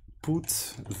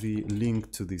put the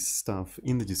link to this stuff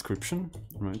in the description,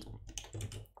 right?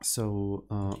 So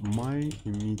my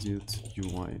immediate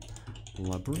UI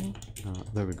library,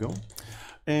 there we go.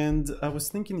 And I was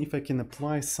thinking if I can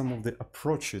apply some of the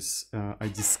approaches I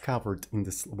discovered in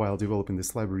this while developing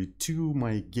this library to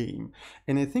my game,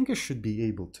 and I think I should be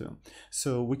able to.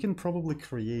 So we can probably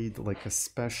create like a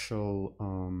special,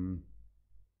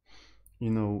 you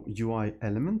know, UI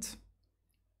element,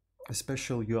 a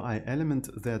special UI element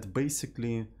that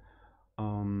basically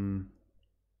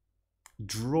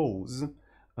draws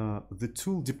the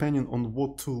tool depending on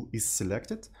what tool is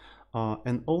selected.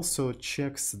 And also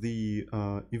checks the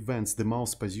events, the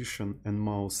mouse position and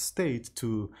mouse state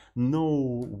to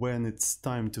know when it's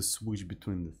time to switch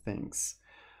between the things.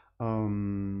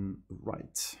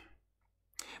 Right.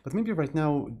 But maybe right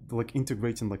now, like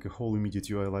integrating like a whole immediate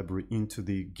UI library into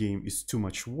the game is too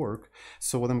much work.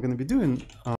 So what I'm going to be doing,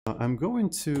 I'm going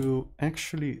to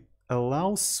actually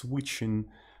allow switching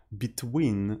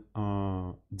between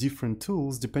different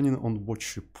tools depending on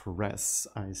what you press,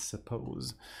 I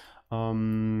suppose.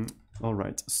 All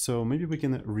right, so maybe we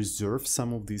can reserve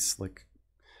some of these like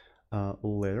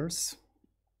layers.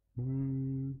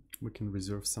 We can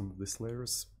reserve some of these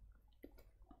layers.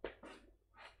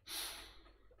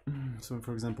 So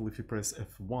for example, if you press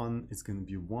F1, it's going to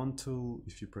be one tool.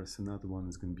 If you press another one,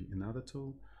 it's going to be another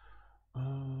tool.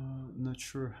 Not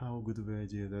sure how good of an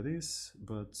idea that is,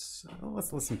 but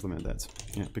let's implement that.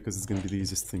 Yeah, because it's going to be the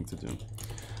easiest thing to do.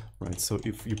 Right, so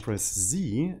if you press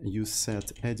Z, you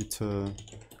set editor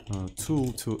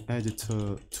tool to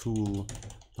editor tool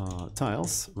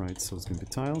tiles, right? So it's going to be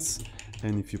tiles.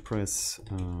 And if you press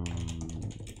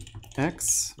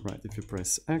X, right? If you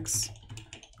press X,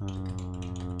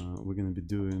 we're going to be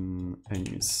doing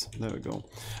enemies. There we go.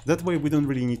 That way we don't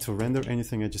really need to render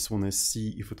anything. I just want to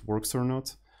see if it works or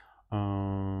not.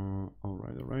 All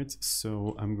right.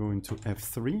 So I'm going to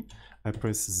F3. I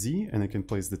press Z and I can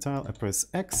place the tile. I press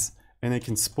X and I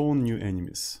can spawn new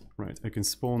enemies. Right, I can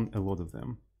spawn a lot of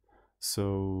them.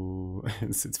 So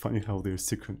it's funny how they're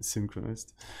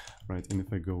synchronized. Right, and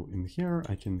if I go in here,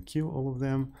 I can kill all of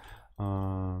them.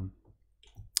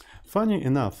 Funny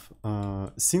enough,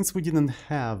 since we didn't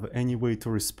have any way to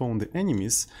respawn the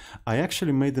enemies, I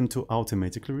actually made them to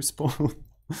automatically respawn.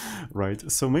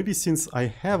 Right, so maybe since I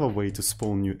have a way to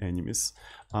spawn new enemies,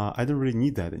 I don't really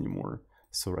need that anymore.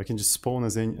 So I can just spawn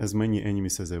as many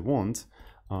enemies as I want,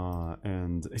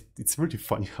 and it's really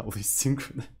funny how they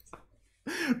synchronize.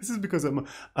 This is because I'm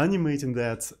animating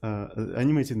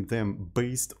them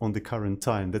based on the current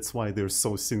time. That's why they're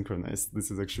so synchronized.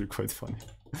 This is actually quite funny.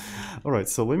 All right,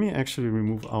 so let me actually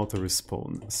remove auto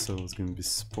respawn. So it's going to be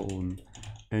spawn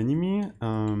enemy.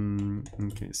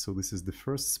 Okay, so this is the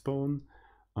first spawn.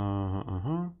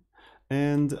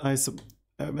 And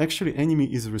actually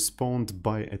enemy is respawned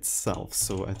by itself.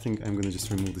 So I think I'm going to just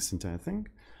remove this entire thing,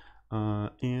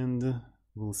 and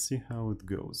we'll see how it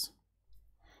goes.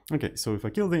 Okay, so if I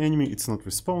kill the enemy, it's not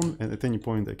respawn, and at any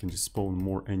point I can just spawn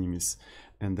more enemies,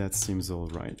 and that seems all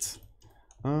right.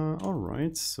 All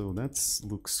right, so that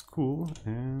looks cool,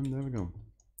 and there we go.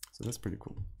 So that's pretty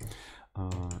cool.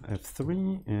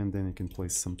 F3, and then I can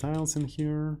place some tiles in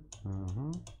here.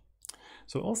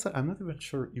 So also, I'm not even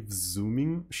sure if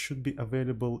zooming should be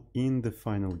available in the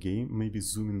final game. Maybe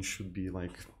zooming should be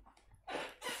like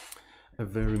a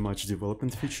very much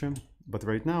development feature. But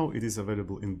right now it is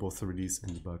available in both release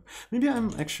and debug. Maybe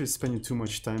I'm actually spending too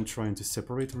much time trying to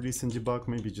separate release and debug.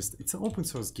 Maybe just, it's an open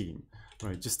source game,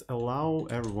 right? Just allow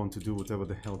everyone to do whatever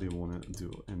the hell they want to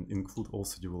do and include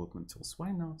also development tools.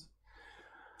 Why not?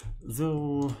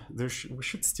 Though we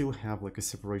should still have like a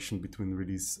separation between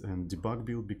release and debug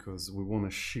build, because we want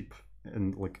to ship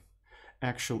and like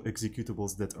actual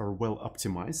executables that are well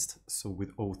optimized, so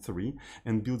with O3,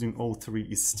 and building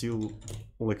O3 is still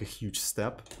like a huge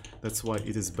step. That's why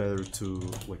it is better to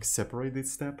like separate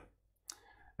this step,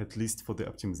 at least for the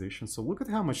optimization. So look at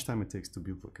how much time it takes to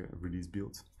build like a release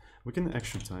build. We can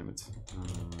actually time it.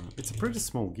 It's a pretty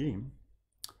small game,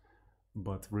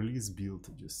 but release build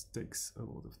just takes a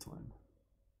lot of time.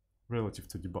 Relative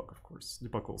to debug, of course.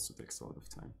 Debug also takes a lot of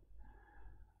time.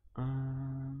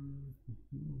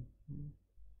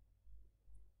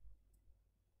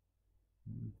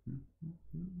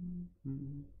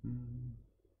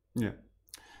 Yeah,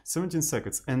 17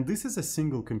 seconds, and this is a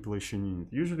single compilation unit.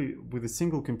 Usually with a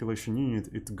single compilation unit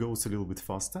it goes a little bit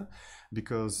faster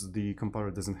because the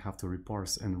compiler doesn't have to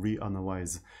reparse and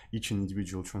reanalyze each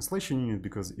individual translation unit,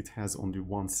 because it has only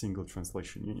one single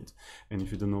translation unit. And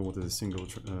if you don't know what is a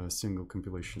single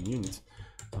compilation unit,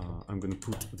 I'm going to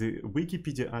put the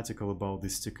Wikipedia article about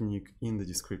this technique in the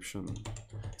description.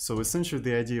 So essentially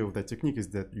the idea of that technique is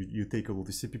that you take all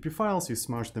the CPP files, you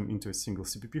smash them into a single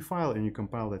CPP file, and you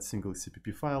compile that single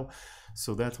CPP file.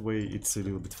 So that way it's a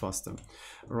little bit faster.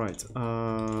 Right,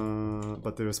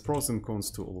 but there's pros and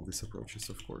cons to all of these approaches,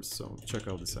 of course. So check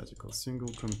out this article, single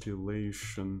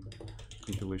compilation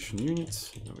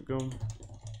unit. There we go.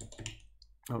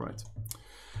 All right.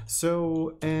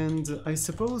 So, and I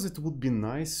suppose it would be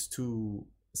nice to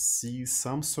see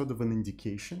some sort of an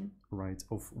indication, right,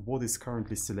 of what is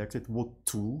currently selected, what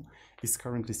tool is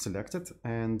currently selected,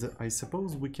 and I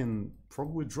suppose we can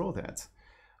probably draw that,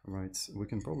 right? We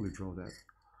can probably draw that.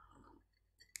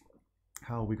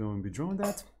 How are we going to be drawing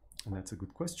that? And that's a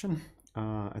good question.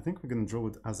 I think we're going to draw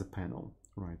it as a panel,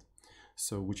 right?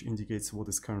 So, which indicates what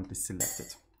is currently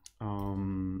selected. All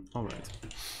right.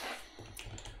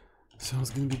 So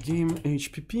it's going to be game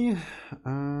HPP.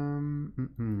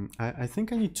 I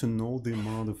think I need to know the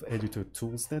amount of editor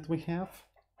tools that we have.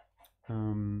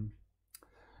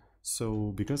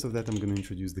 So because of that, I'm going to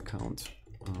introduce the count.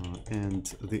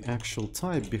 And the actual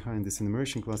type behind this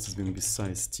enumeration class is going to be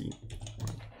size t.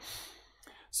 Right.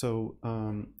 So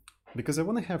because I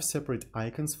want to have separate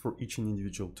icons for each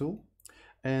individual tool,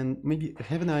 and maybe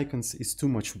having icons is too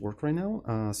much work right now.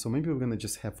 So maybe we're going to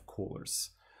just have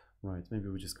colors. Right, maybe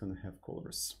we're just gonna have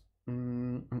colors.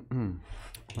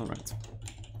 All right.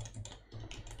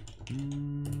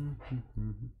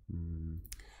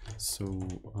 So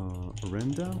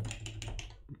render.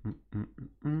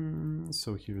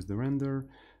 So here's the render.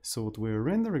 So what we're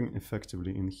rendering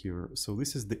effectively in here. So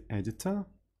this is the editor.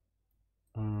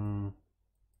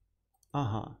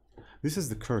 This is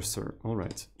the cursor. All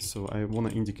right. So I want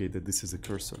to indicate that this is a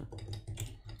cursor.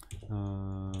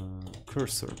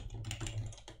 Cursor.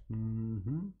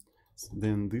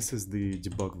 Then this is the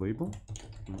debug label.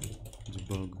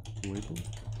 Debug label.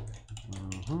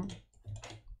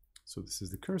 So this is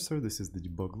the cursor, this is the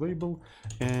debug label,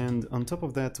 and on top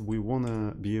of that we want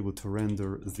to be able to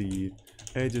render the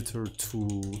editor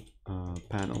tool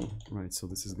panel, right? So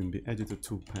this is going to be editor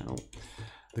tool panel.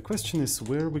 The question is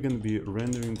where we're going to be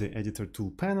rendering the editor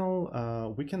tool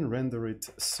panel. We can render it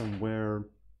somewhere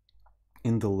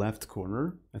in the left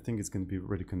corner. I think it's going to be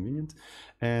really convenient,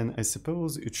 and I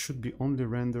suppose it should be only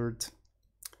rendered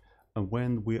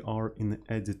when we are in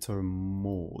editor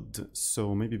mode.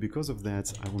 So maybe because of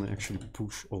that I want to actually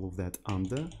push all of that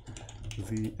under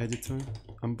the editor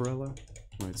umbrella,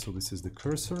 right? So this is the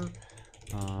cursor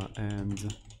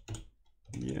and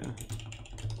yeah,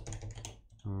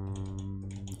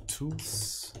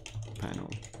 tools panel,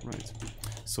 right?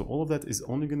 So all of that is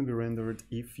only going to be rendered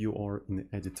if you are in the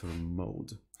editor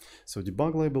mode. So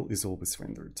debug label is always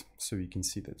rendered, so you can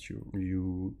see that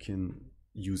you can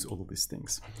use all of these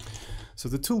things. So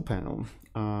the tool panel.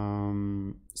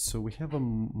 So we have a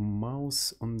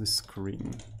mouse on the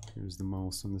screen. Here's the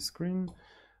mouse on the screen.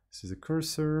 This is a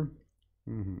cursor.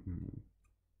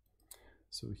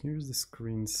 So here's the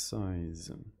screen size.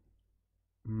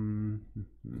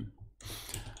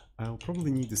 I'll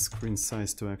probably need the screen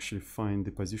size to actually find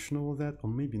the position of all that, or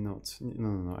maybe not.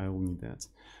 No, I will need that.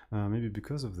 Maybe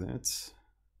because of that.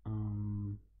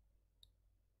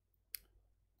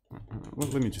 Well,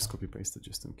 let me just copy paste it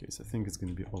just in case. I think it's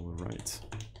going to be all right.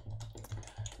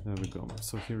 There we go.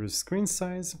 So here is screen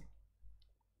size,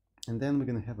 and then we're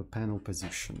going to have a panel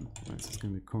position. Right, so it's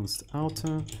going to be const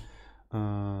outer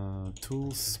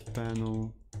tools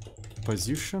panel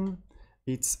position,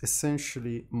 it's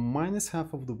essentially minus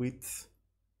half of the width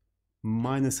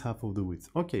minus half of the width.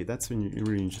 Okay, that's really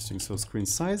interesting. So screen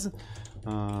size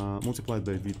multiplied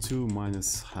by v2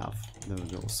 minus half. There we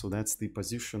go. So that's the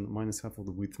position, minus half of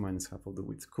the width minus half of the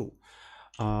width. Cool.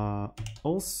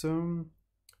 Also,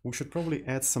 we should probably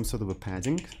add some sort of a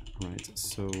padding, right?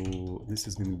 So this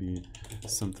is going to be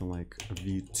something like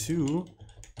v2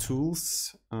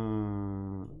 tools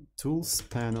tools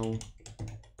panel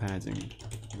padding.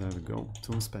 There we go.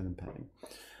 Tools panel padding.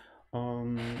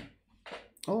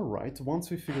 All right, once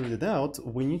we figured it out,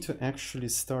 we need to actually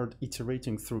start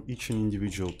iterating through each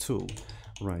individual tool,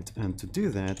 right? And to do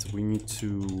that, we need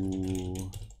to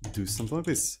do something like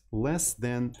this: less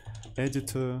than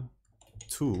editor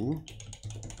tool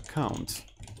count,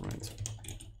 right?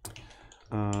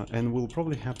 And we'll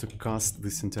probably have to cast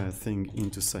this entire thing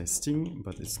into size t,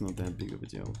 but it's not that big of a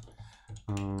deal.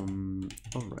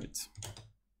 All right.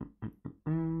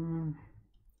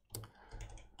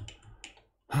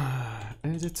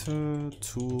 Editor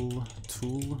tool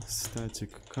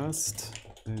static cast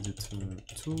editor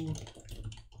tool.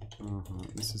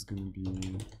 This is going to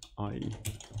be I.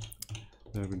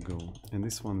 There we go. And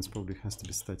this one is probably has to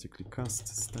be statically cast,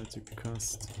 static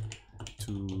cast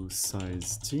to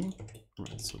size t.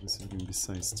 Right, so this is going to be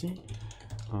size t.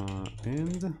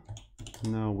 And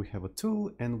now we have a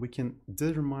tool and we can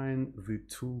determine the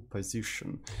tool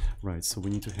position. Right, so we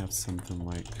need to have something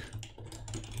like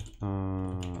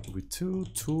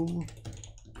v2 tool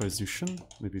position.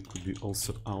 Maybe it could be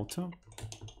also outer.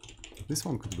 This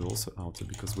one could be also outer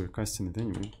because we're casting it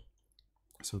anyway.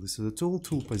 So this is a tool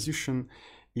position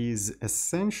is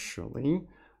essentially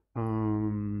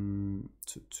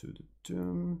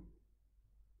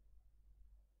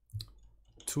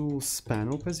tools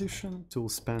panel position,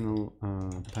 tools panel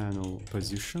panel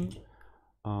position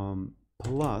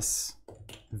plus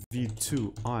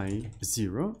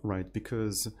v2i0, right?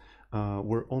 Because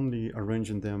we're only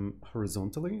arranging them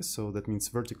horizontally, so that means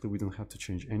vertically we don't have to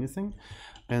change anything.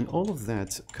 And all of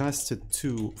that casted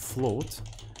to float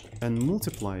and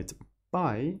multiplied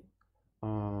by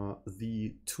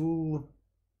the tool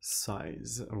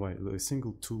size, right? The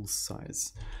single tool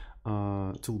size,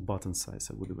 tool button size,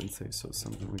 I would even say, so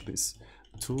something like this.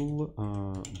 Tool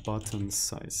button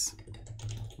size.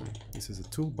 This is a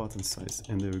tool button size,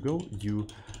 and there we go. You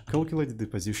calculated the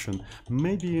position.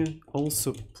 Maybe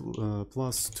also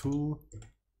plus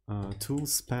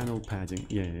tools panel padding.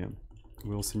 Yeah.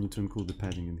 We also need to include the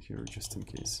padding in here just in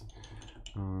case.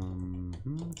 So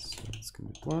it's gonna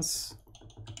be plus.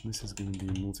 This is gonna be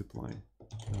multiply.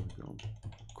 There we go.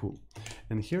 Cool.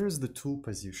 And here is the tool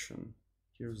position.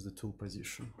 Here's the tool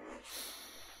position.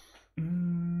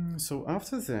 So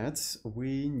after that,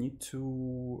 we need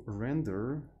to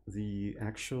render the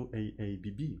actual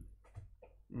AABB.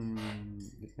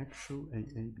 The actual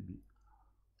AABB.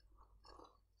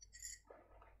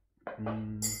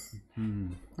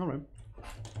 All right.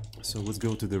 So let's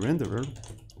go to the renderer.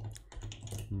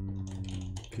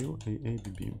 Peel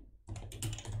AABB.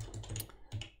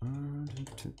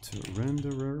 To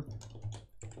renderer.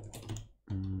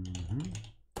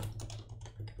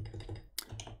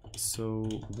 So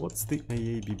what's the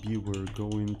AABB we're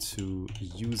going to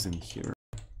use in here?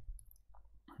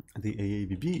 The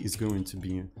AABB is going to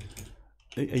be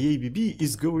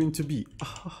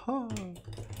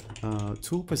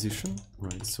tool position,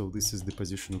 right? So this is the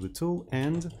position of the tool,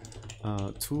 and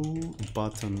tool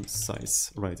button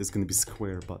size, right? It's going to be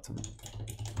square button.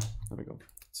 There we go.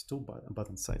 It's tool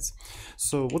button size.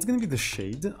 So what's going to be the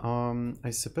shade?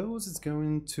 I suppose it's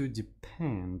going to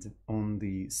depend on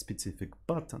the specific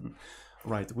button,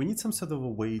 right? We need some sort of a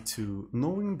way to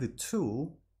knowing the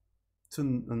tool, to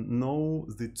know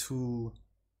the tool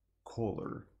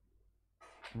color,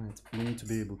 right? We need to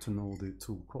be able to know the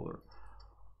tool color.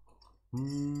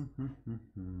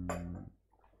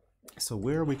 So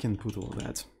where we can put all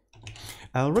that?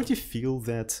 I already feel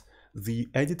that the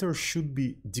editor should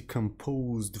be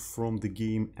decomposed from the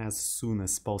game as soon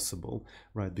as possible,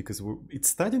 right? Because it's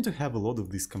starting to have a lot of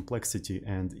this complexity,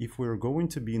 and if we're going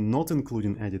to be not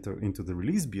including editor into the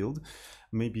release build,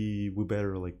 maybe we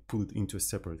better like put it into a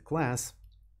separate class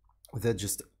that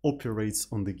just operates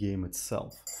on the game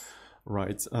itself,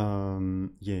 right?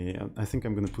 Yeah, I think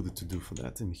I'm gonna put it to do for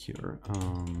that in here.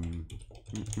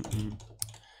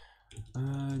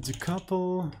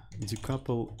 Decouple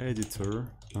editor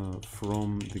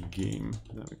from the game.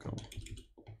 There we go.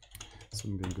 So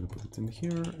I'm gonna put it in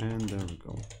here, and there we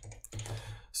go.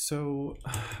 So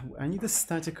I need a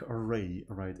static array,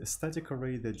 right? A static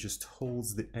array that just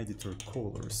holds the editor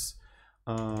colors.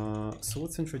 So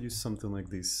let's introduce something like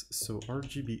this. So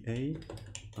RGBA,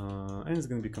 and it's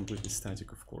going to be completely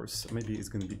static, of course. Maybe it's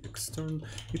going to be external.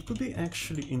 It could be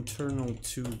actually internal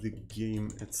to the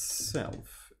game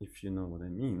itself, if you know what I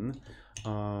mean.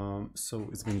 So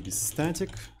it's going to be static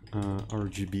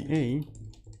RGBA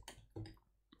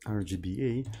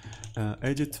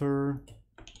editor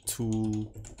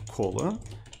tool caller,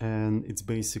 and it's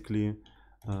basically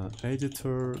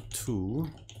editor tool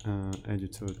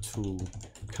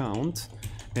count,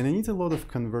 and I need a lot of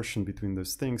conversion between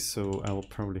those things, so I'll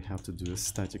probably have to do a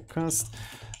static cast.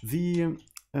 The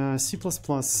C++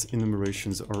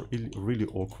 enumerations are really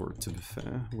awkward, to be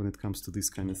fair, when it comes to these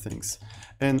kind of things.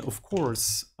 And of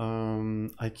course,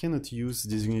 I cannot use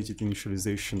designated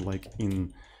initialization like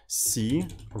in C,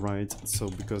 right? So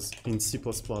because in C++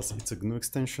 it's a GNU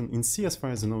extension. In C, as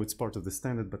far as I know, it's part of the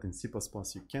standard, but in C++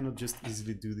 you cannot just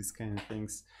easily do these kind of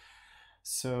things.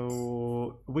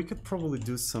 So we could probably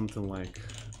do something like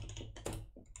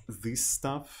this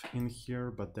stuff in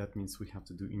here, but that means we have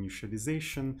to do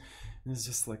initialization. And it's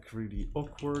just like really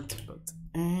awkward, but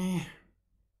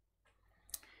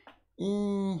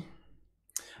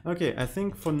Okay, I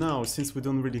think for now, since we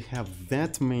don't really have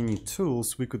that many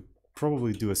tools, we could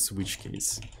probably do a switch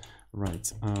case,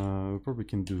 right? We probably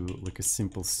can do like a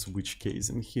simple switch case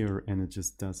in here, and it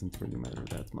just doesn't really matter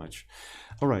that much.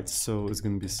 All right, so it's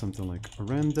going to be something like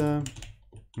render.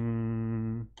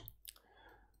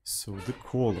 So the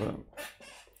caller.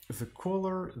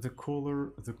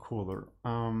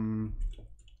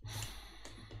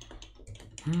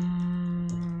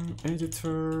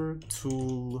 Editor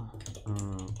tool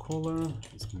caller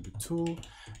is going to be tool,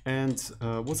 and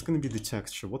what's going to be the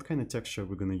texture? What kind of texture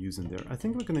we're going to use in there? I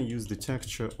think we're going to use the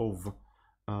texture of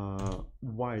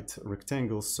white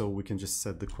rectangles, so we can just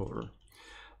set the color.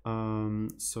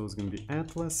 So it's going to be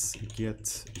atlas get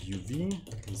UV.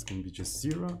 It's going to be just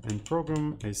 0, and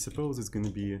program, I suppose it's going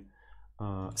to be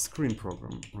screen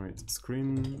program, right?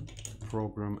 Screen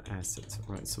program asset,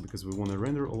 right? So because we want to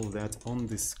render all of that on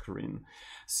this screen.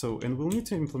 So, and we'll need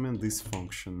to implement this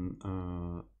function.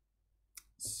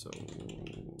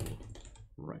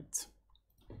 Right.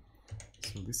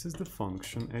 So this is the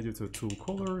function editor tool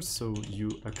caller. So you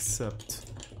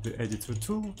accept the editor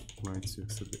tool, right? So you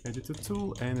accept the editor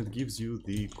tool, and it gives you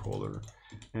the caller.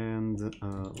 And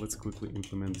let's quickly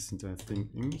implement this entire thing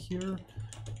in here.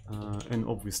 And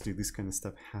obviously this kind of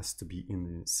stuff has to be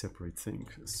in a separate thing.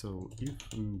 So if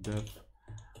def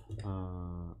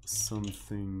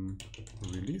something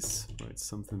release, right?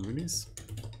 Something release.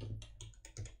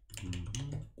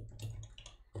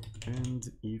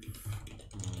 And if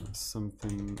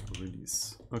something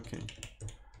release. Okay.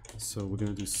 So we're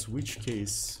gonna do switch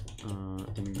case,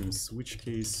 and we're gonna switch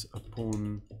case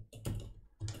upon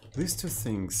these two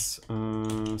things.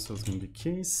 So it's gonna be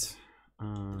case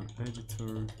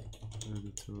editor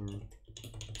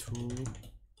tool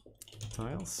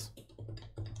tiles,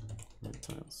 right,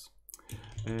 tiles,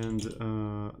 and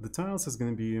the tiles is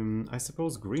gonna be I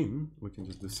suppose green. We can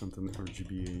just do something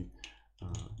RGBA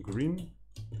green.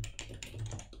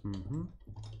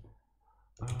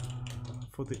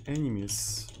 For the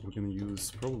enemies, we're gonna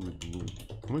use probably blue,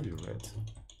 or maybe red.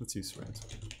 Let's use red.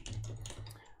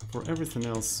 For everything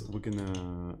else, we're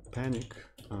gonna panic.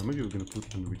 Maybe we're gonna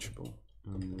put unreachable.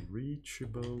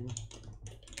 Unreachable.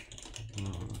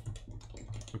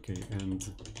 Okay,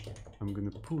 and I'm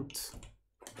gonna put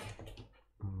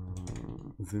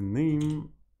the name.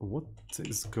 What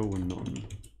is going on?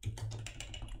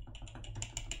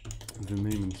 The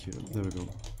name in here. There we go.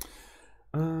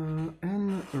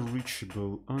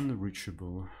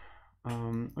 Unreachable.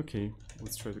 Okay,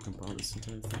 let's try to compile this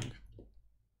entire thing.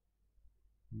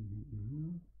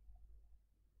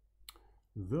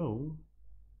 Though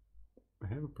I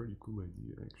have a pretty cool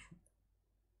idea actually.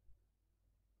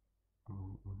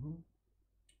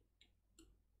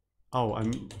 Oh,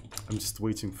 I'm just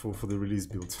waiting for the release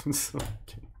build. So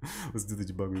okay, let's do the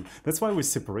debugging. That's why we're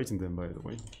separating them, by the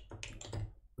way.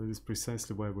 That is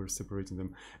precisely why we're separating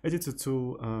them. Editor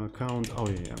tool count. Oh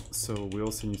yeah. So we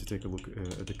also need to take a look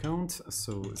at the count.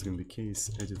 So it's going to be case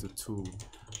editor tool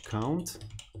count,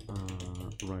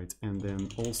 right? And then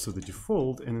also the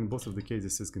default. And in both of the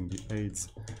cases, it's going to be aids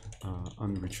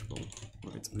unreachable.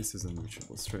 Right. This is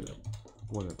unreachable straight up.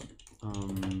 Whatever.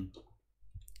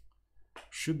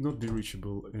 Should not be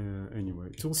reachable anyway.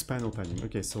 Tools panel padding.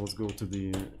 Okay. So let's go to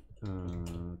the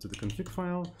config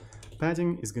file.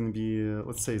 Padding is going to be,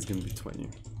 let's say it's going to be 20,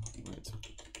 right?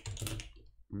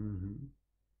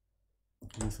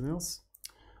 Anything else?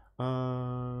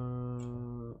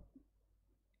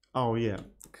 Oh yeah,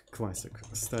 classic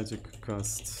static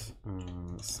cast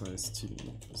size t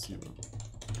 0.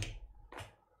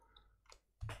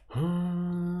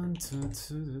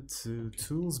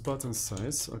 Tools button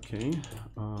size, okay.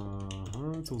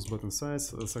 Tools button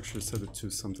size, let's actually set it to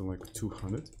something like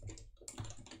 200.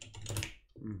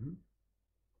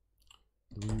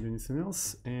 Doing anything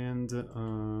else? And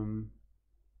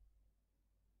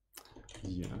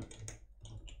yeah,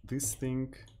 this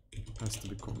thing has to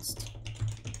be const.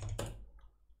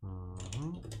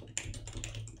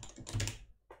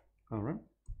 All right.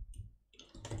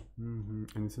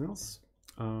 Anything else?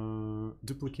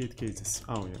 Duplicate cases.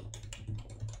 Oh yeah.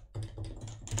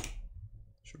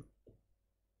 Sure.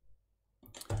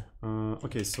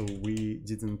 Okay, so we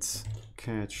didn't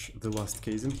catch the last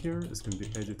case in here. It's going to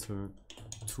be editor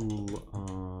tool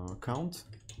count.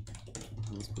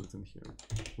 Let's put it in here.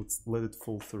 Let's let it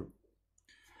fall through.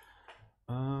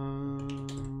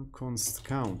 Const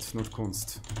count, not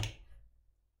const.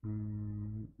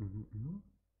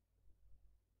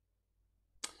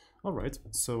 All right,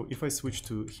 so if I switch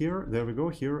to here, there we go,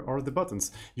 here are the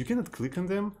buttons. You cannot click on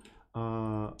them,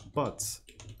 but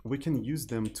we can use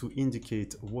them to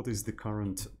indicate what is the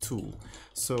current tool.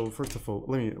 So first of all,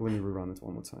 let me rerun it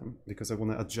one more time, because I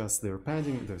want to adjust their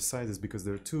padding, their sizes, because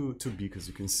they're too big, as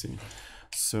you can see.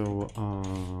 So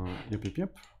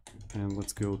yep, and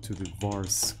let's go to the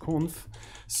vars conf.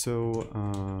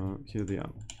 So here they are.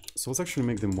 So let's actually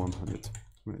make them 100,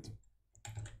 right?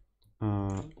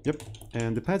 Yep,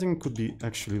 and the padding could be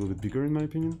actually a little bit bigger in my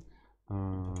opinion.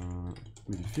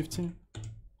 Maybe 50.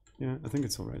 Yeah, I think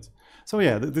it's all right. So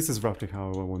yeah, this is roughly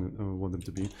how I want them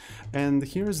to be. And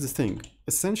here's the thing.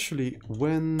 Essentially,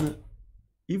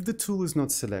 if the tool is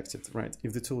not selected, right?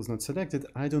 If the tool is not selected,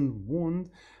 I don't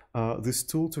want this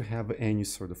tool to have any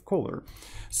sort of color.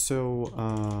 So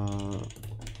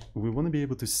we want to be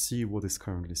able to see what is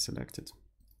currently selected.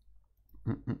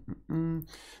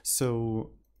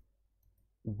 So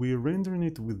we're rendering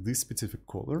it with this specific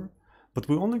color, but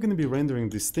we're only going to be rendering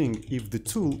this thing if the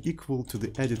tool equal to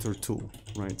the editor tool,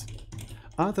 right?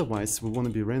 Otherwise, we want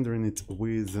to be rendering it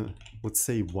with, let's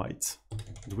say, white.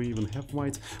 Do we even have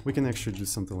white? We can actually do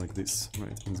something like this,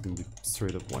 right? And it's going to be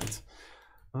straight up white.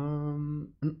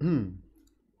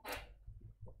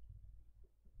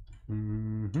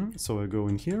 So I go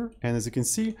in here, and as you can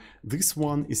see, this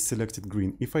one is selected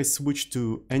green. If I switch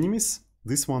to enemies,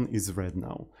 this one is red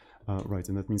now. Right,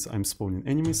 and that means I'm spawning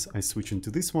enemies. I switch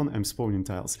into this one, I'm spawning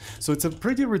tiles. So it's a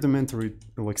pretty rudimentary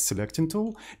like selecting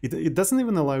tool. It doesn't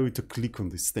even allow you to click on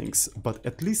these things, but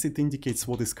at least it indicates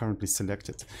what is currently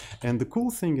selected. And the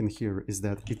cool thing in here is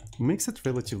that it makes it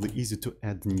relatively easy to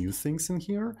add new things in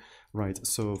here, right?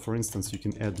 So for instance, you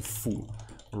can add foo,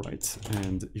 right?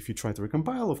 And if you try to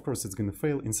recompile, of course, it's going to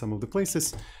fail in some of the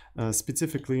places,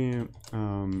 specifically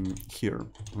here,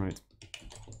 right?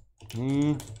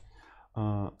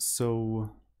 So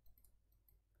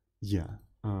yeah,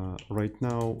 right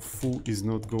now foo is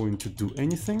not going to do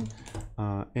anything,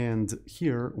 and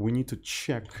here we need to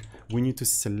check, we need to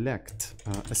select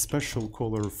a special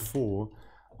color for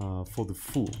the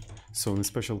foo. So a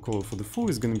special color for the foo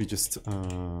is going to be just I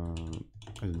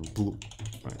don't know, blue,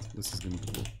 right? This is going to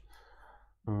be blue.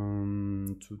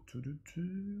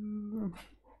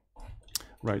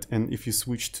 Right, and if you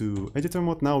switch to editor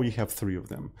mode, now you have 3 of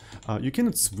them. You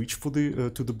cannot switch for the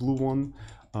to the blue one,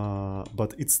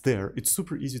 but it's there. It's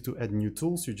super easy to add new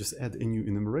tools. You just add a new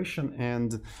enumeration,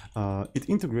 and it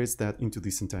integrates that into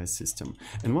this entire system.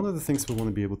 And one of the things we want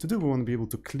to be able to do, we want to be able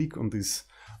to click on these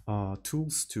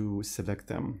tools to select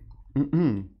them.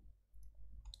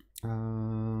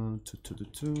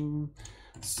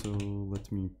 So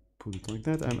let me put it like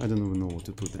that. I don't even know what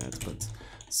to put that, but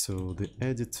so the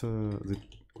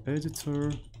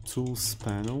editor tools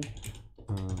panel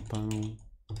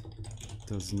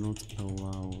does not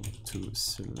allow to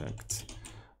select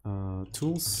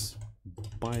tools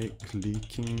by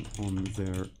clicking on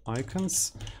their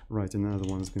icons. Right, another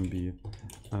one is going to be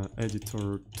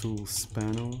editor tools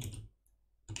panel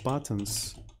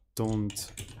buttons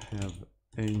don't have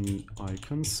any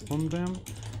icons on them.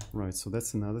 Right, so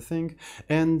that's another thing.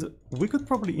 And we could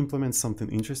probably implement something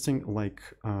interesting, like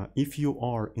if you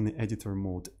are in the editor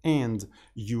mode and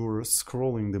you're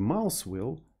scrolling the mouse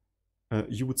wheel,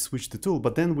 you would switch the tool,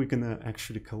 but then we're gonna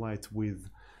actually collide with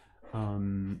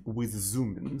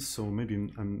zoom in. So maybe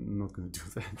I'm not gonna do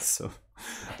that. So,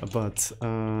 but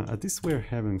at least we're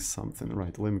having something.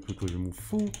 Right, let me quickly remove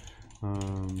foo.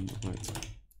 Right.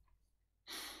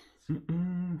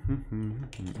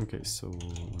 Okay, so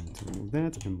we need to remove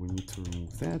that, and we need to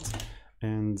remove that,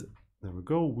 and there we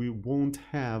go. We won't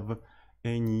have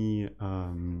any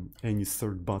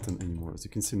third button anymore. As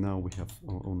you can see, now we have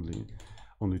only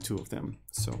 2 of them.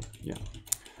 So yeah,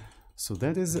 so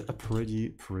that is a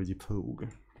pretty poog.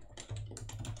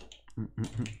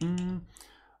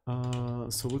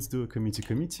 So let's do a committee.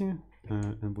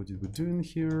 And what did we do in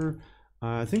here?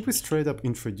 I think we straight up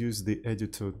introduced the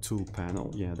editor tool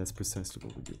panel. Yeah, that's precisely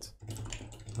what we did.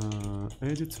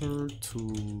 Editor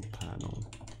tool panel.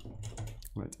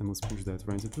 Right, and let's push that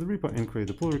right into the repo and create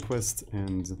a pull request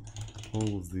and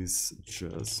all of this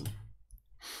jazz.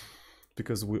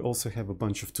 Because we also have a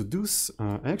bunch of to-dos.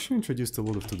 I actually introduced a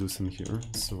lot of to-dos in here,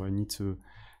 so I need to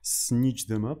snitch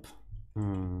them up.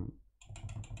 All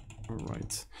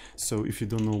right, so if you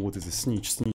don't know what is a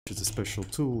snitch is a special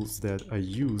tools that I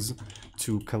use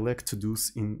to collect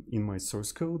to-dos in my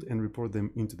source code and report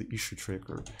them into the issue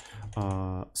tracker.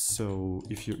 So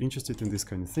if you're interested in this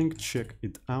kind of thing, check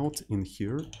it out in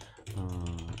here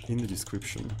in the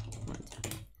description.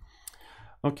 Right.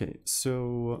 Okay,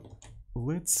 so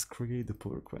let's create the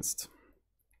pull request.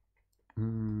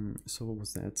 So what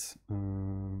was that?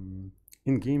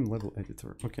 In-game level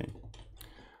editor. Okay.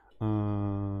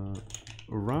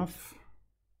 Rough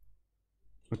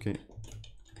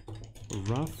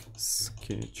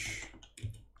sketch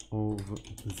of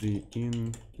the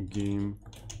in-game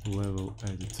level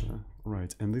editor.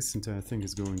 Right, and this entire thing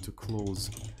is going to close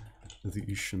the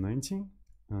issue 90.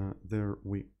 There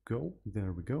we go.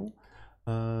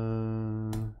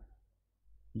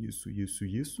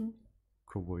 Yusu.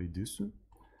 Ковой дису.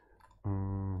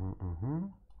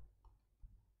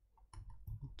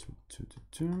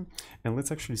 And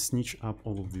let's actually snitch up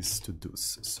all of these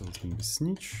to-dos. So it's going to be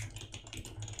snitch,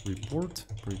 report,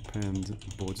 prepend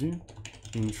body,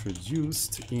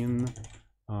 introduced in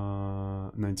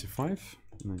 95,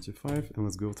 and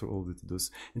let's go through all the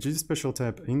to-dos. Introduce special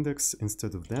type index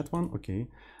instead of that one, okay.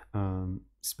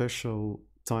 Special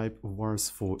type vars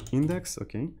for index,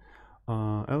 okay.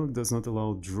 Elk does not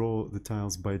allow draw the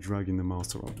tiles by dragging the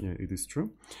mouse around. Yeah, it is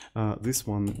true. This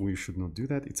one, we should not do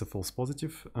that. It's a false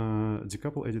positive.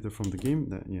 Decouple editor from the game.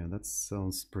 That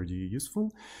sounds pretty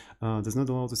useful. Does not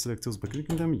allow to select tools by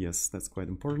clicking them. Yes, that's quite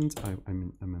important. I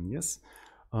mean yes.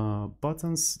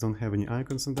 Buttons don't have any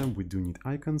icons on them. We do need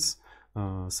icons.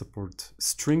 Support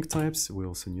string types. We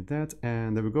also need that.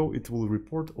 And there we go. It will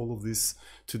report all of these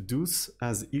to-dos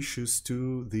as issues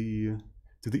to the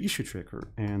issue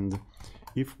tracker. And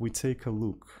if we take a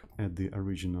look at the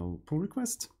original pull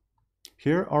request,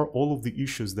 here are all of the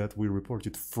issues that we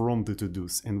reported from the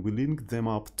to-dos, and we link them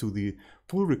up to the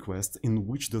pull request in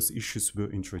which those issues were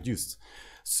introduced.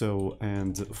 So,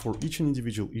 and for each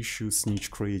individual issue, Snitch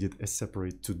created a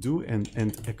separate to-do and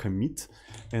a commit,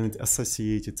 and it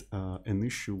associated an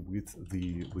issue with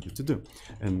the to-do.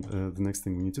 And the next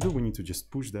thing we need to do, we need to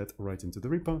just push that right into the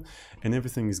repo, and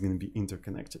everything is going to be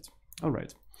interconnected. All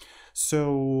right.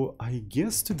 So I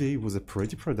guess today was a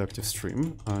pretty productive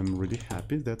stream. I'm really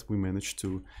happy that we managed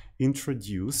to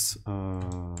introduce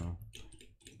a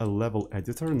level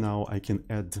editor. Now I can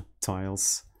add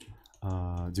tiles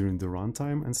during the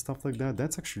runtime and stuff like that.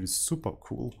 That's actually super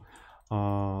cool.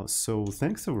 So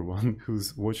thanks everyone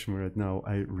who's watching right now.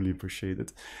 I really appreciate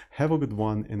it. Have a good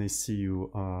one, and I see you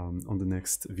on the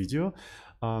next video.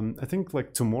 I think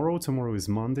like tomorrow is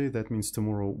Monday. That means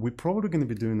tomorrow we're probably going to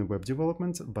be doing the web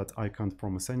development, but I can't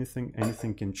promise anything.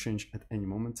 Anything can change at any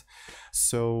moment.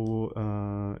 So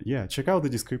yeah, check out the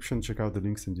description, check out the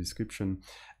links in the description.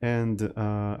 And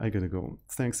I gotta go.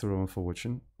 Thanks everyone for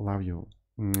watching. Love you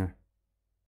all.